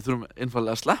við þurfum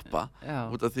einfallega að sleppa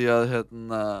út af því að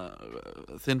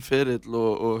þinn ferill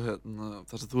og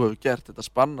það sem þú hefur gert, þetta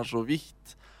spannar svo vítt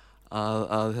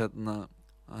að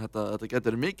þetta getur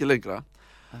verið mikið lengra.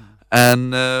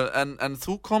 En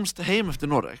þú komst heim eftir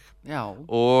Noreg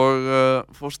og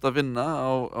fórst að vinna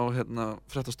á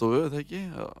fréttastofu, eða ekki?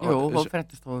 Jú, á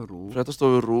fréttastofu RÚV.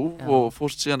 Fréttastofu RÚV og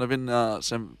fórst síðan að vinna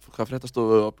sem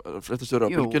fréttastjóri á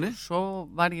Bylgjunni? Jú,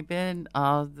 svo var ég beðin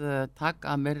að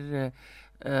taka að mér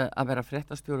að vera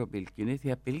fréttastjóri á Bylgjunni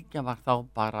því að Bylgjan var þá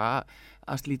bara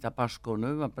að slíta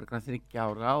barskónu, var bara 30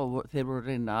 ára og þeir voru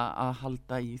að reyna að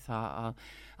halda í það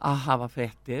að hafa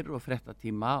fréttir og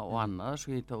fréttatíma og annað,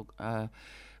 svo ég tók að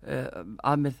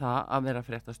mér það að vera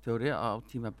fréttastjóri á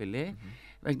tímabili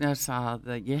vegna þess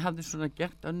að ég hafði svona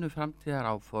gert önnur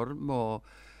framtíðar áform og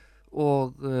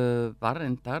var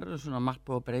reyndar svona margt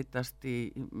búið að breytast í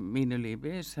mínu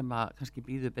lífi sem að kannski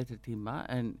býður betri tíma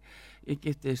en ég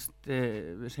giftist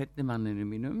seinni manninu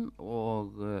mínum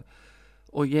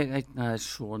og ég eignaði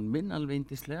son minn alveg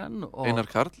yndislegan Einar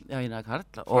Karl? Já, Einar Karl.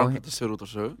 Framkvæmdastjóri út á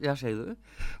sögu? Já, segðu.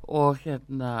 Og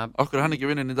Okkur er hann ekki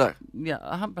vinnin í dag? Já,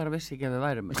 hann bara vissi ekki að við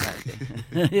værum með það.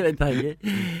 Ég veit það ekki.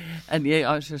 En ég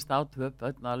ásist á 2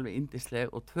 börn alveg yndisleg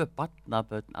og 2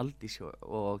 barnabörn, Aldís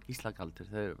og Gísla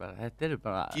Galdur. Þetta eru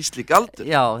bara... Gísli Galdur?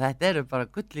 Já, þetta eru bara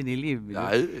gullin í lífið mínu.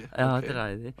 Já, okay. Þetta er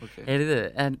æði. Okay. Heyrðu,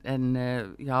 en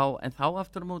þá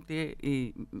aftur á móti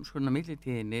í svona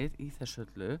millitíðinni í þessu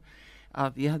öllu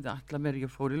að ég hefði ætlað mér,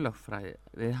 ég fór í lögfræði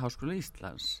við Háskóla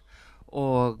Íslands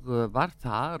og var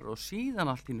þar og síðan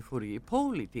allt inni fór ég í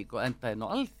pólitík og endaði á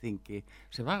Alþingi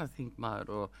sem var að þingmaður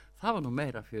og það var nú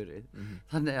meira fjörið.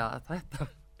 Þannig að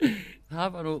það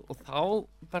var nú, og þá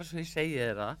bara svo ég segi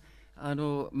þér að nú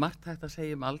margt hægt að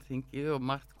segja Alþingi og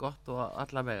margt gott og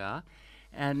allavega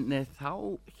en þá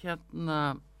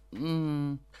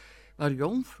var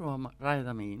jómfrú að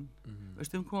ræða mín,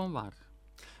 veistu hvað hún var?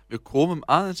 Við komum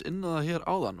aðeins inn á það hér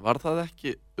áðan, var það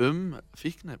ekki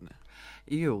fíkniefni?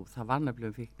 Jú, það var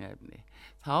nefnilega fíkniefni.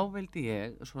 Þá vildi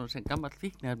ég, svona sem gamall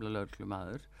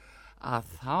fíkniefnalögreglumaður, að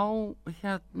þá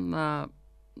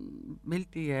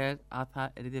vildi ég að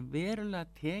það yrði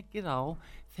verulega tekið á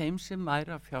þeim sem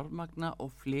væri að fjármagna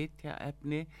og flytja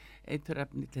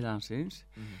eiturefni til landsins.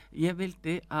 Ég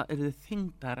vildi að yrði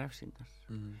þyngdarrefsingar.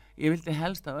 Ég vildi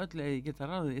helst af öllu að ég geta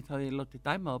ráðið þá ég láti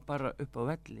dæma það bara upp á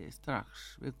velli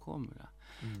strax við komum það.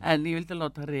 En ég vildi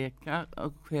láta reka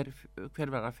hver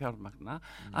vera að fjármagna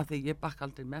af því ég bakk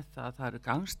aldrei með það að það eru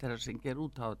gangsterar sem ger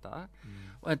út á þetta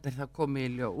og endur það komið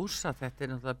í ljós að þetta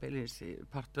er náttúrulega beilis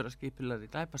partur af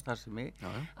skipulagðri glæpastarfsemi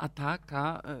að taka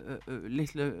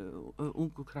litlu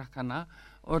ungu krakkana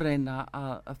og reyna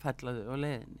að fella þau á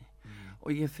leiðinni. Og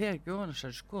ég fer ekki ofan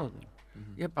þessari skoðun.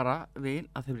 Ég bara vil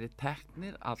að þeir verið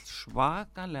teknir allt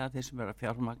svakalega þeir sem eru að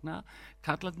fjármagna,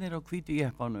 kallarnir á hvítu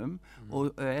jeppanum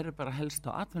og eru bara helst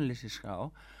á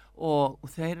atvinnuleysisskrá og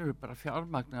þeir eru bara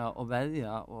fjármagna og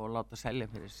veðja og láta selja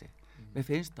fyrir sig. Mér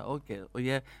finnst það ógeð og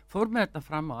ég fór með þetta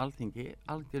fram á Alþingi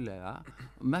algjörlega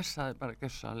og messaði bara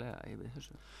gjörsamlega yfir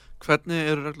þessu. Hvernig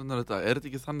eru reglunar þetta? Er þetta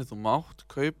ekki þannig þú mátt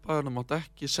kaupa en þú mátt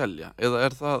ekki selja? Eða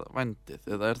er það vændið?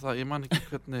 Eða er það, ég man ekki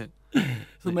hvernig...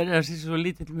 Þú meinir að það sé svo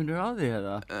lítill munur á því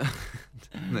eða?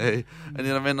 Nei, en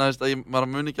ég er að meina að maður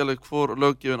muni ekki alveg hvor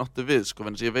löggjöfin átti við, sko,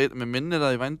 en ég veit, mér minnir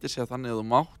að ég vændi sé að þannig að þú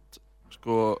mátt,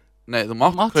 sko, nei, þú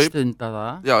mátt kaupa... stunda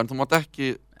það. Já, en þú mátt ekki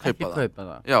kaupa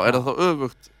það. Já, er það þá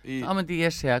öfugt í... Þá myndi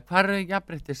ég segja, hvað eru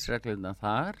jafnréttisreglurnar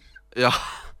þar? Já.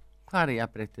 Hvað er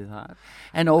jafnréttið þar?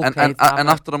 En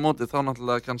aftur á móti þá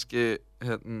náttúrulega kannski,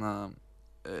 er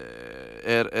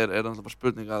náttúrulega bara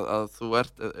spurning að þú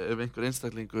ert, ef einhver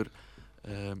einstaklingur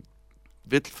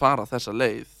vill fara þessa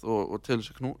leið og til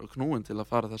þess knúin til að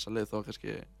fara þessa leið þá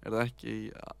kannski er það ekki,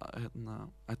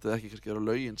 ætti það ekki kannski vera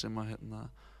lögin sem að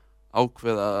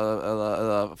ákveða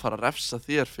eða fara að refsa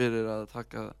þér fyrir að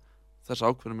taka þessa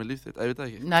ákveðinu með líf þitt, ég veit það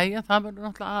ekki. Nei, það verður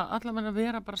náttúrulega allavega að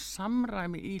vera bara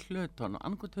samræmi í hlutunum,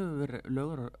 annað höfum verið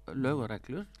lög og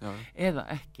reglur eða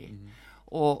ekki.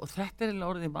 og þetta er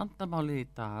orðið vandamálið í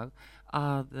dag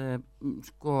að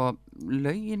sko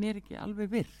lögin ekki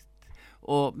alveg virt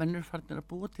og menn eru farnir að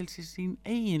búa til sér sín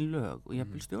eigin lög og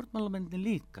jafnvel stjórnmálamennin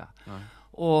líka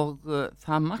og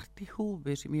það er margt í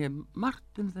húfi sem ég hef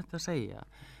margt þetta að segja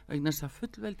vegna þess að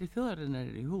fullveldi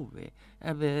þjóðarinnar í húfi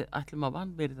ef við ætlum að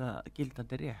vanvirða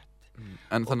gildandi rétt.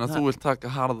 En þannig að þú vilt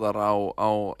taka harðar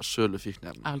á sölu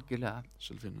fíkniefna? Algjörlega.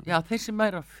 Sölu fíkniefna. Já, þeir sem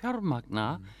að fjármagna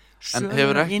En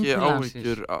hefur ekki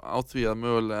áhyggjur á því að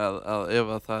mögulega að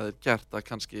ef að það gert að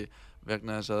kannski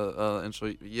vegna þess að eins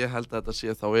og ég held að þetta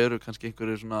sé þá eru kannski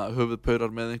einhverjir svona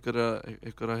höfuðpaurar með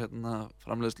einhverja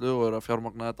framleiðslu og eru að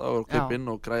fjármagna þetta og kaupa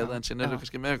inn og græða en síðan eru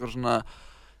kannski með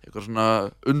einhver svona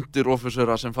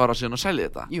undirofisöra sem fara síðan að selja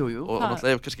þetta og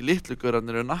náttúrulega ef kannski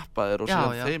litlugurarnir eru nappaðir og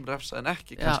síðan þeim refsa en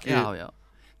ekki kannski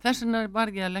Þess vegna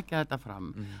var ég að leggja þetta fram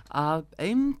að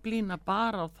einblína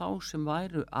bara á þá sem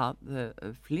væru að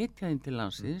flytja inn til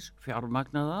landsins,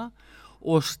 fjármagnaða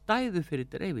og stæðu fyrir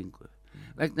dreifingu.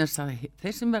 Vegna þess að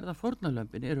þeir sem verða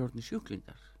fórnarlömbin eru orðnir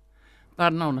sjúklingar.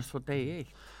 Bara nánast frá degi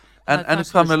eitt. En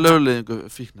hvað með lögleiðingu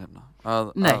fíkniefna?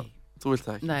 Nei. Þú vilt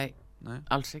það ekki? Nei,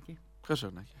 alls ekki. Hvers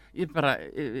vegna ekki?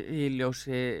 Ég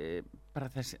ljósi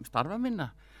bara þess starfa minna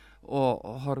og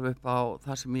horfa upp á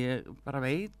það sem ég bara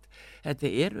veit. Þetta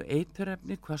eru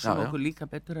eiturefni, hvað sem okkur líka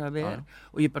betur að vera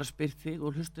og ég bara spyr þig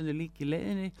og hlustunni líka í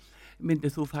leiðinni,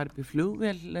 myndið þú fara upp í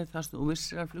flugvél þar sem þú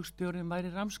vissir að flugstjórinn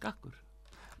væri ramskakkur?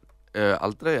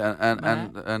 Aldrei,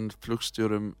 en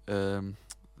flugstjórum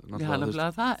Ég hafa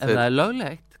nefnilega það, ef það er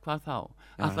löglegt, hvað þá?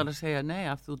 Allar að segja nei,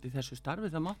 af þú út í þessu starfi,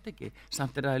 það mátt ekki,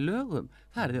 samt er það í lögum,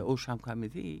 það er þið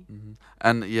ósamkvæmið því.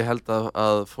 En ég held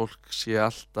að fólk sé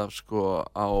alltaf sko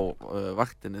á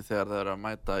vaktinni þegar það eru að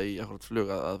mæta í akkurat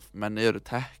flug að menn eru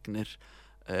teknir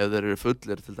ef þeir eru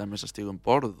fullir til dæmis að stíga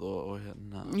borð og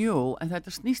hérna. Jú, en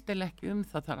þetta snýst ekki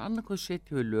það er annarkoð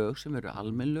setju lög sem eru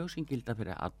almenn lög sem gilda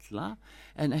fyrir alla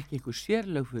en ekki einhver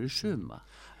sérlög fyrir suma.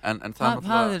 En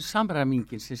það er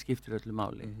samræmingin sem skiptir öllu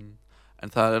máli. En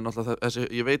það er náttúrulega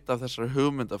ég veit af þessari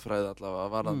hugmyndafræði allavega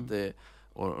varandi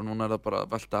og núna er það bara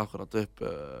að velta akkurat upp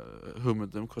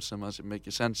hugmyndum hvort sem það sé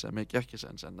mikið sens eða mikið ekki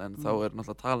sens en þá er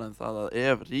náttúrulega að tala það að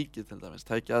ef ríkið til dæmis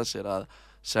tæki að sér að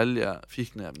selja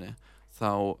fíkniefni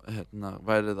þá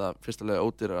væri það fyrstulega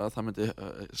ódýrara að það myndi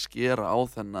skera á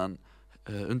þennan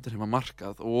undirheima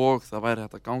markað og það væri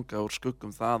hægt að ganga úr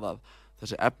skuggum það að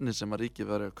þessi efni sem að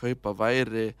ríkið væri að kaupa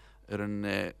væri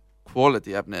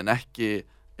quality efni en ekki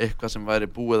eitthvað sem væri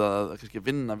búið að kannski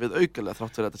vinna við aukalega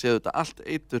þrátt fyrir að þetta séu þetta allt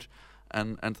eitur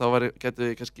en þá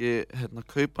gæti kannski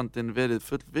kaupandinn verið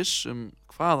full viss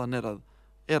hvað hann er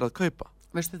að kaupa.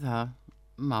 Veistu það,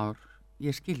 Már,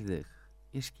 ég skil þig.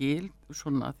 Ég skil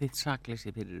svona þitt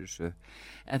sakleysi fyrir þessu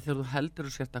en þegar þú heldur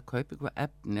og sért að kaupa eitthvað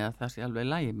efni að það sé alveg í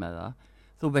lagi með það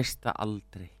þú veist það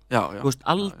aldrei. Þú veist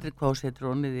aldrei hvað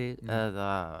setur onnið þig eða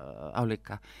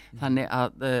álíka. Þannig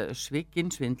að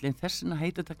svindlin þessina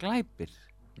heitir þetta glæpir.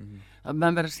 Að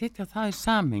mann verður að setja það í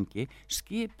samhengi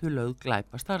skipulögð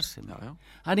glæpa starfsemi.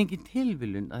 Það er engin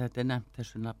tilviljun að þetta er nefnt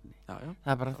þessu nafni. Það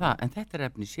er bara það, en þetta er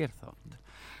efni sérþátt.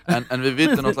 En við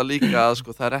vitum náttúrulega líka að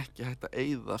sko, það er ekki hægt að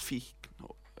eyða fíkn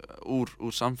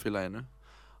úr samfélaginu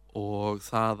og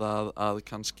það að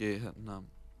kannski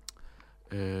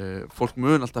fólk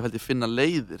mun alltaf held ég finna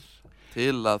leiðir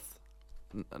til að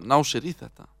ná sér í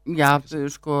þetta. Já,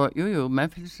 sko,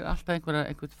 menn finnst sér alltaf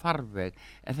einhvern farveg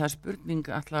en það er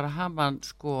spurning allar að hafa hann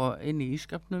sko inn í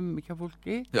ískapnum hjá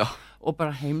fólki og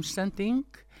bara heimsending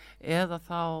eða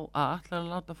þá að allar að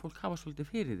láta fólk hafa svolítið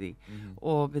fyrir því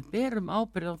og við berum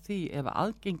ábyrgð á því ef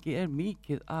aðgengi er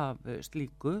mikið af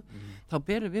slíku þá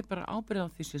berum við bara ábyrgð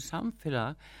á því sem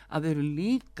samfélag að við erum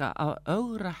líka að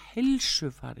ögra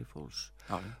heilsufari fólks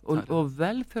og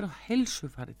velferð og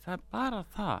heilsufari, það er bara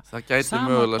það gæti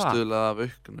mögulega stuðlað af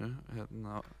auknu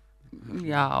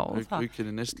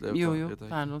aukinni neyslu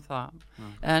það er nú það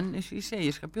en eins og ég segi,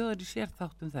 ég skal bjóða þér í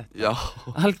sérþátt þetta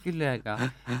algjörlega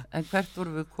en hvert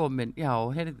vorum við komin,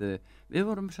 heyrðu við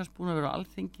vorum sérst búin að vera á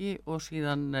Alþingi og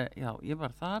síðan, ég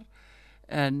var þar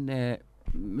en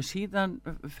síðan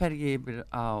fer ég yfir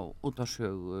á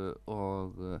útvarpssögu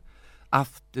og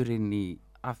aftur inn í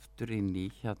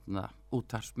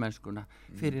útvarpsmennskuna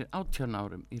fyrir 18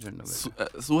 árum í raun og veru.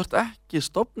 Þú ert ekki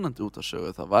stofnandi útvarpssögu,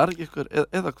 það var ekki ykkur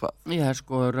eða hvað? Já,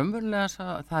 sko, raunverulega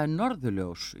það er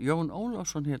Norðurljós, Jón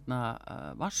Ólafsson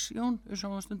Vassjón,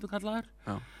 sem var stundu kallaður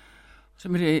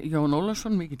sem Jón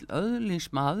Ólafsson, mikill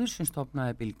öðlinsmaður sem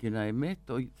stofnaði Bylgjuna í mitt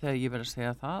og þegar ég verið að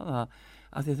segja það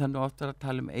af því það nú oft að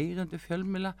tala eigendur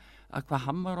fjölmiðla að hvað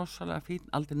hann var rosalega fín,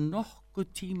 aldrei nokkuð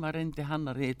tíma reyndi hann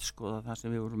að ritskoða það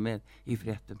sem við vorum með í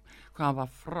fréttum, hvað hann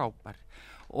var frábær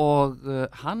og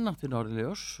hann átti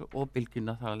Norðurljós og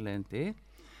Bylgjuna þar að leiðandi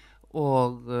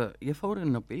og ég fór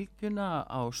inn á Bylgjuna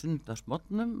á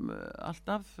sunnudagsmorgnum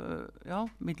alltaf,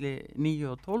 milli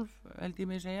 9 og 12 held ég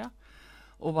mig segja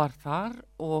og var þar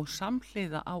og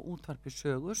samhliða á útvarpi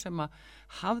Sögu sem að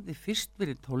hafði fyrst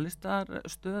verið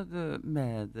tónlistarstöðu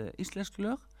með íslensk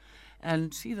lög en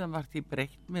síðan var því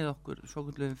breytt með okkur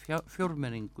svokölluðum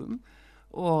fjórmenningum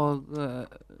og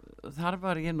þar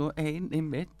var ég nú ein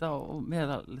einmitt á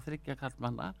meðal 3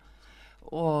 karlmanna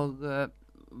og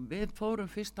við fórum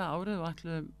fyrsta árið og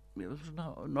ætluðum svona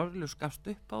Norðurljós gafst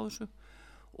upp á þessu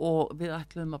og við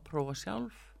ætluðum að prófa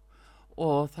sjálf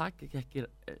og það gekk ekki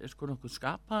sko nokkuð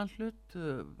skapaðan hlut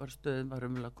stöðin var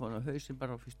umlega konu á hausinn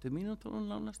bara á fyrstu mínútunum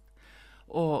nánast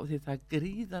og því það er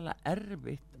gríðarlega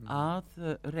erfitt að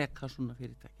reka svona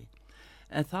fyrirtæki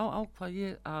en þá ákvað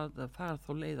ég að fara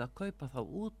þá leið að kaupa þá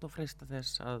út og freista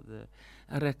þess að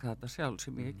reka þetta sjálf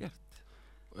sem ég hef gert.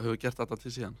 Hefur gert þetta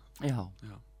til síðan? Já.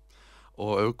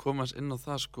 Og ef við komast inn á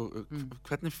það sko,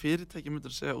 hvernig fyrirtæki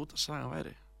myndur segja Út af Saga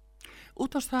væri?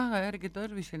 Út af Saga er ekki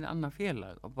öðruvísi en annað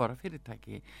félag og bara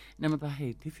fyrirtæki nema það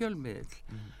heiti fjölmiðl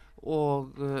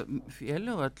og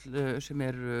félög sem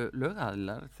eru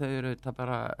lögaðilar þau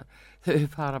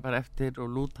fara bara eftir og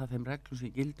lúta þeim reglum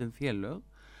sem gildum félög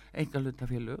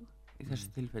einkahlutafélög í þessu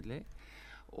tilfelli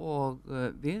og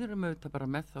við erum auðvitað bara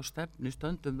með þá stefnu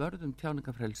stöndum vörðum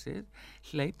tjáningafrelsið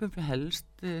hleypum fyrir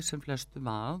helst sem flestum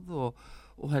að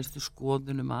og helstu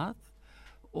skoðunum að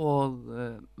og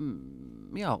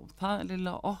það er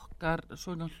líka okkar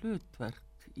svona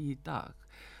hlutverk í dag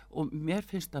og mér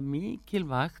finnst það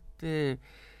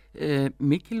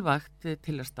mikilvægt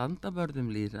til að standa vörðum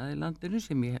lýðræði í landinu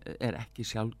sem er ekki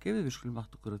sjálfgefið, við skulum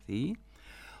átta okkur á því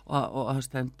og það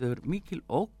stendur mikil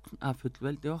ógn af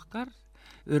fullveldi okkar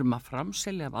við erum að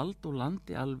framselja vald og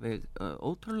landi alveg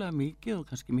ótrúlega mikið og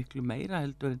kannski miklu meira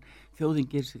heldur en þjóðin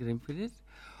gerir sig grein fyrir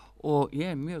og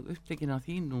ég er mjög upptekin af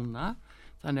því núna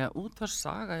þannig að Út af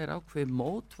Saga er ákveð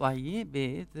mótvægi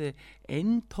við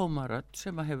eintóma rödd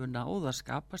sem að hefur náð að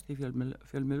skapast í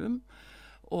fjölmiðlum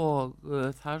og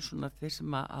það er svona þeir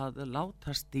sem að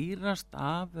láta stýrast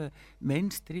af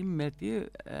mainstream medíu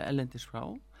erlendis frá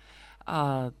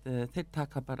að þeir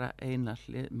taka bara eina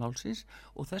hlið málsins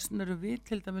og þessin eru við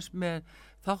til dæmis með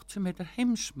þátt sem heitir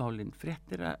heimsmálin,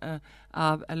 fréttir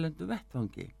af erlendu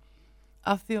vettvangi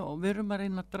af því að við erum að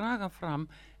reyna að draga fram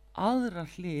aðra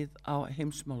hlið á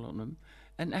heimsmálunum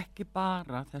en ekki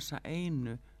bara þessa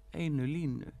einu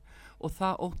línu og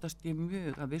það óttast ég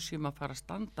mjög að við séum að fara að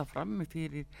standa frammi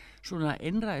fyrir svona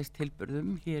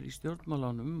einræðistilburðum hér í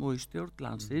stjórnmálunum og í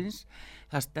stjórnlandsins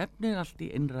það stefnir allt í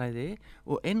einræði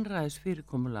og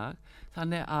einræðisfyrirkomulag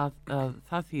þannig að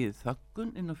það þýðir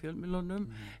þöggun inn á fjölmiðlunum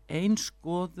ein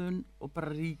skoðun og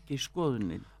bara ríki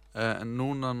skoðunin En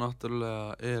núna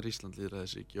náttúrulega er Ísland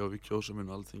lýðræðisríki og við kjósum inn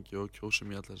á Alþingi og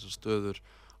kjósum í allar þessar stöður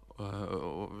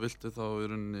og viltu þá í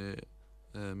rauninni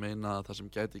meina að það sem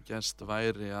gæti gerst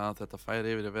væri að þetta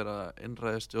færi yfir að vera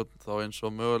einræðisstjórn þá eins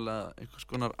og mögulega einhvers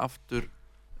konar aftur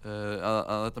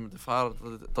að þetta myndi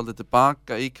fara dálítið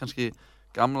tilbaka í kannski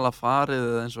gamla farið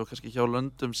eða eins og kannski hjá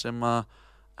löndum sem að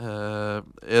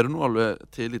eru nú alveg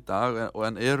til í dag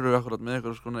en eru akkurat með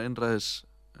einhvers konar einræðis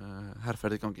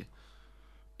herferð í gangi.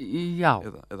 Já,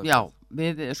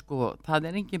 við sko, það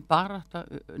er engin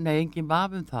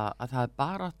vaf um það að það er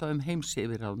barátta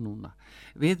heimsyfirráð núna.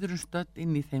 Við erum stödd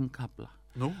inn í þeim kafla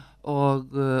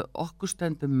og okkur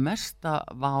stendur mesta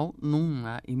vá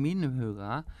núna í mínum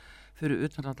huga fyrir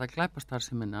utan alla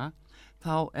glæpastarfsemina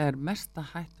þá er mesta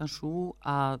hættan svo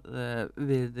að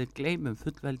við gleymum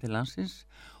fullveldi landsins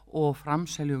og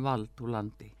framseljum vald úr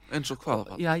landi. Eins og hvað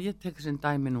vald? Já, ég tek sem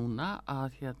dæmi núna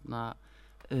að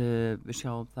við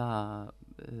sjáum það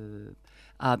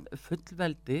að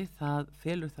fullveldi það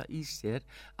felur það í sér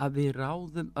að við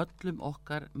ráðum öllum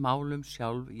okkar málum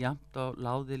sjálf jafnt á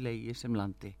láðilegi sem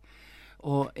landi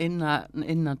og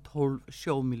innan 12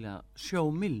 sjómílna.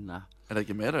 Er það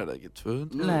ekki meira, er það ekki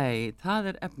 200? Nei, það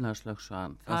er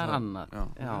efnahagslögsagan, það er annað.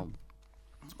 Já.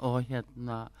 Og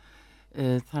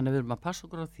þannig við erum að passa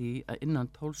okkur á því að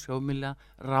innan 12 sjómílna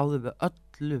ráðum við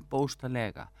öllu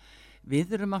bóstalega.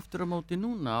 Við erum aftur á móti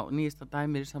núna og nýjasta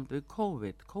dæmir í sambandi við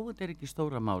COVID. COVID er ekki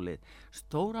stóra málið.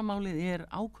 Stóra málið er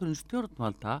ákvörðun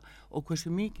stjórnvalda og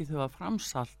hversu mikið þau hafa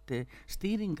framsalt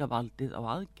stýringavaldið á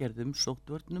aðgerðum,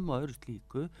 sóttvörnum og öðru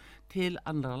slíku til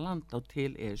annara landa og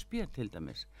til ESB til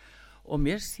dæmis. Og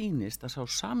mér sýnist að sá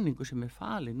samningu sem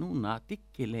falið núna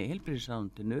dyggilega í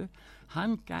heilbrigðisráðuneytinu,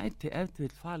 hann gæti ef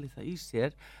til falið það í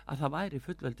sér að það væri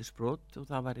fullveldisbrot og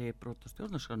það væri brot á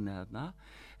stjórnarskránni þarna.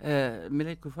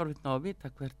 Mér leikur forvitna á að vita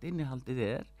hvert innihaldið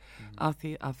af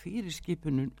því að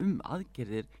fyrirskipunum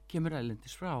aðgerðir kemur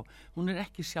erlendis frá. Hún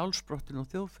ekki sjálfsbrottin á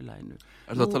þjóðfélaginu.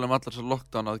 Það að tala allar þessar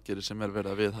lockdown aðgerðir sem verið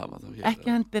að viðhafa þá hér?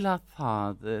 Ekki endilega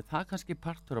það kannski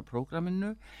partur á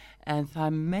prógraminu, en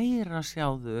það meira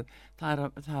sjáðu,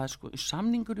 það sko,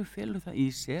 samningur felur það í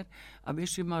sér að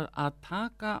við séum að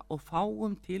taka og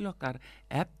fáum til okkar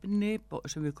efni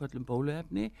sem við kallum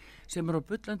bóluefni sem á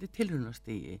bullandi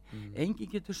tilraunastigi.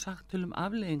 Enginn getur sagt til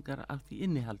afleiðingar af því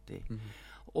innihaldi.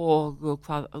 Og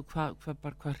hvað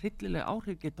hryllileg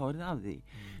áhrif geta orðið af því.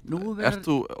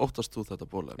 Óttast þú þetta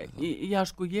bóluefni? Já,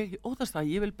 sko, ég óttast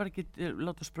það. Ég vil bara ekki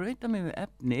láta sprauta mig með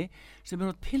efni sem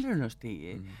á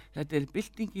tilraunastigi. Þetta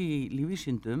bylting í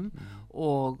lífvísindum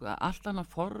og allt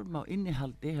annað form á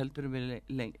innihaldi heldur við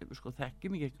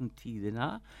þekkjum í gegnum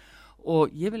tíðina.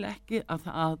 Og ég vil ekki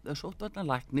að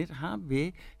sóttvarnalæknir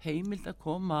hafi heimild að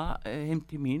koma heim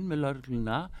til mín með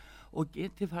lögregluna og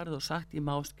geti farið og sagt ég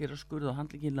má skera skurð og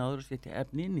handlegginn náður og setja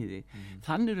efni inn í því.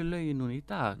 Þannig eru lögin núna í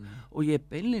dag og ég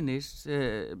beinlinis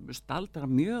staldra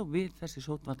mjög við þessi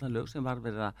sóttvarnalög sem var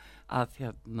verið að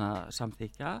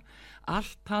samþykja.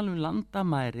 Allt tala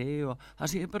landamæri og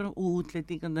það sé bara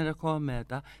útlendingarnir að koma með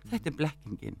þetta. Þetta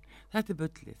blekkingin, þetta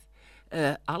bullið.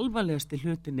 Alvarlegasti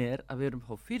hlutin að við erum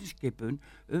á fyrirskipun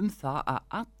það að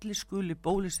allir skuli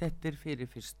bólusettir fyrir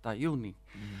 1. júní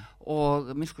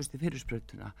og minnskusti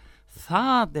fyrirsprautuna.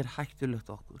 Það hættulegt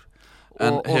okkur.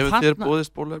 En hefur þér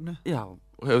boðist bóluefni? Já.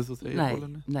 Og hefur þú þegið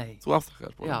bóluefni? Nei. Þú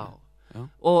afþakkaðir bóluefni? Já.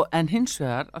 En hins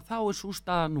vegar að þá svo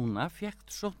staða núna fékk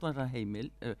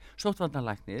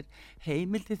sóttvarnalæknir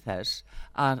heimil til þess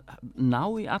að ná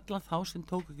í alla þá sem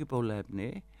tók ekki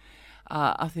bóluefni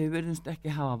að þau verðumst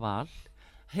ekki hafa val,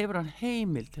 hefur hann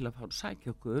heimil til að fara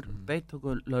sækja okkur, beita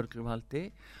okkur lögregluvaldi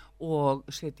og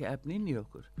setja efni inn í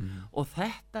okkur. Og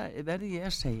þetta verði ég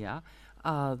að segja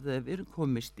að við erum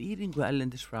komið stýringu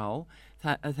erlendis frá,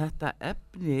 þetta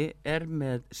efni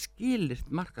með skilyrt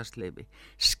markaðsleyfi.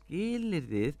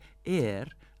 Skilyrðið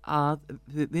að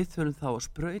við þurfum þá að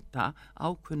sprauta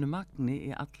ákveðnu magni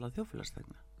í alla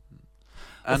þjóðfélagsþegna.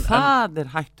 Og það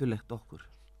hættulegt okkur.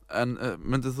 En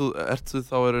ert þú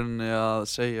þá í rauninni að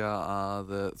segja að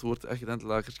þú ert ekkert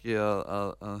endilega kannski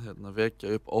að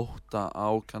vekja upp ótta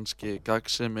á kannski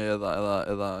gagnsemi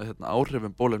eða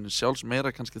áhrifum bóluefnis sjálfs,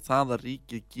 meira kannski það að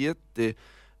ríkið geti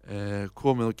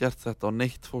komið og gert þetta á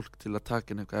neytt fólk til að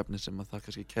taka inn eitthvað efni sem að það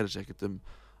kannski kærir sig ekkert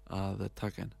að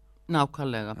taka inn?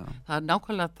 Nákvæmlega. Já. Það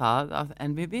nákvæmlega það,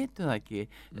 en við vitum það ekki.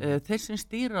 Þeir sem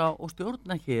stýra og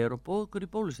stjórna hér og bóða okkur í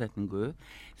bólusetningu,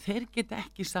 þeir geta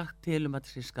ekki sagt til að það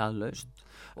sé skaðlaust.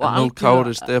 En nú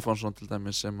Kári Stefánsson til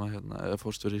dæmis sem að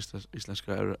fórstjóri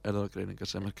íslenskra erfðagreiningar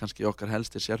sem kannski okkar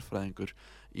helsti sérfræðingur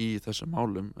í þessum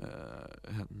málum,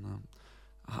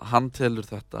 hann telur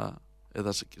þetta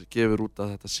eða gefur út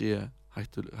að þetta sé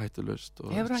hættulaust.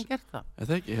 Hefur hann gert það?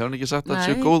 Það ekki, hefur hann ekki sagt að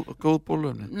þetta sé góð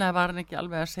bóluefni? Nei, var hann ekki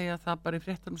alveg að segja það bara í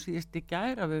fréttunum síðast í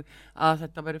gær að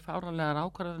þetta veri fáránlegar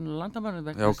ákvarðanir á landamærunum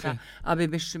vegna þess að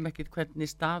við vissum ekkert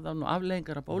hvernig staðan og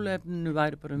afleiðingar af bóluefninu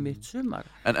væri bara mitt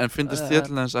sumar. En finnst þér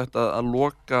til þess að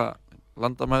loka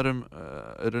landamærum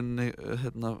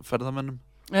ferðamennum?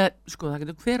 Sko, það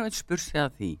getur hver og einn spurt sig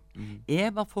að því.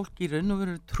 Ef að fólk í raun og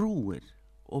veru trúir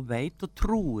og veit og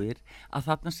trúir að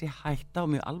þarna sé hætta og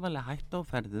mjög alvarlega hætta á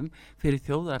ferðum fyrir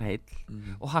þjóðarheill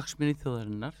og hagsmuni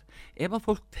þjóðarinnar. Ef að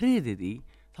fólk tryði því,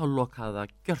 þá lokaði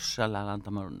það gjörsamlega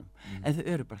landamærunum. En þau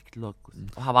eru bara ekki lokuð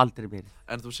og hafa aldrei verið.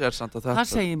 En þú sér samt að þetta...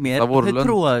 Það segir mér, þau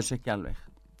trúa þessu ekki alveg.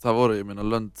 Það voru, ég meina,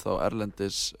 lönd þá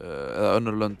erlendis, eða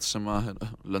önnur lönd sem að,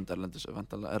 lönd erlendis,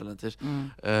 vantanlega erlendis,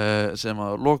 sem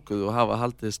að lokuðu og hafa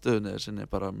haldið stöðunni sinni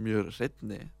bara mjög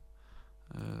hreinni.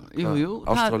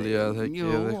 Ástralía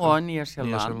og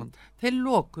Nýja-Sjáland þeir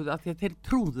lokuðu af því að þeir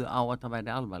trúðu á að það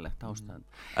væri alvarlegt ástand.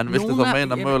 En viltu þá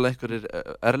meina mögulega einhverjir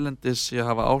erlendis sé að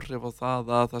hafa áhrif á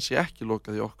það að það sé ekki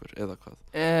lokað í okkur eða hvað?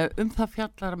 Það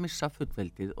fjallar að missa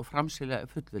fullveldið og framselja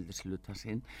fullveldisluta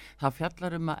sinn. Það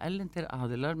fjallar að erlendir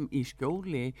aðilar í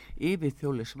skjóli yfir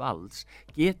þjóðlisvalds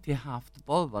geti haft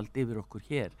boðvald yfir okkur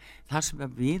hér. Það sem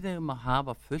við eigum að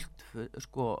hafa fullt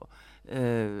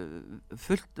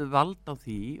vald á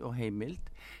því og heimild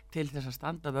til þess að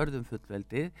standa vörðum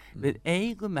fullveldið. Við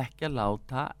eigum ekki að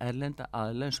láta erlenda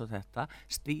aðila eins og þetta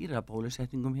stýra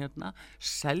bólusetningum hérna,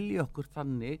 selja okkur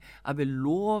þannig að við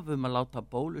lofum að láta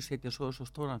bólusetja svo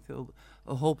stóran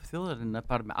hóp þjóðarinnar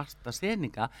bara með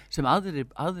AstraZeneca sem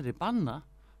aðrir banna.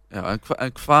 Já,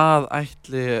 en hvað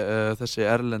ætli þessi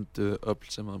erlendu öfl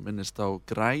sem að minnist á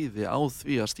græði á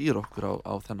því að stýra okkur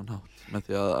á þennan hátt með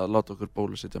því að láta okkur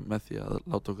bólusetja, með því að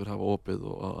láta okkur hafa opið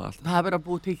og allt Það verður að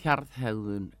búið til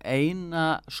hjarðhegðun, eina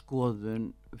skoðun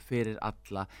fyrir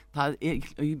alla. Það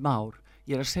í már,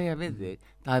 ég að segja við þig,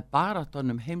 það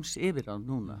baráttan heims yfirráð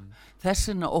núna.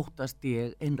 Þessina óttast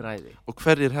ég einræði. Og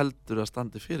hverjir heldur að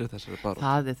standi fyrir þessari baráttu?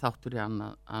 Það þáttur í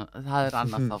annað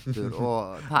þáttur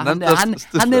og hann er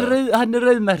rauðmertur. Hann er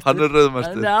rauðmertur.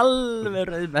 Hann er alveg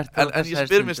rauðmertur. En ég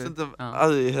spyr mér stundum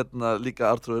að því líka,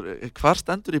 Arnþrúður, hvar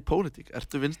stendur í pólitík?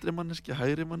 Ertu vinstri manneskja,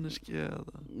 hægri manneskja?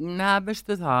 Nei,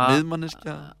 veistu það.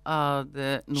 Miðmanneskja?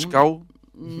 Ská?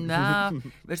 Nei,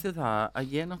 veistu það að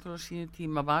ég náttúrulega síðan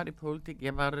tíma var í pólitík,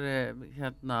 ég var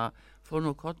fór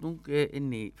nú kottnung inn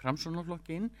í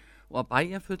Framsóknarflokkinn og að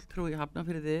bæjarfulltrúi í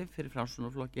Hafnarfirði fyrir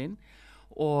Framsóknarflokkinn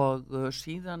og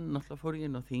síðan náttúrulega fór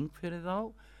ég inn á þing fyrir þá.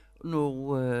 Nú,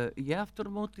 ég aftur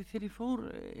á móti þegar ég fór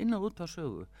inn á út á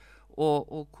sögu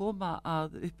og koma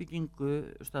að uppbyggingu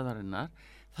stöðvarinnar,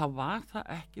 þá var það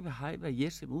ekki við hæfi að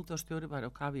ég sem útvarpsstjóri var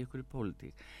á kafi í ykkur í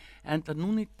pólitík. Enda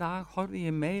núna í dag horfi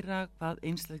ég meira hvað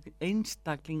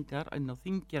einstaklingar inn á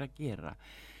þingi að gera.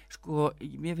 Sko,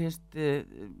 mér finnst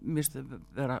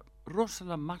vera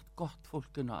rosalega margt gott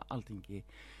fólk inn á Alþingi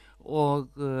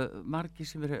og margir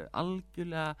sem eru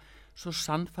algjörlega svo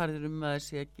sannfærðir að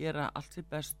þessi að gera allt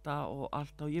sitt besta og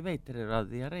allt og ég veit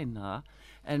að því að reyna það,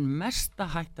 en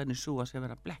mesta hættan er svo að sé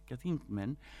vera að blekkja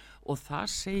þingmenn og það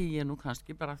segi ég nú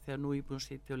kannski bara því að nú ég búin að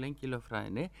sitja og lengi í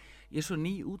lögfræðinni. Ég er svo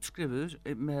ný útskrifuð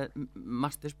með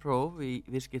masterspróf í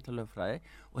viðskiptalögfræði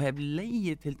og hef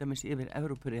legið til dæmis yfir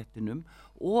Evrópuréttinum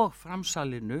og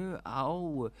framsalinu á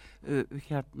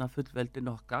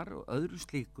fullveldin okkar og öðru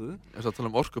slíku. Er það að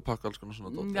tala orkupakka alls konar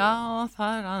svona dót? Já,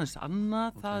 það er aðeins annað.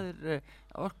 Okay. Það er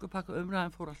orkupakka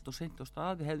umræðin fór allt og seint á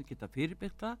stað, við hefðum getað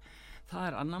fyrirbyggt það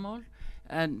er annað mál.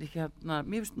 En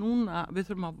mér finnst núna við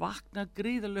þurfum að vakna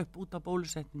gríðarlega upp út af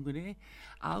bólusetningunni.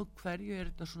 Af hverju er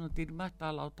þetta svona dýrmætt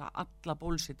að láta alla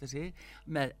bólusetja sig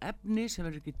með efni sem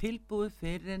er ekki tilbúið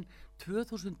fyrir en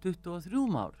 2023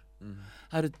 ár.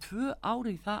 Það eru 2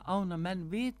 ári í það án að menn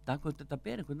vita hvort þetta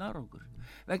ber einhvern árangur.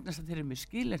 Vegna þess að þeir eru með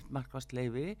skilyrtt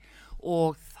markaðsleyfi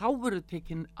og þá verður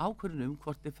tekin ákvörðun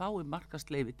hvort þeir fái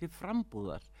markaðsleyfi til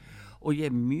frambúðar. Og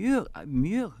ég er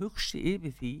mjög hugsi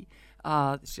yfir því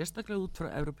að sérstaklega út frá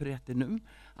Evrópuréttinum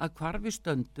að hvar við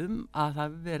stöndum að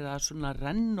það verið að svona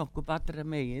renna okkur batterja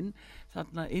megin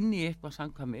þarna inn í eitthvað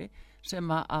samkvæmi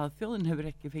sem að þjóðin hefur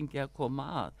ekki fengið að koma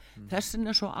að. Þessin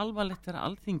er svo alvarlegt þegar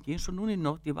Alþingi, eins og núna í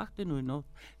nótt, ég vakti nú í nótt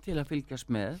til að fylgjast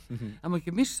með, það má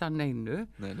ekki missa neinu.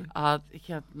 Að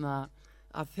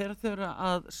þeir þurfa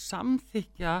að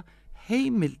samþykkja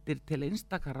heimildir til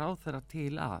einstakar ráðherra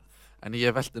til að. En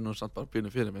ég velti nú samt bara pínu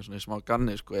fyrir mig svona í smá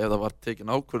ganni, sko, ef það var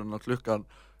tekin ákvörðun á klukkan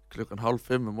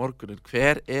 4:30 morgunin,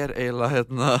 hver er eiginlega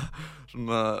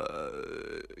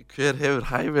hver hefur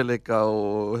hæfileika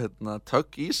og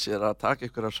tögg í sér að taka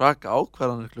einhverja svaka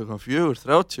ákvarðanir klukkan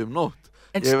 4:30 nótt?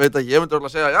 Ég veit að ég myndi að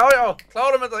segja, já,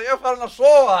 klárum þetta, ég er farin að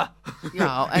sofa.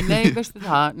 Já, en nei, veistu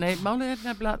það, málið er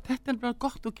nefnilega, þetta er bara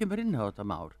gott þú kemur inn á þetta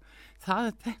mál. Það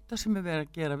er þetta sem er verið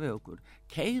að gera við okkur.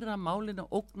 Keyra málina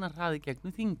ógnarhraði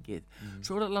gegnum þingið.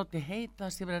 Svo er það látið heita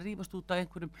að sé verið að rífast út af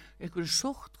einhverju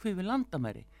sóttkví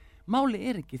landamæri. Máli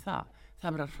er ekki það. Það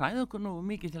er verið að hræða okkur nógu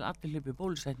mikið til allir hlupi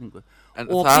bólusetningu.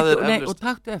 Og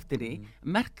taktu eftir því,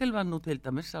 Merkel var nú til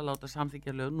dæmis að láta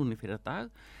samþykkja lög núna í fyrradag.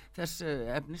 Þess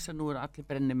efnis að nú eru allir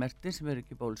brennimerktir sem eru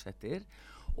ekki bólusettir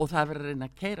og það er verið að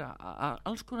reyna að keyra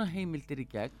alls konar heimildir í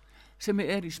gegn sem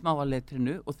er í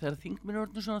smáaletrinu og þegar þingmenn eru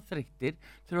orðnir svona þreyttir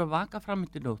þurfa að vaka fram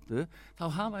undir nóttu, þá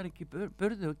hafa ekki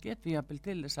burði og getur jafnvel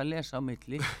til þess að lesa á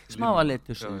milli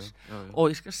smáaletrisins.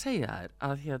 Og ég skal segja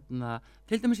þér að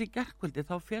til dæmis í gærkvöldi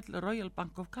þá féll Royal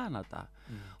Bank of Canada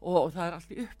og það er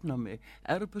allt í uppnámi.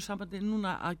 Evrópusambandið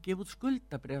núna að gefa út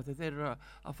skuldabréf þegar þeir eru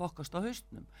að fokast á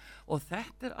haustnum og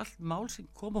þetta er allt mál sem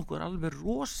kom okkur alveg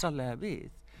rosalega við.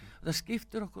 Það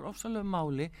skiptir okkur ofsalega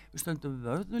máli, við stöndum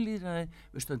vörðulýðræði,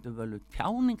 við stöndum vörðu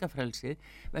tjáningafrelsi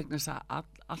vegna þess að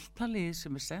allt það lið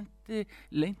sem er sendi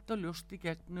leynt og ljóst í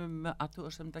gegnum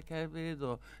athugasemdakerfið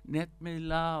og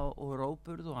netmiðla og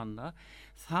róburð og annað,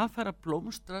 það fær að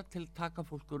blómstra til að taka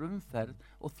fólk úr umferð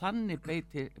og þannig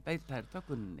beita þær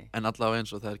tökuninni. En allavega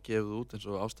eins og það er gefið út eins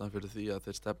og ástæðan fyrir því að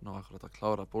þeir stefna á akkurat að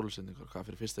klára bólusetningar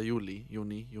fyrir 1.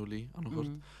 júlí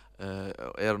annarkvort.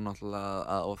 Er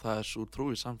náttúrulega og það er svo trú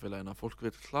í samfélaginu að fólk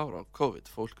vil klára COVID,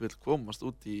 fólk vil komast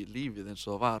út í lífið eins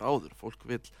og það var áður, fólk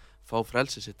vil fá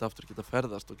frelsi sitt aftur, geta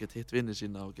ferðast og geta hitt vini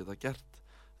sína og geta gert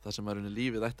það sem er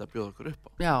lífið ætti að bjóða okkur upp á.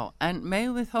 Já, en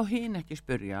megum við þá hin ekki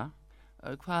spyrja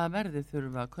hvaða verði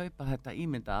þurfum við að kaupa þetta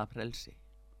ímyndaða frelsi?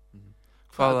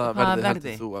 Hvaða verði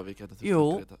verði? heldur þú að við getum Jú,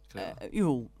 þurft að greiða?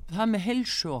 Jú, það með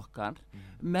heilsu okkar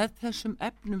með þessum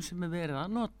efnum sem er verið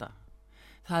að nota.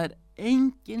 Það er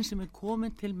enginn sem er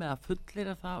komin til með að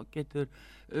fullera það og getur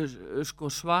sko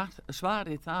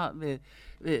svarið það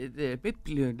við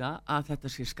biblíuna að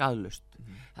þetta sé skaðlust.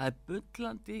 Það er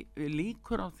bullandi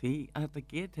líkur á því að þetta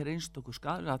geti reynst okkur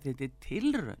skaðlust að þetta er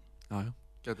tilraun. Já,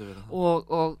 getur verið það.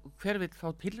 Og hver vill fá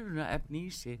tilraunarefni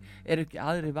í sig, eru ekki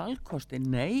aðri valkosti?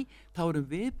 Nei, þá erum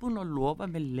við búin að lofa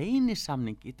með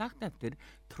leynisamningi, dagt eftir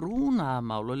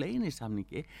trúnaðamál og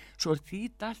leynisamningi, svo er því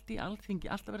allt í Alþingi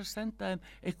alltaf verið að senda þeim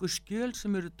eitthvað skjöl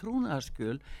sem eru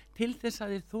trúnaðarskjöl til þess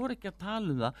að þeir þori ekki að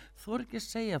tala um það, þori ekki að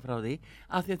segja frá því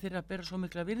að þeir eru að bera svo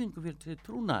mikla virðingu fyrir því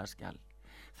trúnaðarskjal.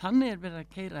 Þannig er verið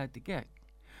að keyra þetta í gegn.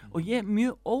 Og ég er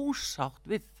mjög ósátt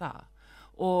við það.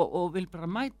 Og vil bara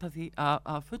mæta því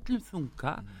að fullum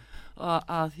þunga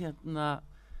að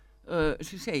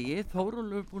sem segi,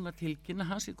 Þórólfur er búin að tilkynna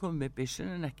hans er komið með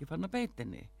byssun en ekki farin að beita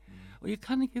henni og ég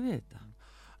kann ekki við þetta.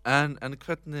 En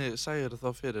hvernig sæir þá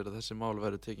fyrir að þessi mál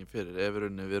verður tekin fyrir ef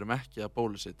við erum ekki að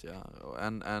bólusetja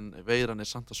en veiran er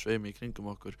samt að sveimi í kringum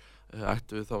okkur,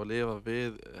 ættum við þá að lifa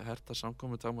við herta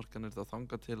samkomutakmarkanir þá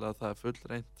þangað til að það er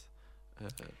fullreynt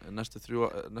næstu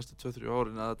 2-3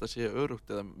 árin að þetta sé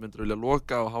örugt eða myndur vilja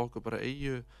loka og hafa okkur bara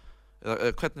eyju eða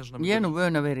hvernig svona Ég er nú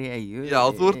vön að vera í eyju. Já,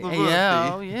 þú ert nú vön því.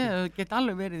 Já, ég get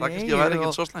alveg verið í eyju. Það kannski væri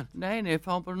ekkert svo slæmt. Nei, við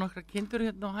fáum bara nokkra kindur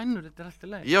hérna og hænur, þetta er alltaf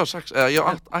leið. Ég á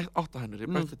 8 hænur, ég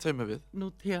bætti 2 við. Nú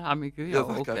til hamingju, já,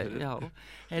 ok, já.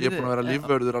 Ég er búin að vera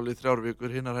lífvörður alveg í 3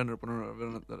 vikur, hinnar hænur er búin að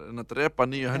vera að drepa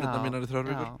 9 hænurnar mínar í 3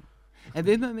 vikur. En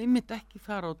við mögum einmitt ekki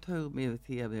fara á taugum yfir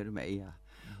því að við erum eyja.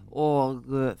 Og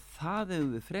það hefur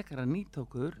við frekar að nýta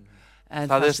okkur.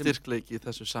 Það er styrkleiki í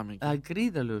þessu samhengi. Það er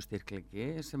gríðarlegu styrkleiki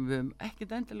sem við höfum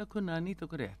ekkert endilega kunnað að nýta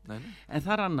okkur rétt. Nei. En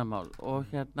það er annar mál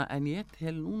og en ég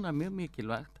tel núna mjög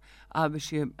mikilvægt að við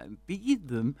séum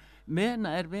bíðum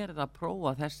meðan er verið að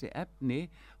prófa þessi efni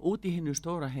út í hinnu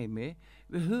stóra heimi.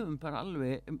 Við höfum bara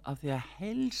alveg að því að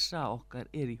heilsa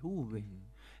okkar er í húfi.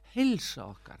 Heilsa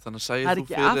okkar. Þannig það er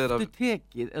ekki aftur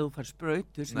tekið ef þú fær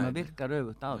sprautur sem að virkar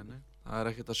öfugt á því. Það er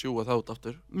ekkert að sjúga það út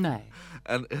aftur. Nei.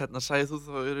 En sæði þú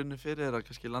þá í rauninni fyrir þér að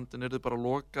kannski landin eru bara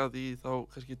lokað í þá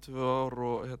kannski 2 ár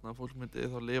og fólk myndi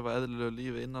þá lifa eðlilegu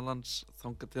lífi innanlands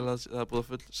þangað til að það er búið að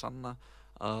full sanna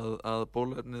að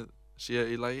bóluefnið sé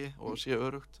í lagi og sé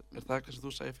örugt. Er það eitthvað sem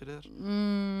þú segir fyrir þér?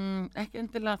 Ekki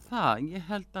endilega það. Ég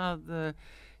held að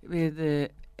við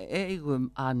eigum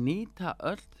að nýta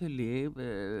öll þau lyf,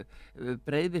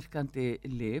 breiðvirkandi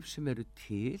lyf sem eru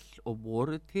til og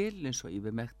voru til eins og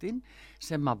Ivermectin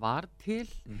sem að var til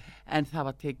en það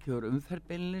var tekið úr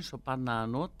umferðbeinlis og bannað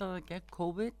að nota það gegn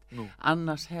COVID.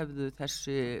 Annars hefðu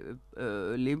þessi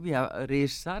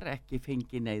lyfjarisar ekki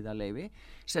fengið neyðarleyfi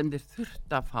sem þeir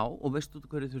þurftu að fá og veistu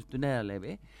hverju þurftu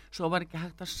neyðarleyfi, svo var ekki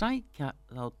hægt að sækja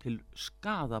þá til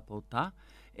skaðabóta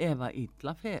ef að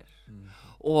illa fer.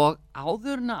 Og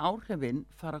áður en að áhrifin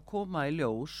fara að koma í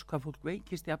ljós hvað fólk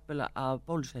veikist jafnvel af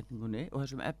bólusetningunni og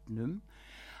þessum efnum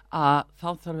að þá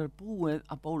þarf að vera búið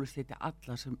að bólusetja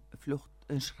alla sem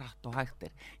fljótt eins hratt og hægt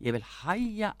er. Ég vil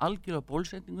hægja algjörlega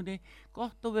bólusetningunni,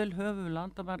 gott og vel höfum við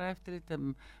landamæra eftir þetta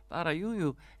bara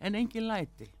jújú, en engin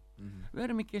læti. Við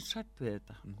erum ekki sætt við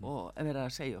þetta og verið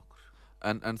að segja okkur.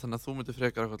 En þannig að þú myndir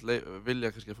frekar vilja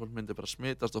kannski að fólk myndir bara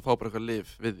smitast og fá bara eitthvað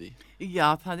lyf við því? Já,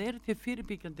 það eru til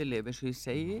fyrirbyggjandi lyf eins og ég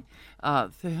segi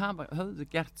að þau höfðu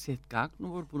gert sitt gagn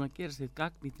og voru búin að gera sitt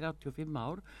gagn í 35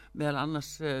 ár meðal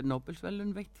annars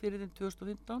Nóbelsverðlaun veitt fyrir þeim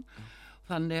 2015.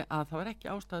 Þannig að það var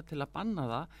ekki ástæða til að banna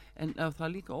það en það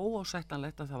er líka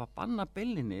óásættanlegt að það var banna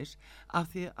beinlínis af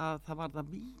því að það var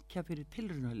það víkja fyrir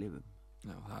tilraunarlyfum.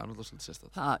 Já, það er náttúrulega svolítið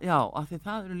sérstætt. Já, af því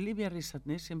það eru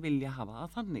lyfjarísarnir sem vilja hafa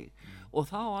það þannig og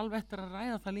þá alveg eftir að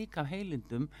ræða það líka af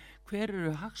heilindum hver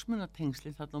eru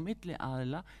hagsmunatengsli þarna á milli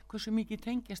aðila, hversu mikið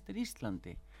tengjast er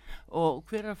Íslandi og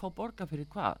hver er að fá borga fyrir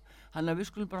hvað. Þannig að við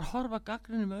skulum bara horfa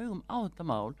gagnrýnum augum á þetta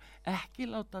mál, ekki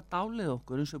láta dálið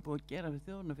okkur eins og búið að gera við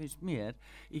þjóðuna finnst mér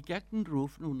í gegnum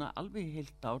RÚV núna alveg í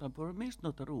heilt ár, það búið að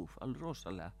misnota RÚV alveg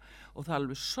rosalega og það er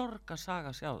alveg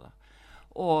sorgarsaga að sjá það.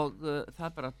 Og það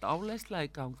er bara dáleysla í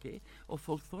gangi og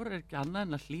fólk þorir ekki annað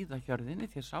en að hlýða hjörðinni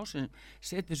því að sá sem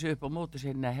setur sig upp á móti og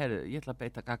segir, nei, herru, ég ætla að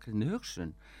beita gagnrýni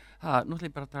hugsun. Nú ætla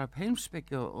ég bara að draga upp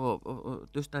heimspeki og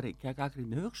dustar ekki að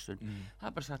gagnrýni hugsun. Það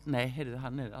er bara sagt, nei, herru,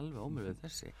 hann er alveg ómögulegur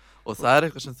þessi. Og það er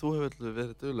eitthvað sem þú hefur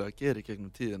verið duglega að gera í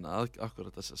gegnum tíðina,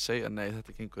 akkurat að segja, nei,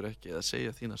 þetta gengur ekki, eða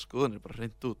segja þína skoðanir bara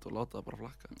hreint út og láta það bara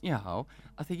flakka. Já,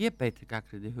 af því ég beiti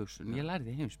gagnrýni hugsun, ég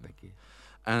lærði heimspeki.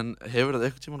 En hefur það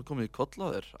eitthvað tímann komið í koll á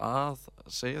þér að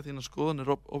segja þína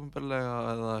skoðanir opinberlega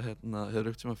eða hefur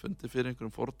eitthvað tímann fundið fyrir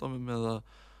einhverjum fordómum eða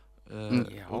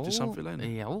út í samfélaginu?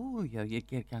 Já, ég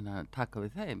ger ekki hana að taka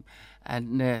við þeim en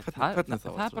Hvernig þá?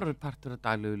 það er bara partur af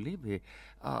daglegu lífi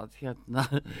að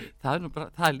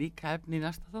það er líka efni í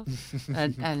næsta þátt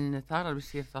en það er alveg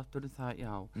sér þáttur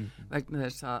það, vegna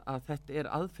þess að þetta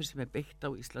er aðferð sem er beitt á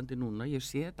Íslandi núna, ég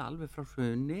sé þetta alveg frá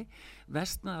hruni,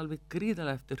 vestnaði alveg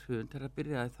gríðarlega eftir hrun þegar að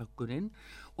byrjaði þöggunin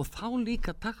og þá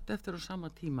líka takt eftir á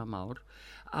sama tímamár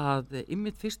að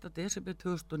einmitt 1. desember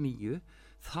 2009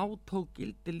 þá tók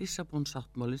gildi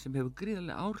Lissabon-sáttmáli sem hefur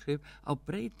gríðarlega áhrif á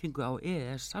breytingu á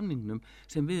EES-samningnum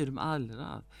sem við erum aðilar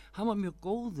að. Hann var mjög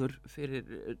góður fyrir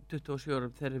 27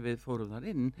 árum þegar við fórum þar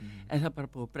inn en það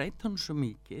bara búið að breyta hann svo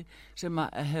mikið sem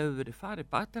að hefur verið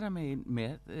farið bakdæramegin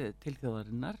með til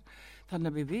þjóðarinnar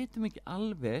þannig að við vitum ekki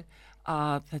alveg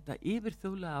að þetta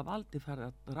yfirþjóðlega valdi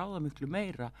fara að ráða miklu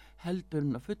meira heldur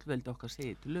en að fullveldi okkar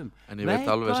segir til En ég veit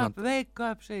alveg samt wake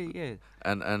up, segi ég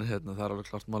En það er alveg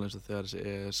klart mál eins og þegar þessi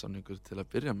EES-samningur til að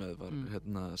byrja með var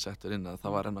settur inn að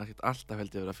það var ekkert alltaf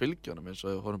held ég að vera fylgjónum eins og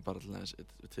við horfum bara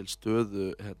til stöðu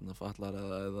fallara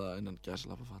eða innan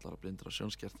gæsalappa fallara, blindra og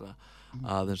sjónskertra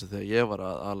að eins og þegar ég var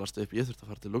að alast upp ég þurfti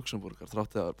að fara til Luxemborgar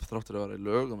þráttur að vera í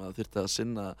lögum að þyrfti að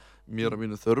sinna mér og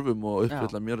mínu þörfum og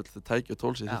uppfylla mér öll tæki og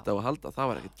tólsi þyrfti á að halda, það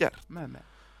var ekkert gert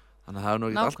þannig að það hefur nú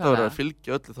ekkert alltaf verið að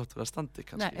fylgja öllu þótt fyrir að standi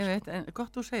kannski. Nei, ég veit, en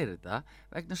gott þú segir þetta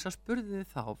vegna þess að spurði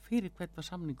þið þá fyrir hvern var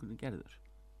samningunum gerður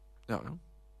Já,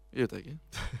 ég veit ekki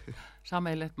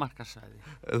Sameiginlegt markaðssvæði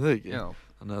Það ekki? Já.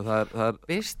 Þannig að það er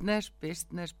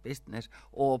business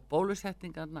og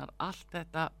bólusetningarnar, allt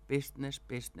þetta business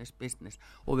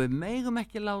og við megum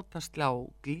ekki láta slá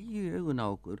glýju í augun á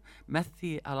okkur með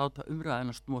því að láta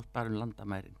umræðina snúast bara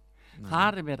landamærin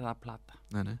þar er verið að plata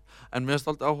Nei. En mér er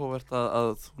alltaf áhugavert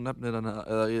að þú nefnir hana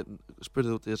eða ég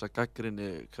spurði út í þessa gagnrýni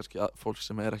kannski að fólk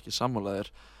sem er ekki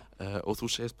sammálaðir og þú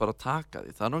segist bara taka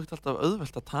því það er nú ekkert alltaf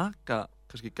auðvelt að taka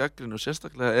kannski gagnrýni og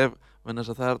sérstaklega ef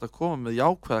það er að koma með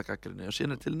jákvæða gagnrýni og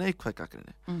síðan er til neikvæð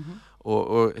gagnrýni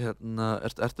og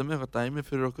ertu með eitthvað dæmi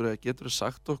fyrir okkur eða getur þú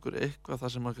sagt okkur eitthvað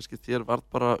það sem að kannski þér var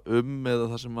bara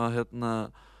eða það sem að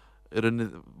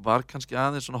var kannski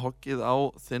aðeins svona hoggið á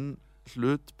þinn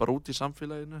hlut bara út í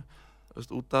samfélaginu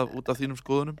út af þínum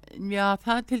skoðunum? Já,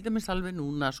 það er til dæmis alveg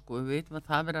núna við veitum að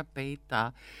það verið að beita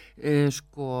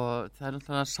það er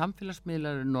náttúrulega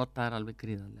samfélagsmiðlar notaðar alveg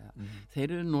gríðarlega þeir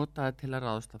eru notaðar til að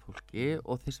ráðast af fólki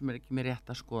og þeir sem er ekki með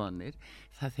rétta skoðanir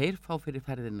það þeir fá fyrir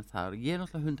ferðina þar og ég er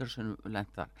náttúrulega 100 sinnum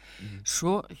lent þar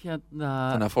svo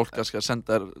Þannig að fólk kannski að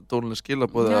senda dónuleg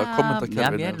skilaboð eða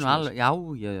kommentakerfinu Já,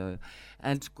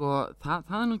 en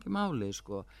það er nú ekki máli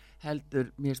heldur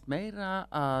mér meira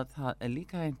að það er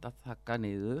líka reynd að þakka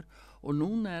niður og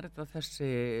núna er þetta þessi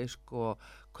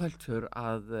kultúr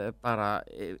að bara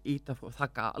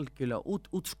þakka algjörlega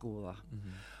útskúfa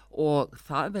og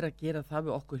það verið að gera það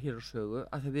við okkur hér á sögu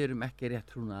að við erum ekki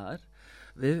rétt trúnaðar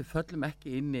við föllum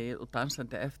ekki inni og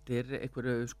dansandi eftir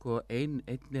einhverju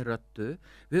einni röddu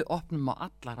við opnum á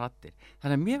alla raddir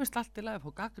þannig að mér finnst allt í lagi að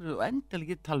fá gagnrýni og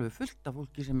endilega ekki tala við fullt af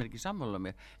fólki sem er ekki sammála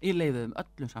mér ég leyfi þeim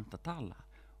öllum samt að tala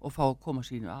og fá að koma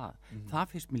sínu að. Það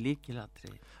finnst mér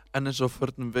lykilatriði. En eins og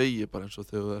förnum vegi bara eins og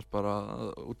þegar þú er bara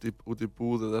út í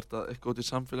búð eða eitthvað út í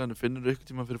samfélaginu, finnur þú eitthvað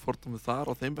tíma fyrir fordómið þar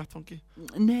á þeim vettvangi?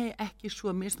 Nei, ekki svo.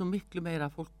 Mér finnst nú miklu meira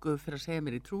að fólk fyrir að segja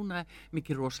mér í trúna,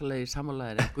 mikið rosalegi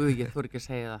sammálaðir en guð, ég þurfi ekki að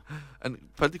segja það. En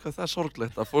pældi hvað það er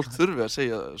sorglegt að fólk þurfi að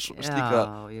segja slíka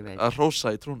að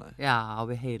hrósa í trúna? Já,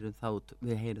 við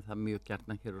heyrum það mjög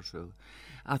gjarnan hér á sögu.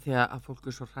 Af því að fólk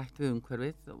er svo hrætt við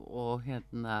umhverfið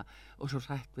og svo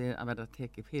hrætt við að verða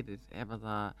tekið fyrir ef að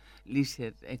það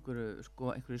lýsir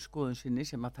einhverju skoðun sinni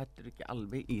sem að fellur ekki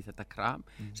alveg í þetta kram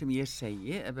sem ég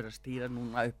segi er verið að stýra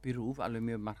núna upp í RÚV alveg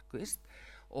mjög markvisst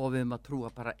og við erum að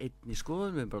trúa bara einni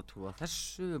skoðun, við erum bara að trúa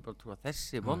þessu, við erum bara að trúa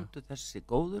þessi vondu, þessi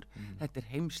góður. Þetta er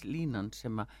heimslínan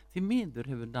sem að því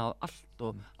miður hefur náð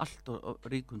allt og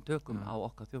ríkum tökum á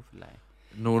okkar þjóðfélagi.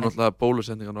 Nú er náttúrulega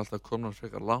bólusendingarna alltaf komnar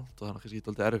frekar langt og það er kannski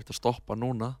eitthvað erfitt að stoppa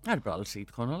núna. Það er bara alls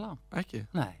ekki komnar langt. Ekki?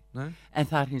 Nei. En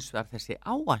það er hins vegar þessi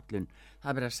áætlun. Það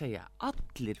er verið að segja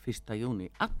allir 1. júní,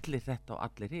 allir þetta og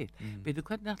allir hitt. Veitu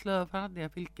hvernig ætlaðu að fara því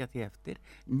að fylgja því eftir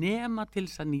nema til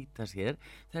þess að nýta sér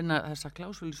þessa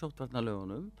klásúlu í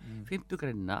sóttvarnalögunum, 5.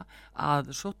 greinina,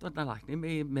 að sóttvarnalækni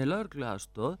með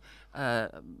lögregluaðstoð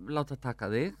láta taka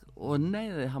þig og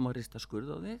neyða þig, hann má rista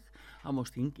skurð á þig, hann má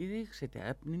stingi þig, setja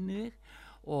efnin í þig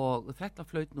og þetta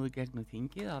flaut nú í gegnum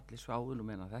þingið, allir sváðu nú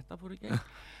meina þetta fór í gegn.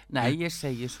 Nei, ég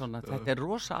segi svona, þetta er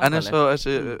rosa alvarlegt. En eins og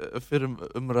þessi fyrir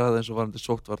umræða eins og varandi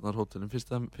sóttvarnarhótelum,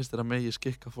 finnst þér að megi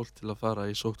skikka fólk til að fara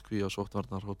í sóttkví á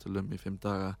sóttvarnarhótelum í 5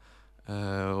 daga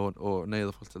og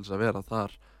neyða fólk til þess að vera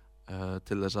þar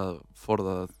til þess að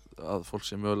forða að fólk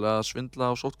sé mögulega að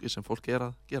svindla á sóttkví sem fólk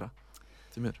að gera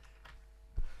til mér.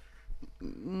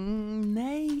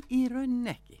 Nei, í rauninni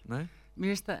ekki. Nei?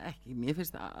 Mér finnst það ekki. Mér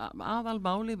finnst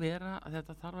aðalmáli vera að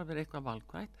þetta þarf að vera eitthvað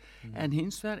valkvætt, en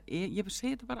hins vegar, ég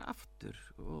segi þetta bara aftur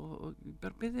og ég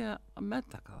bara byrja að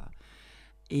meðtaka það.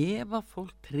 Ef að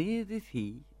fólk tryði því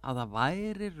að það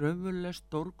væri raunverulega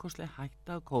stórkostleg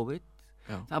hætta af COVID,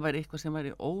 það væri eitthvað sem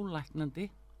væri ólæknandi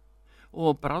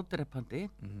og bráðdrepandi,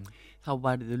 þá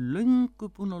væri þau löngu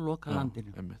búin að loka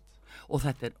landinu. Einmitt. Og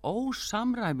þetta er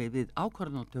ósamræmi við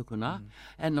ákvarðanatökuna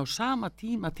en á sama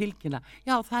tíma tilkynna,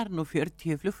 já það nú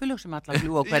 40 flugfélög sem allar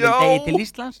fljúga á hverjum degi til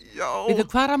Íslands. Veitu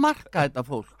hvað að marka þetta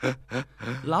fólk?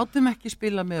 Látum ekki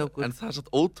spila með okkur. En það er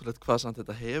satt ótrúlegt hvað samt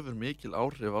þetta hefur mikil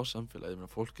áhrif á samfélagið.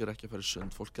 Fólk ekki að fara í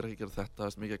sund, fólk ekki að gera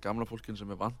þetta, mikið gamla fólkin sem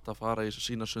vant að fara í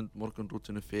sína sund,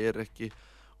 morgunrútinu fer ekki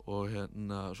og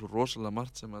svo rosalega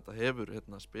margt sem þetta hefur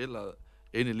spilað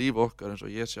einu líf okkar eins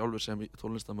og ég sjálfur sem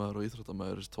tónlistarmaður og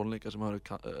íþróttamaður, tónleika sem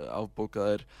hafa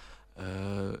afbókaðir,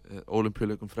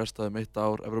 Ólympíuleikum frestaði 1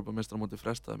 ár, Evrópumeistaramóti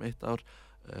frestaði 1 ár.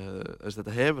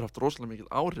 Þetta hefur haft rosalega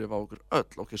mikil áhrif á okkur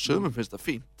öll. Sumum finnst það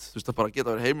fínt, þú veist að bara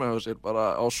geta verið heima hjá sér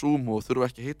bara á Zoom og þurfa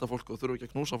ekki að hitta fólk og þurfa ekki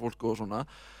að knúsa fólk og svona.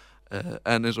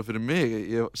 En eins og fyrir mig,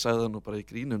 ég sagði það nú bara í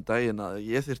grínum daginn að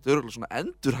ég þyrfti örugglega svona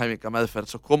endurhæfingameðferð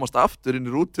svo komast aftur inn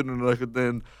í rútínuna og einhvern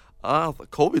veginn að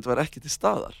COVID var ekki til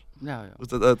staðar.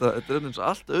 Þetta er eins og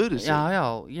allt öðru sig. Já,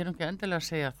 ég er ekki endilega að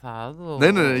segja það.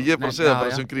 Nei, ég er bara að segja það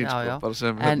bara sem grín. Bara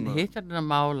sem, en hitt er að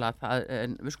mála það,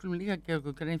 en við skulum líka gera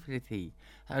okkur grein fyrir því.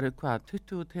 Það eru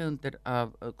 20 tegundir af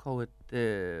COVID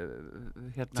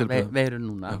veiru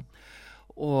núna.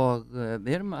 Og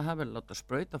við erum að hafa láta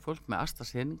sprauta fólk með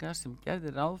AstraZeneca sem gerði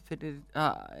ráð fyrir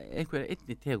einhverja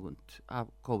einni tegund af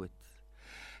COVID.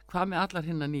 Hvað með allar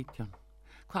hinna 19?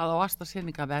 Hvað á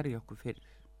AstraZeneca verði okkur fyrir?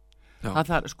 Það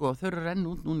þarf, þau eru renn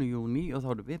út núna í júní og þá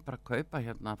eru við bara að kaupa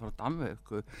frá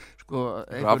Danmörku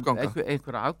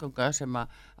einhverja afganga sem að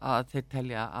þeir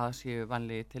telja að séu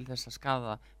vanlegi til þess að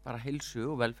skaða bara heilsu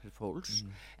og velferð fólks,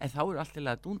 en þá eru alltaf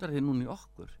að dúndra því núna í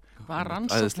okkur. Hvað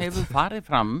rannsókn hefur farið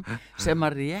fram sem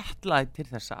að réttlætir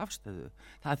þessa afstöðu?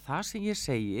 Það er það sem ég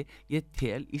segi, ég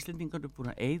tel Íslendingar eru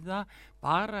búin að eyða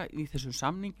bara í þessum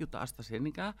samningi út af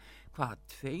AstraZeneca,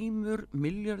 2,6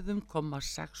 milljörðum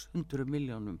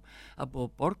að búið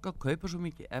að borga, kaupa svo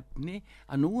mikið efni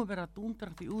að nú er verið að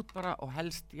dúndra því út bara og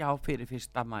helst fyrir 1.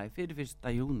 maí, fyrir 1.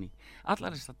 júní.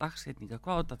 Allar þessar dagsetningar,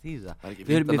 hvað á þetta þýða? Það er ekki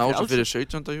fínt að ná svo fyrir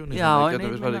 17. júní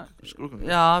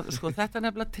þetta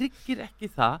nefnilega tryggir ekki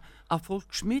það að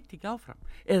fólk smiti ekki áfram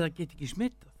eða get ekki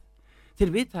smitað.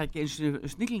 Þeir vita ekki eins og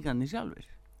snillingarnir sjálfur.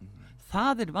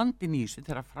 Það er vandinn í þessu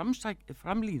þegar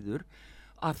framlýður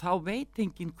að þá veit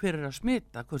enginn hver er að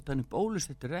smita, hvort hann er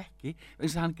bólusettur ekki,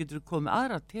 eins og hann getur komið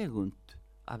aðra tegund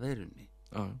af veirunni.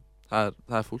 Já,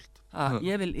 það er fúlt.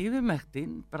 Ég vil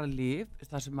yfirmektin bara lyf,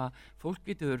 þar sem að fólk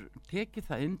getur tekið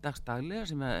það inn dagsdaglega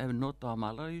sem hefur notað á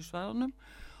malaríusvæðunum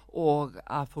og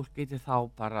að fólk getur þá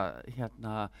bara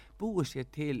búið sér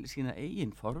til sína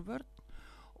eigin forvörn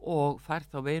og fær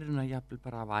þá veiruna jafnvel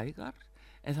bara vægar.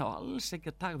 En þá alls ekki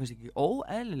að taka, finnst ekki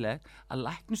óeðlileg að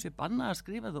læknir sé bannað að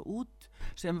skrifa það út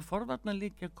sem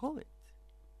forvarnarlyki af COVID.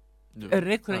 Er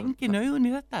einhver engin augun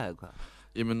í þetta eða hvað?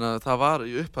 Ég meina það var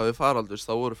í upphafi faraldurs,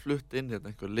 þá voru flutt inn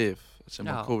einhver lyf sem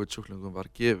að COVID-sjúklingum var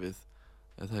gefið.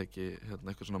 Er það ekki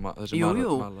eitthvað svona þessi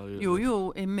malaríu?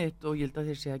 Jú, einmitt, og ég held að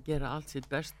þeir sé að gera allt sitt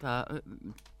besta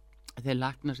þeir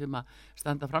læknar sem að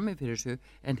standa frammi fyrir þessu,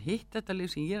 en hitt þetta lyf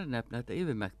sem ég er að nefna, þetta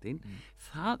yfirmektin,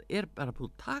 það er bara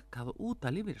búið að taka það út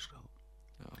af lífeyrisskrá.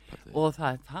 Og það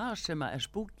er það sem er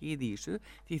spúkið í þessu,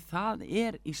 því það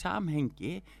er í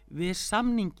samhengi við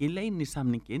samningin,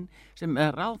 leynisamningin sem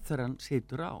ráðherrann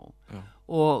situr á.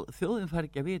 Og þjóðin fær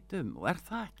ekki að vita og er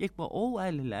það ekki eitthvað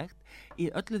óeðlilegt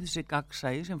í öllu þessi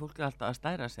gagnsæi sem fólk er alltaf að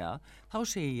stæra sig að, þá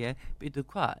segi ég, býtu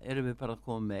hvað, erum við bara að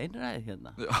koma með einræði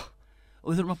hérna? Já. Og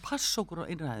við þurfum að passa okkur á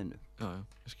einræðinu. Já,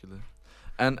 ég skil þið.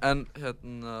 En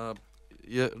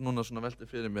ég núna svona velti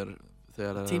fyrir mér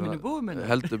þegar tíminn er búinn,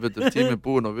 heldur betur tíminn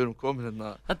búinn og við erum komin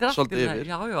svolítið yfir.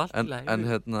 Já, allt í lagi.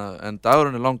 En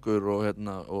dagurinn er langur og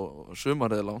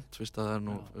sumarið er langt, fyrst að það er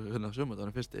nú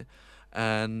sumardagurinn fyrsti.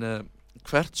 En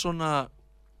hvernig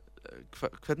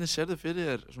sérðu fyrir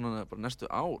þér svona bara næstu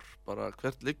ár? Bara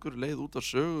hvert liggur leið út á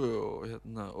sögu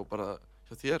og bara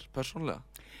hjá þér persónlega?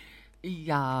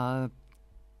 Já,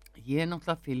 ég er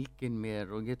náttúrulega fylgin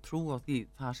mér og ég trú á því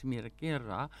það sem ég er að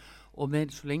gera og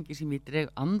með svo lengi sem ég dreg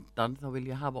andan þá vil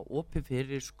ég hafa opið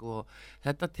fyrir sko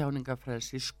þetta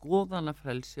tjáningafrelsi,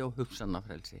 skoðanafrelsi og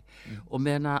hugsanafrelsi og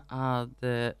meina að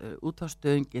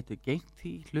útvarpsstöðin getur gengt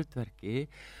því hlutverki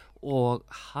og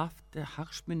haft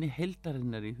hagsmuni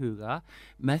heildarinnar í huga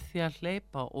með því að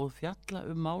hleypa og fjalla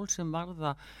mál sem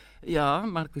varða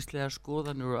margvíslega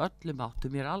skoðanir og öllum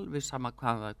áttum. Mér er alveg sama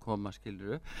hvað það koma,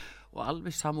 skilurðu, og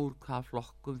alveg sama úr hvað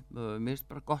flokkum, mér finnst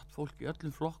bara gott fólk í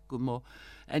öllum flokkum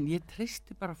en ég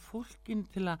treysti bara fólkin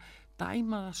til að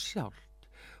dæma það sjálft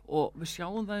og við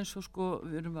sjáum það eins og sko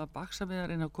við erum að baksa við að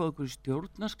reyna að koma okkur í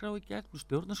stjórnarskrá í gegn og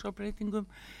stjórnarskrárbreytingum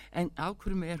en á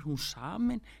hverjum er hún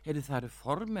samin? Það eru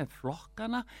formið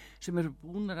flokkana sem eru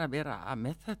búin að vera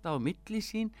með þetta á milli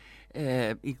sín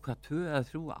í hvað 2 eða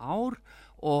 3 ár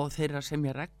og þeirra sem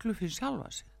ég reglu fyrir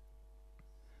sjálfa sig.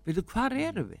 Veitu, hvar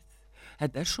eru við?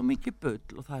 Þetta er svo mikið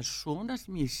bull og það er svona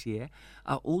sem ég sé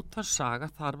að útvarpssaga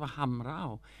þarf að hamra á.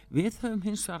 Við höfum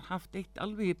hins vegar haft eitt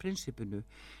alveg í prinsipinu.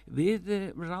 Við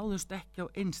ráðumst ekki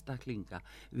á einstaklinga.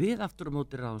 Við aftur á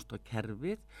móti ráðumst á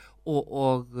kerfið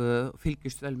og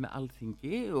fylgjumst vel með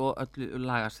alþingi og öllu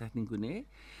lagasetningunni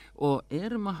og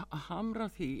erum að hamra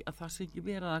því að það sé ekki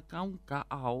verið að ganga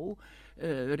á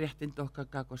réttindi okkar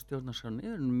gagnvart stjórnarskránni.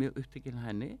 Við erum mjög upptekin af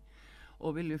henni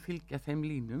og viljum fylgja þeim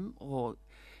línum og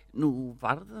nú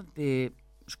varðandi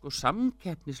sko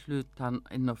samkeppnislutan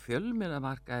inn á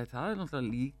fjölmiðlamarkaði, það er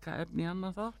náttúrulega líka efni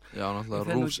annað þá. Já,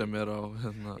 náttúrulega RÚV sem er á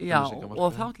Já,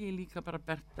 og þá ætlum ég líka bara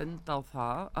benda á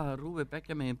það að RÚV er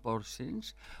beggja megin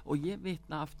borðsins og ég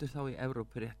vitna aftur þá í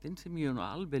Evrópuréttin sem ég nú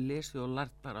alveg lesið og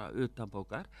lært bara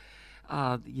utanbókar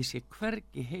að ég sé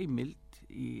hvergi heimild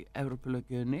í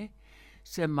Evrópulöggjöfinni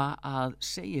sem að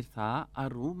segir það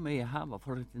að RÚV megi hafa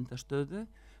forréttindastöðu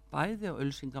bæði á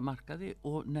auglýsingamarkaði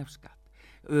og nefskatt.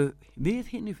 Við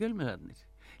hinni fjölmiðlarnir,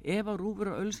 ef að RÚV er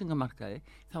á auglýsingamarkaði,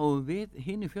 þá við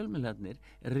hinni fjölmiðlarnir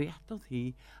rétt á því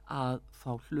að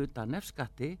fá hluta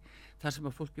nefskatti, þar sem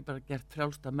að fólki bara gert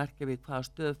frjálst að merkja við hvaða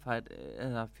stöð fær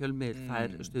eða fjölmiðl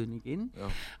fær stuðninginn,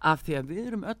 af því að við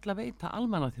erum öll að veita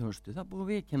almannaþjónustu, það búum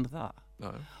við að kenna það.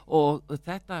 Og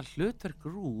þetta hlutverk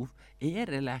RÚV er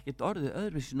eiginlega ekkert orðið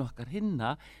öðruvísin okkar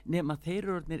hinna nema þeir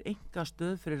eru orðnir enga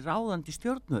stöð fyrir ráðandi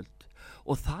stjórnvöld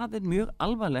og það er mjög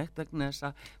alvarlegt vegna þess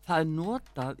að það er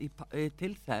notað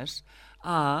til þess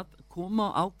að koma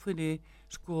á ákveðni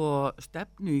sko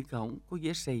stefnu í gang og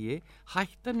ég segi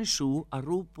hættan er svo að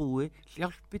RÚV búi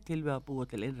hjálpi til við að búa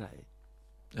til einræði.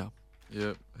 Já,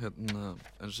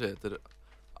 en segi, þetta er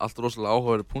allt rosalega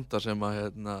áhugaverið punktar sem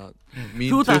að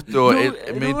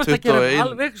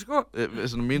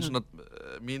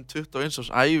mín 21 árs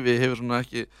ævi hefur svona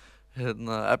ekki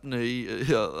efni í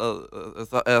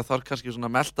eða þarf kannski svona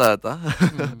að melta þetta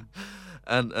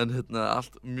en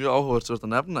allt mjög áhugavert sem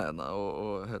þetta nefna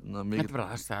og mikið. Þetta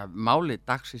var þess að máli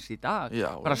dagsins í dag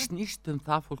bara snýst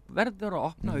það fólk verður að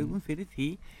opna augum fyrir því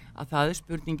að það er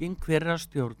spurningin hver er að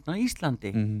stjórna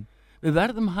Íslandi. Við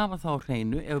verðum að hafa það á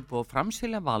hreinu ef við búum að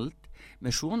framselja vald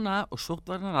með svona og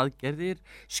sóttvarnar aðgerðir,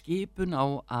 skipun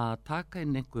á að taka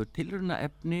inn einhver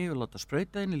tilraunarefni og láta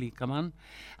sprauta inn í líkamann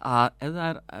að ef það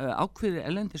er ákveðið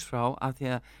erlendis frá að því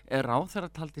að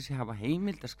ráðherra taldi sig hafa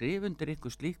heimild að skrifa undir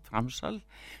eitthvað slíkt framsal,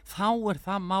 þá er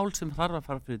það mál sem þarf að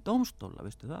fara fyrir dómstóla,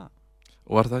 veistu það?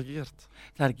 Og var það ekki gert?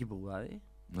 Það er ekki búið að því.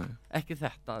 Nei. Ekki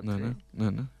þetta nei,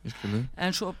 ég skil þið.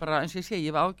 En svo bara, eins og ég segi,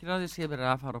 ég var ágjörð að ég verið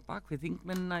að fara á bak við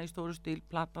þingmennina í stóru stíl,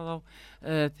 plata þá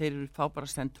þeir fá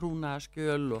bara stend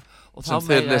trúnaðarskjöl og sem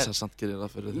þeir lesa samt gerir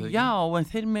það fyrir þau. Já, en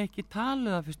þeir með ekki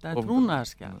tala það fyrst að það er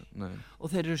trúnaðarskjöl og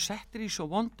þeir eru settir í svo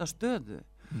vonda stöðu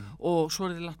og svo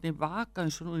er þeir látnið vaka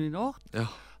eins og núna í nótt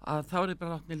að þá er þeir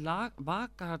bara látnið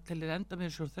vaka til þeir enda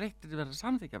með svo þreyttir að vera að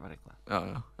samþykja bara eitthvað. Já.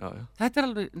 Þetta er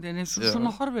alveg eins og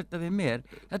svona horfirta við mér.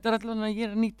 Þetta er allavega að ég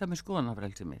er að nýta með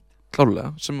skoðanafrelsi mitt.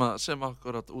 Klárlega, sem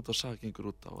akkurat út á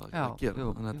gengur út á að gera.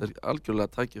 Þannig að þetta er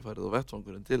algjörlega tækifærið og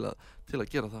vettvangurinn til að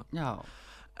gera það. Já.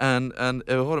 En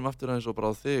ef við horfum aftur aðeins og bara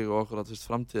á þig og okkur að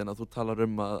framtíðina, þú talar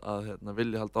að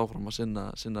vilja halda áfram að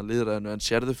sinna lýðræðinu, en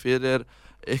sérðu fyrir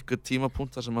eitthvað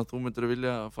tímapunkt þar sem að þú myndir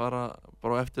vilja fara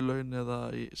bara á eftirlaun eða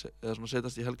svona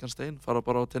setjast í helgan stein, fara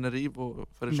bara á Tenerife og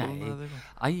fara í sólina eða eitthvað?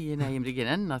 Nei, ég er ekki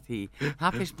enn að því.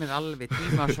 Það finnst mér alveg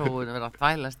tímasóun að vera að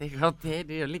þvælast eitthvað á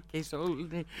Tenerife og liggja í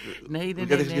sólni. Nei. Þú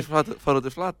getur ekki fara út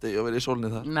í Flatey og vera í sólni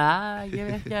þar? Nei, ég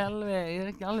er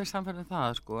ekki alveg samferð með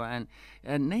það, sko, en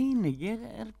nei, ég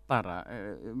er bara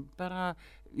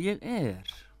ég er.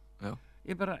 Já.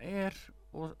 Ég bara er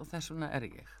og þess vegna er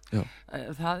ég. Já.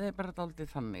 Það bara dálítið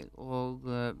þannig og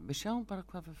við sjáum bara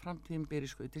hvað fyrir framtíðin ber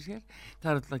í skauti sér.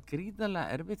 Það alltaf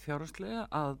gríðarlega erfitt fjárhagslega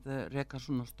að reka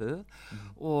svona stöð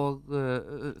og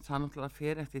það náttúrulega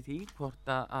fer eftir því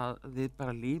hvort að við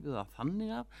bara lífið að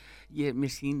þannig af.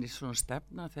 Mér sýnir svona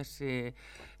stefna, þessi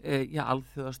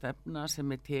alþjóða stefna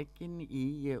sem tekin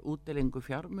í útdelingu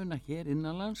fjármuna hér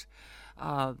innanlands,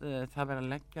 að það verður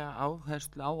að leggja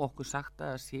áherslu á okkur sagt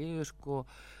að séu sko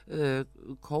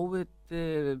COVID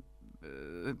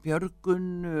björgun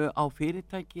á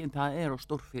fyrirtæki, en það á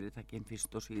stórfyrirtækin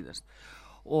fyrst og síðast.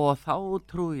 Og þá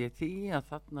trúi ég því að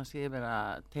þarna sé verið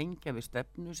að tengja við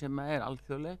stefnu sem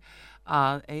alþjóðleg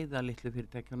að eyða litlu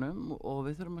fyrirtækjunum og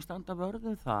við þurfum að standa vörð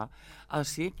það að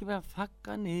sé ekki verið að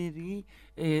þakka niður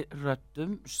í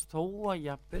röddum þó að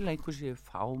jafnvel einhversi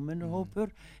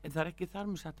fámennuhópur en það ekki þar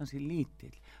með satt hans í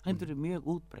lítil. Hann mjög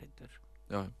útbreiddur.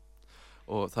 Já,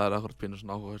 og það akkurat pínu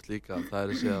svona áhugavert líka.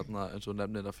 Það þessi eins og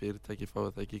nefnir að fyrirtæki fái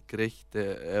það ekki greitt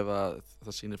ef að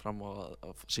það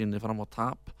sýnir fram á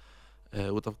tap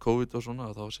út af COVID og svona,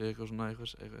 og þá sé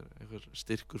eitthvað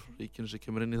styrkur frá ríkinu sem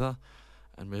kemur inn í það.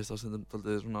 En mér finnst það stundum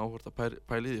dálítið svona áhugavert að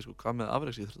pæla í því, sko, hvað með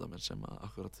afreksíþróttamenn sem að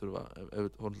akkurat þurfa,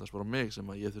 ef hónlega spara mig,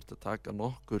 sem að ég þurfti að taka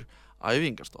nokkur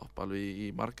æfingastopp alveg í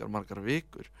margar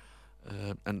vikur.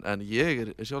 En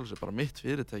ég sjálfsög bara mitt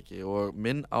fyrirtæki og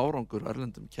minn árangur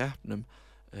erlendum keppnum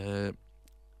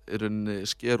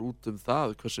sker út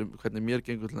það hvernig mér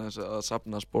gengur til þess að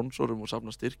safna sponsorum og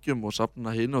safna styrkjum og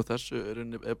safna hinu og þessu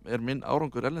minn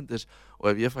árangur erlendis,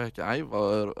 og ef ég fæ ekki að æfa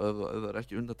ef það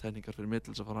ekki undantekningar fyrir mig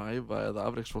til þess að fara að æfa eða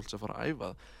afreksfólk sem fara að æfa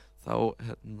þá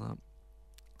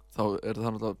það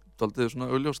náttúrulega dálítið svona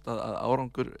augljóst að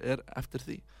árangur eftir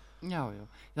því. Já.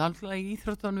 Það alltaf í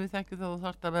íþróttunum við þekkjum þá þú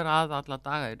þarft að vera alla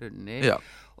daga í rauninni. Já.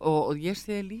 Og ég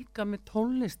segi líka með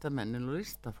tónlistamennin og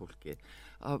listafólki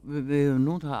að við höfum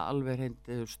nú það alveg hreint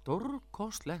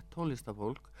stórkostlegt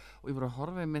tónlistafólk og ég voru að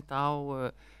horfa einmitt á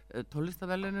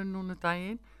tónlistaverðlaunum núna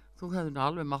daginn. Þú hefði nú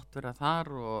alveg mátt vera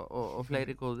þar og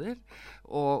fleiri góðir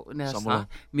og mér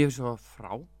finnst svo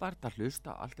frábært að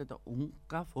hlusta á allt þetta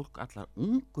unga fólk, allar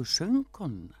ungu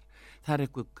söngkonunnar. Það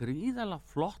eitthvað gríðalega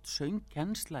flott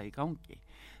söngkennsla í gangi.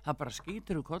 Það bara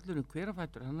skýtur kollunum hver að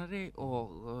fætur hannari og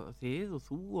þið og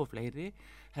þú og fleiri,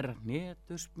 herra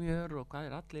Hnetusmjör og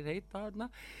hvað allir heita þarna.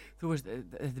 Þú veist,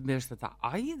 mér finnst þetta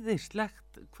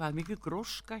æðislegt hvað mikið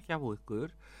gróska hjá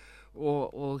ykkur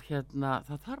og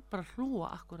það þarf bara að hlúa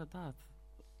akkurat að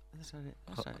þessari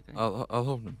grein. Að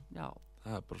hófnum? Já.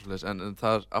 Það bara svoleiðis, en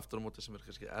það aftur á móti sem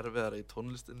kannski erfiðara í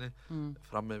tónlistinni,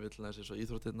 fram með vill eins og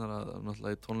íþróttirnar að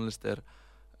náttúrulega í tónlist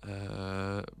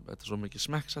þetta svo mikið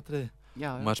smekksatriði.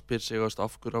 Já. Maður spyr sig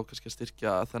af hverju á kannski að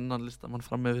styrkja þennan listamann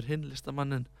fram yfir hinn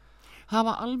listamannin.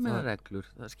 Hafa almennar reglur.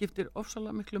 Það skiptir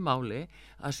ofsalega miklu máli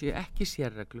að séu ekki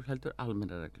sérreglur heldur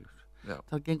almennar reglur. Já.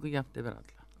 Það gengur jafnt yfir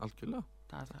alla. Algjörlega.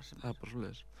 Það er bara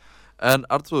svoleiðis. En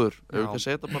Arnþrúður, ef við ekki að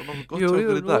segja þetta bara nokkuð gott hjá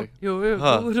okkur í dag. Jú, við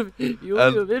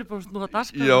erum bara snúið að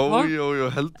daska. Jú,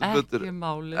 heldur betur. Ekki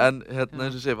máli. En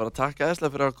eins og segja, bara takk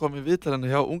æðislega fyrir að koma í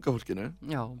viðtalinu hjá unga fólkinu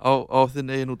á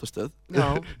þinn eigin útastöð. Já.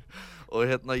 Og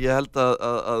ég held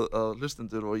að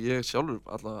hlustendur og ég sjálfur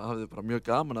alltaf hafði bara mjög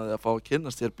gaman að því að fá að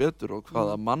kynnast þér betur og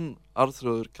hvaða mann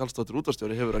Arnþrúður Karlsdóttir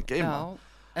útvarpsstjóri hefur að geyma. Já,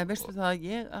 en veistu það að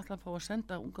ég ætla að fá að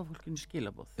senda unga fólkinu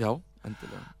skilaboð. Já,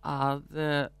 endilega. Að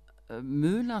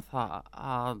muna það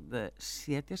að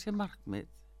setja sér markmið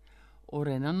og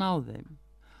reyna að ná þeim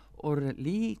og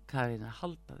líka reyna að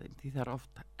halda þeim, því það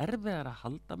ofta erfiðar að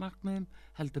halda markmiðum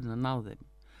heldur en að ná þeim,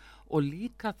 og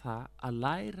líka það að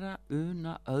læra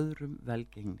una öðrum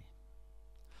velgengni.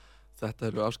 Þetta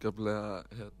eru afskaplega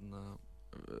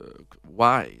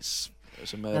wise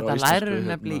sem þetta lærir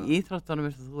nefnilega í íþróttunum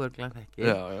eins og þú örugglega þekkir,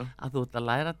 já. Að þú ert að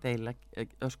læra að deila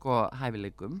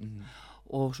hæfileikum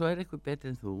og svo eitthvað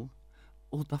betri en þú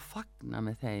út að fagna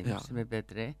með þeim sem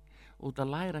betri, út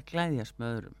að læra að gleðjast með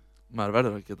öðrum. Maður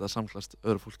verður að geta samklast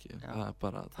öðru fólki.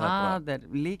 Það er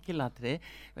lykilatri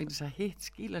vegna þess að hitt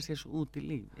skila sér svo út í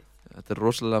lífið. Þetta er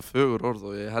rosalega fögur orð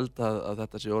og ég held að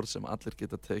þetta sé orð sem allir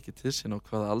geta tekið til sín á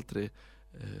hvaða aldri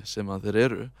sem að þeir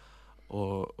eru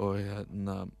og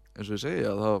eins og ég segi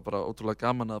að það var bara ótrúlega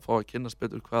gaman að fá að kynnast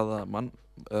betur hvaða mann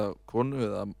eða konu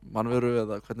eða mannveru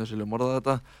eða hvernig við viljum orða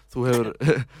þetta þú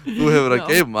hefur að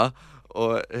geyma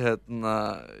og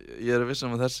ég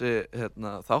vissum að þessi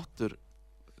þáttur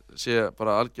sé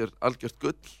bara algjört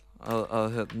gull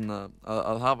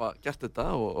að hafa gert þetta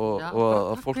og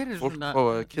að fólk fá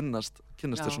að kynnast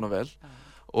þér svona vel.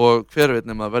 Og hver veit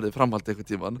nema að verði framhaldi einhvern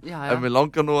tímann. En mér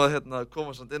langar nú að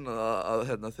koma samt inn að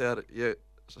þegar ég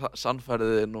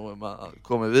sannfærði nú að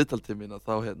koma í viðtal til mín að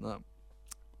þá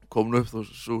kom nú upp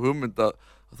svo hugmynd að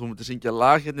að þú myndir syngja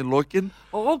lag hérna í lokin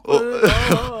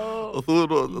og þú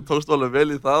tókst alveg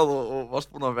vel í það og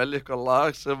varst búin að velja eitthvað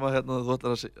lag sem að þú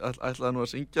ætlaði nú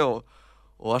að syngja og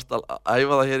varst að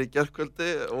æfa það hér í gærkvöldi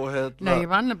og Nei, ég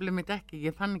vann nefnilega mitt ekki,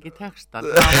 ég fann ekki texta,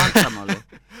 það var vandamáli.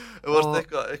 Þú varst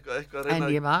eitthvað að reyna.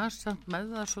 En ég var samt með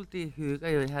það svolítið í huga,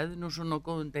 ég hefði nú svona á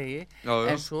góðum degi,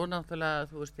 en svo náttúrulega,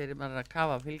 þú veist, þegar maður er að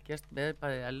kafa að fylgjast með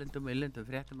bæði erlendum og innlendum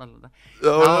fréttum alltaf,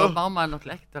 þá má maður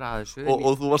náttúrulega ekkert að þessu.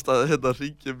 Og þú varst að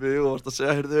hringja mig og varst að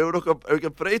segja, heyrðu, hefur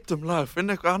ekki að breyta lag,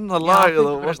 finna eitthvað annað lag. Já,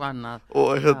 finna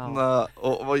eitthvað annað.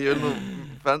 Og ég vil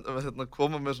nú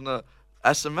koma með svona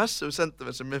SMS sem við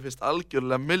sendum sem mér finnst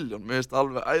algjörlega milljón, mér finnst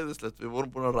alveg æðislegt, við vorum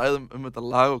búin að ræða þetta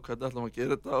lag og hvernig ætlum að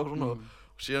gera þetta og svona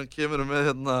og síðan kemur við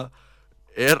með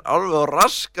er alveg á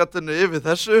raskatinu yfir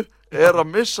þessu, að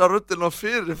missa röddina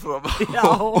fyrirfram. Já.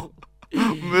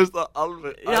 Mér finnst það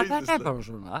alveg æðislegt. Já, þetta bara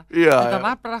svona. Þetta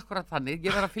var bara akkurat þannig,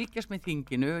 ég var að fylgjast með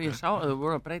þinginu, ég sá að þau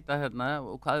voru að breyta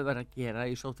og hvað þau verið að gera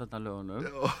í sóttvarnalögunum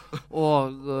og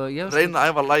reyna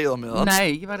að æfa lagið á meðan. Nei,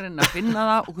 ég var að reyna að finna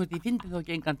það og ég fyndi þó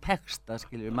ekki engan texta,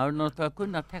 skiljum, maður náttúrulega að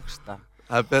kunna texta.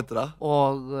 Það er betra.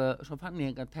 Og svo fann ég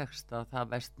engan texta og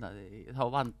það versnaði, þá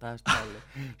vandaðist máli.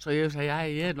 Svo ég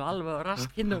sagði, ég er nú alveg á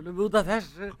raskinnum út af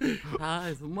þessu.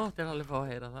 Þú máttir alveg fá að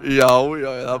heyra það. Já,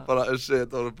 það bara,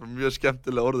 þetta voru bara mjög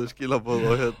skemmtilega orðið skilaboð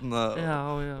og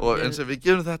og eins og við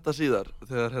gerum þetta síðar,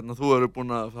 þegar þú eru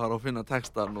búin að fara og finna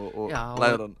textan og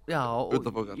læra hann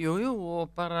utanbókar. Jú,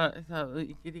 og bara,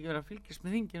 ég get ekki verið að fylgjast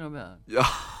með þinginu með það. Já.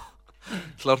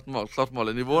 Klárt mál,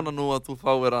 en ég vona nú að þú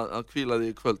fáir að hvíla því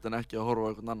í kvöld en ekki að horfa á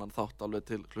einhvern annan þátt alveg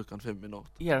til 5:00 í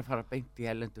nótt. Ég er að fara beint í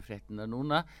erlendu fréttina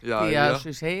núna því að svo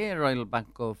ég segi Royal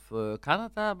Bank of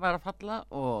Canada var að falla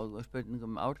og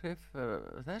spurningum áhrif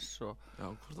þess og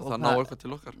hvort það ná eitthvað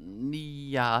til okkar?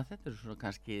 Já, þetta eru svona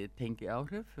kannski tengi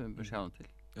áhrif, við sjáum til.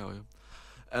 Já.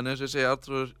 En eins og ég segi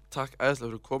Arnþrúður, takk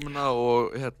æðislega fyrir komuna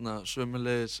og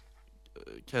sömuleiðis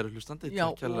kæru hlustandi,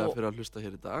 takk kærlega fyrir að hlusta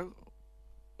hér í dag.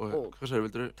 Og hvað segir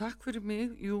vildur þú? Takk fyrir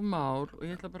mig, Már, og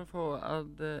ég ætla bara að fá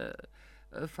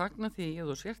að fagna því að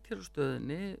þú sért hér á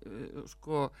stöðinni,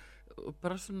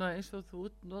 bara svona eins og þú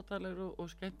ert notalegur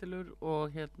og skemmtilegur og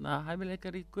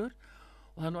hæfileikaríkur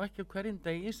og það er nú ekki á hverjum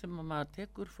degi sem maður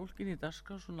tekur fólkin í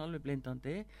dagskrá svona alveg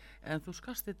blindandi en þú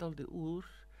skast þetta aldrei úr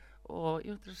og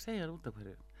ég ætla að segja það út af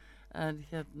hverju. En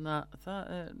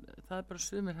það er bara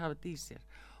sumir hafa þetta í sér.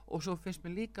 Og svo finnst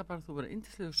mér líka bara að þú verður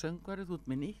yndislegur söngvari, þú ert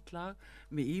með nýtt lag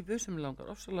með Ívu sem ég langar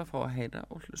ofsalega að fá að heyra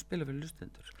og spila fyrir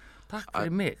hlustendur. Takk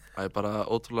fyrir mig. Það er bara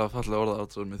ótrúlega fallega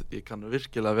orðað, ég kann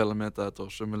virkilega vel að meta þetta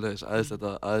og sömuleiðis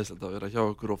æðislegt að vera hjá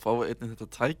okkur og fá einnig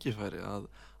þetta tækifæri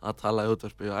að tala í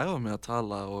útvarpi og æfa mig að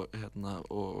tala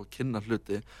og kynna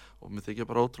hluti og mér þykir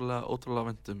bara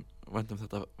ótrúlega vænt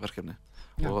þetta verkefni.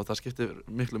 Já. Og það skiptir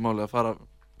miklu máli að fara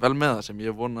vel með það sem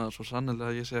ég vona svo sannlega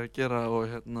að ég sé að gera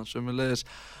og sömuleiðis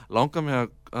langar mig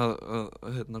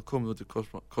að koma út í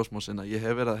kosmosina. Ég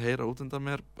hef verið að heyra út undan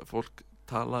mér, fólk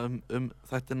tala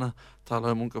þættina,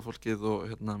 tala unga fólkið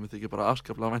og mér þykir bara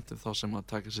afskaplega vænt þá sem að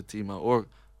taka sér tíma og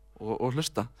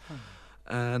hlusta.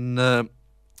 En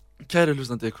kæri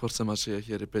hlustandi, hvort sem að sé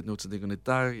hér í beinni útsendingunni í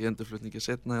dag, í endurflutningi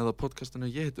seinna eða podcastinu,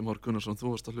 ég heiti Már Gunnarsson,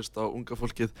 þú varst að hlusta á unga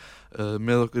fólkið.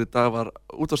 Með okkur í dag var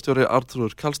útvarpsstjóri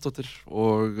Arnþrúður Karlsdóttir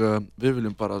og við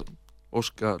viljum bara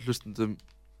óska hlustendum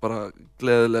bara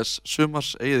gleðilegs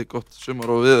sumars, eigið gott sumar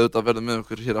og við auðvitað verðum með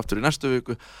okkur hér aftur í næstu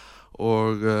viku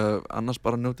og annars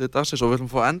bara njótið dagsins og við ætlum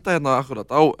að fá enda akkurat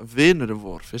á Vinurinn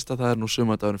vor, fyrst að það er nú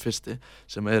sumardagurinn fyrsti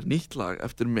sem er nýtt lag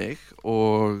eftir mig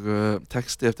og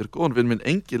texti eftir góðan vinn minn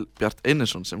Engil Bjart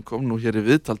Einarsson sem kom nú hér í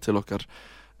viðtal til okkar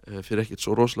fyrir ekkert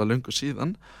svo rosalega löngu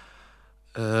síðan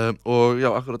og já,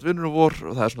 akkurat Vinurinn vor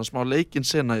og það er svona smá leikinn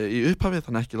sena í upphafið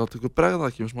þannig ekki láta ykkur bregða,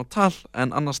 það kemur smá tal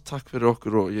en annars takk fyrir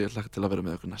okkur og ég hlakka til að vera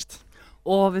með okkur næst.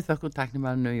 Og við þökkum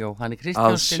tæknimannu Jóhanni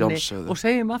Kristjánssoni og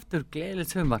segjum aftur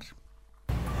gleðilegt sumar.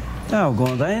 Já,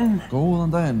 góðan daginn.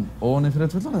 Góðan daginn. Og hann fyrir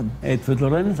eitt fullorðinn? Eitt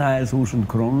fullorðinn, það er 1000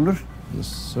 krónur.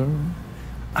 Yes, sir.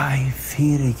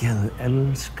 Fyrirgeðu,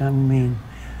 elskan mín.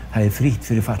 Það er frítt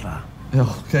fyrir fallaða. Já,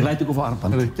 ok. Læt ykkur fá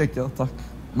armband. Geggjað, takk.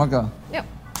 Magga? Já.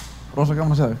 Rosa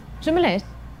gaman að sjá þig. Sömuleiðis.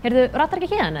 Heyrðu, ratar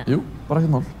ekki hérna? Jú, bara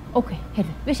ekkert mál. Ok,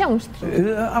 heyrðu, við sjáumst.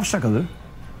 Afsakaðu.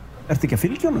 Ertu ekki að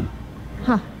fylgja honum?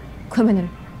 Ha, hvað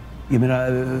meinarðu? Ég meina,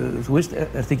 þú veist,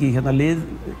 ertu ekki hérna lið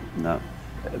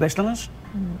veislanans?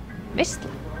 Veisla?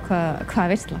 Hvað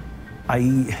er veisla?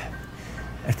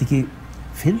 Ertu ekki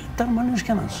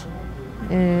fylgdarmanneskjan hans?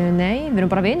 Nei, við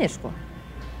erum bara vinir, sko.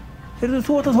 Heyrðu,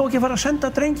 þú ætlar þó ekki að fara að senda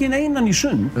drenginn einan í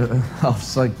sund?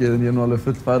 Afsakið, en ég er nú alveg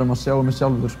fullfær að sjá mig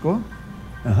sjálfur, sko.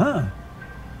 Aha.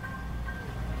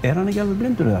 Er hann ekki alveg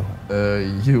blindur eða hvað?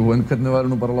 Jú, en hvernig væri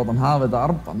nú bara að láta hann hafa þetta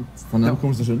armband, þannig að hann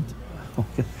komist í sund?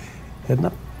 Ok, hérna.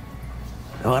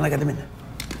 Já, hann er gætið minn.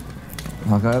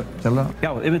 Þakka þér, kærlega.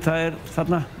 Já, einmitt það er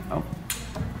þarna. Já.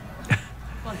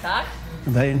 Góðan dag.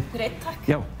 Góðan daginn. Fyrir einn takk.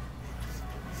 Já.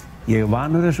 Ég er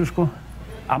vanur þessu sko.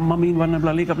 Amma mín var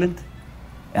nefnilega líka blind.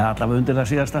 Eða allavega undir það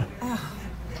síðasta.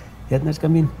 Hérna er ska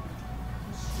mín.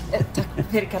 Takk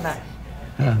fyrir kannar.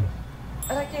 Ja. Er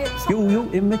það ekki saman? Jú,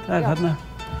 einmitt, það er þarna.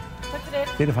 Takk fyrir.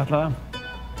 Fyrir fallaða.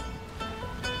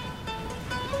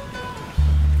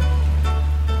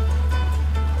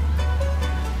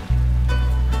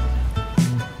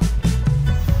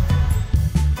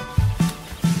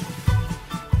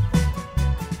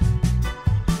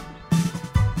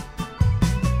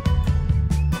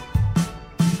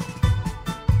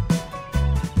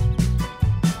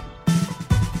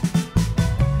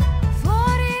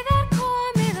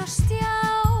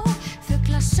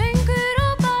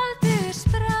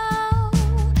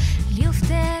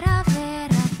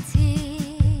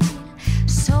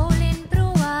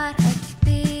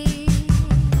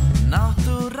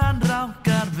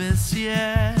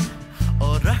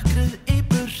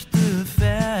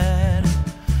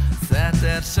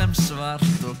 Sem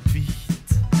svart og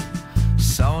hvítt,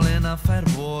 sálina fær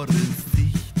vorið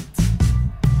þýtt.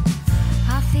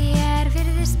 Af þér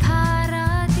virðist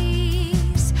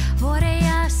paradís,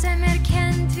 voreyja sem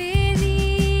kennd við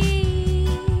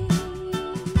ís.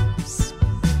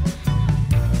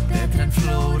 Betri en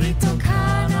Flórít og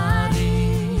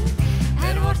Kanarí,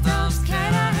 vort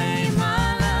ástkæra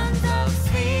heimaland af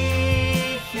því.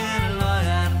 Hér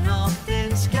logar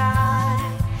nóttin skær,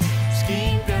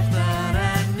 skín bjartar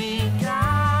en í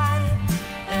gær.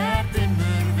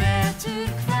 Dimmur vetur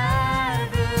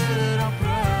hverfur á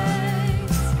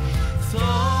braut,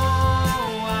 þó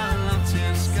að langt sé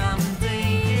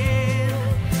skammdegið,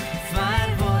 fær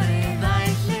vorið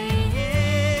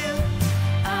ætlegið,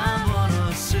 að vor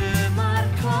og sumar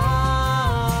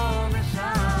komi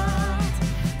hratt,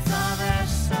 það er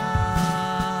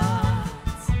satt.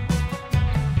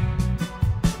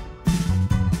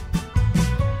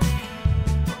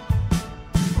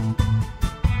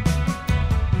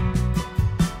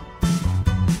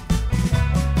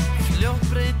 Fljótt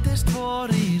breytist vor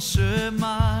í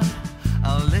sumar,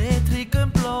 á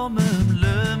litríkum blómum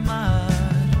lumar.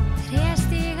 Tré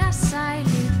stíga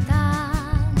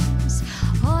sæludans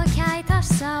og kæta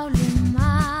sálum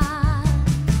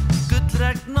manns.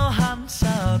 Gullregn og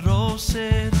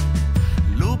hansarósir,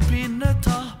 lúpínu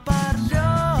toppar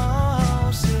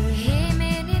ljósir.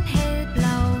 Himinninn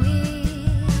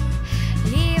heiðblái,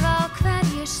 líf á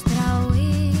hverju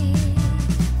strái.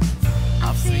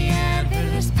 Af því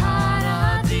virðist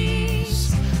paradís,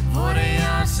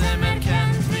 voreyja sem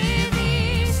kennd við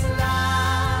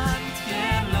Ísland.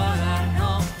 Hér logar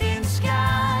nóttin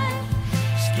skær,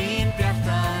 skín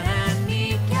bjartar en í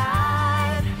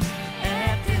gær.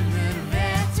 Dimmur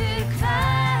vetur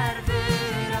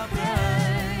hverfur á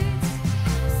braut,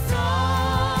 þó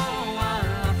að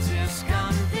langt sé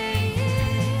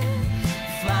skammdegið,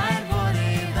 fær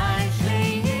vorið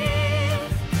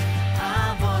ætlegið,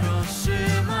 að vor og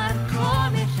sumar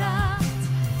komi hratt,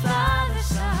 það er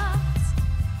satt.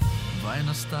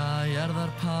 Vænasta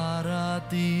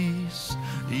jarðarparadís,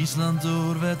 Ísland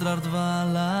úr vetrar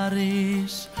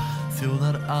dvalarís.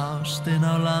 Þjóðar ástin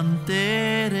á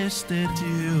landi ristir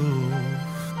djúp.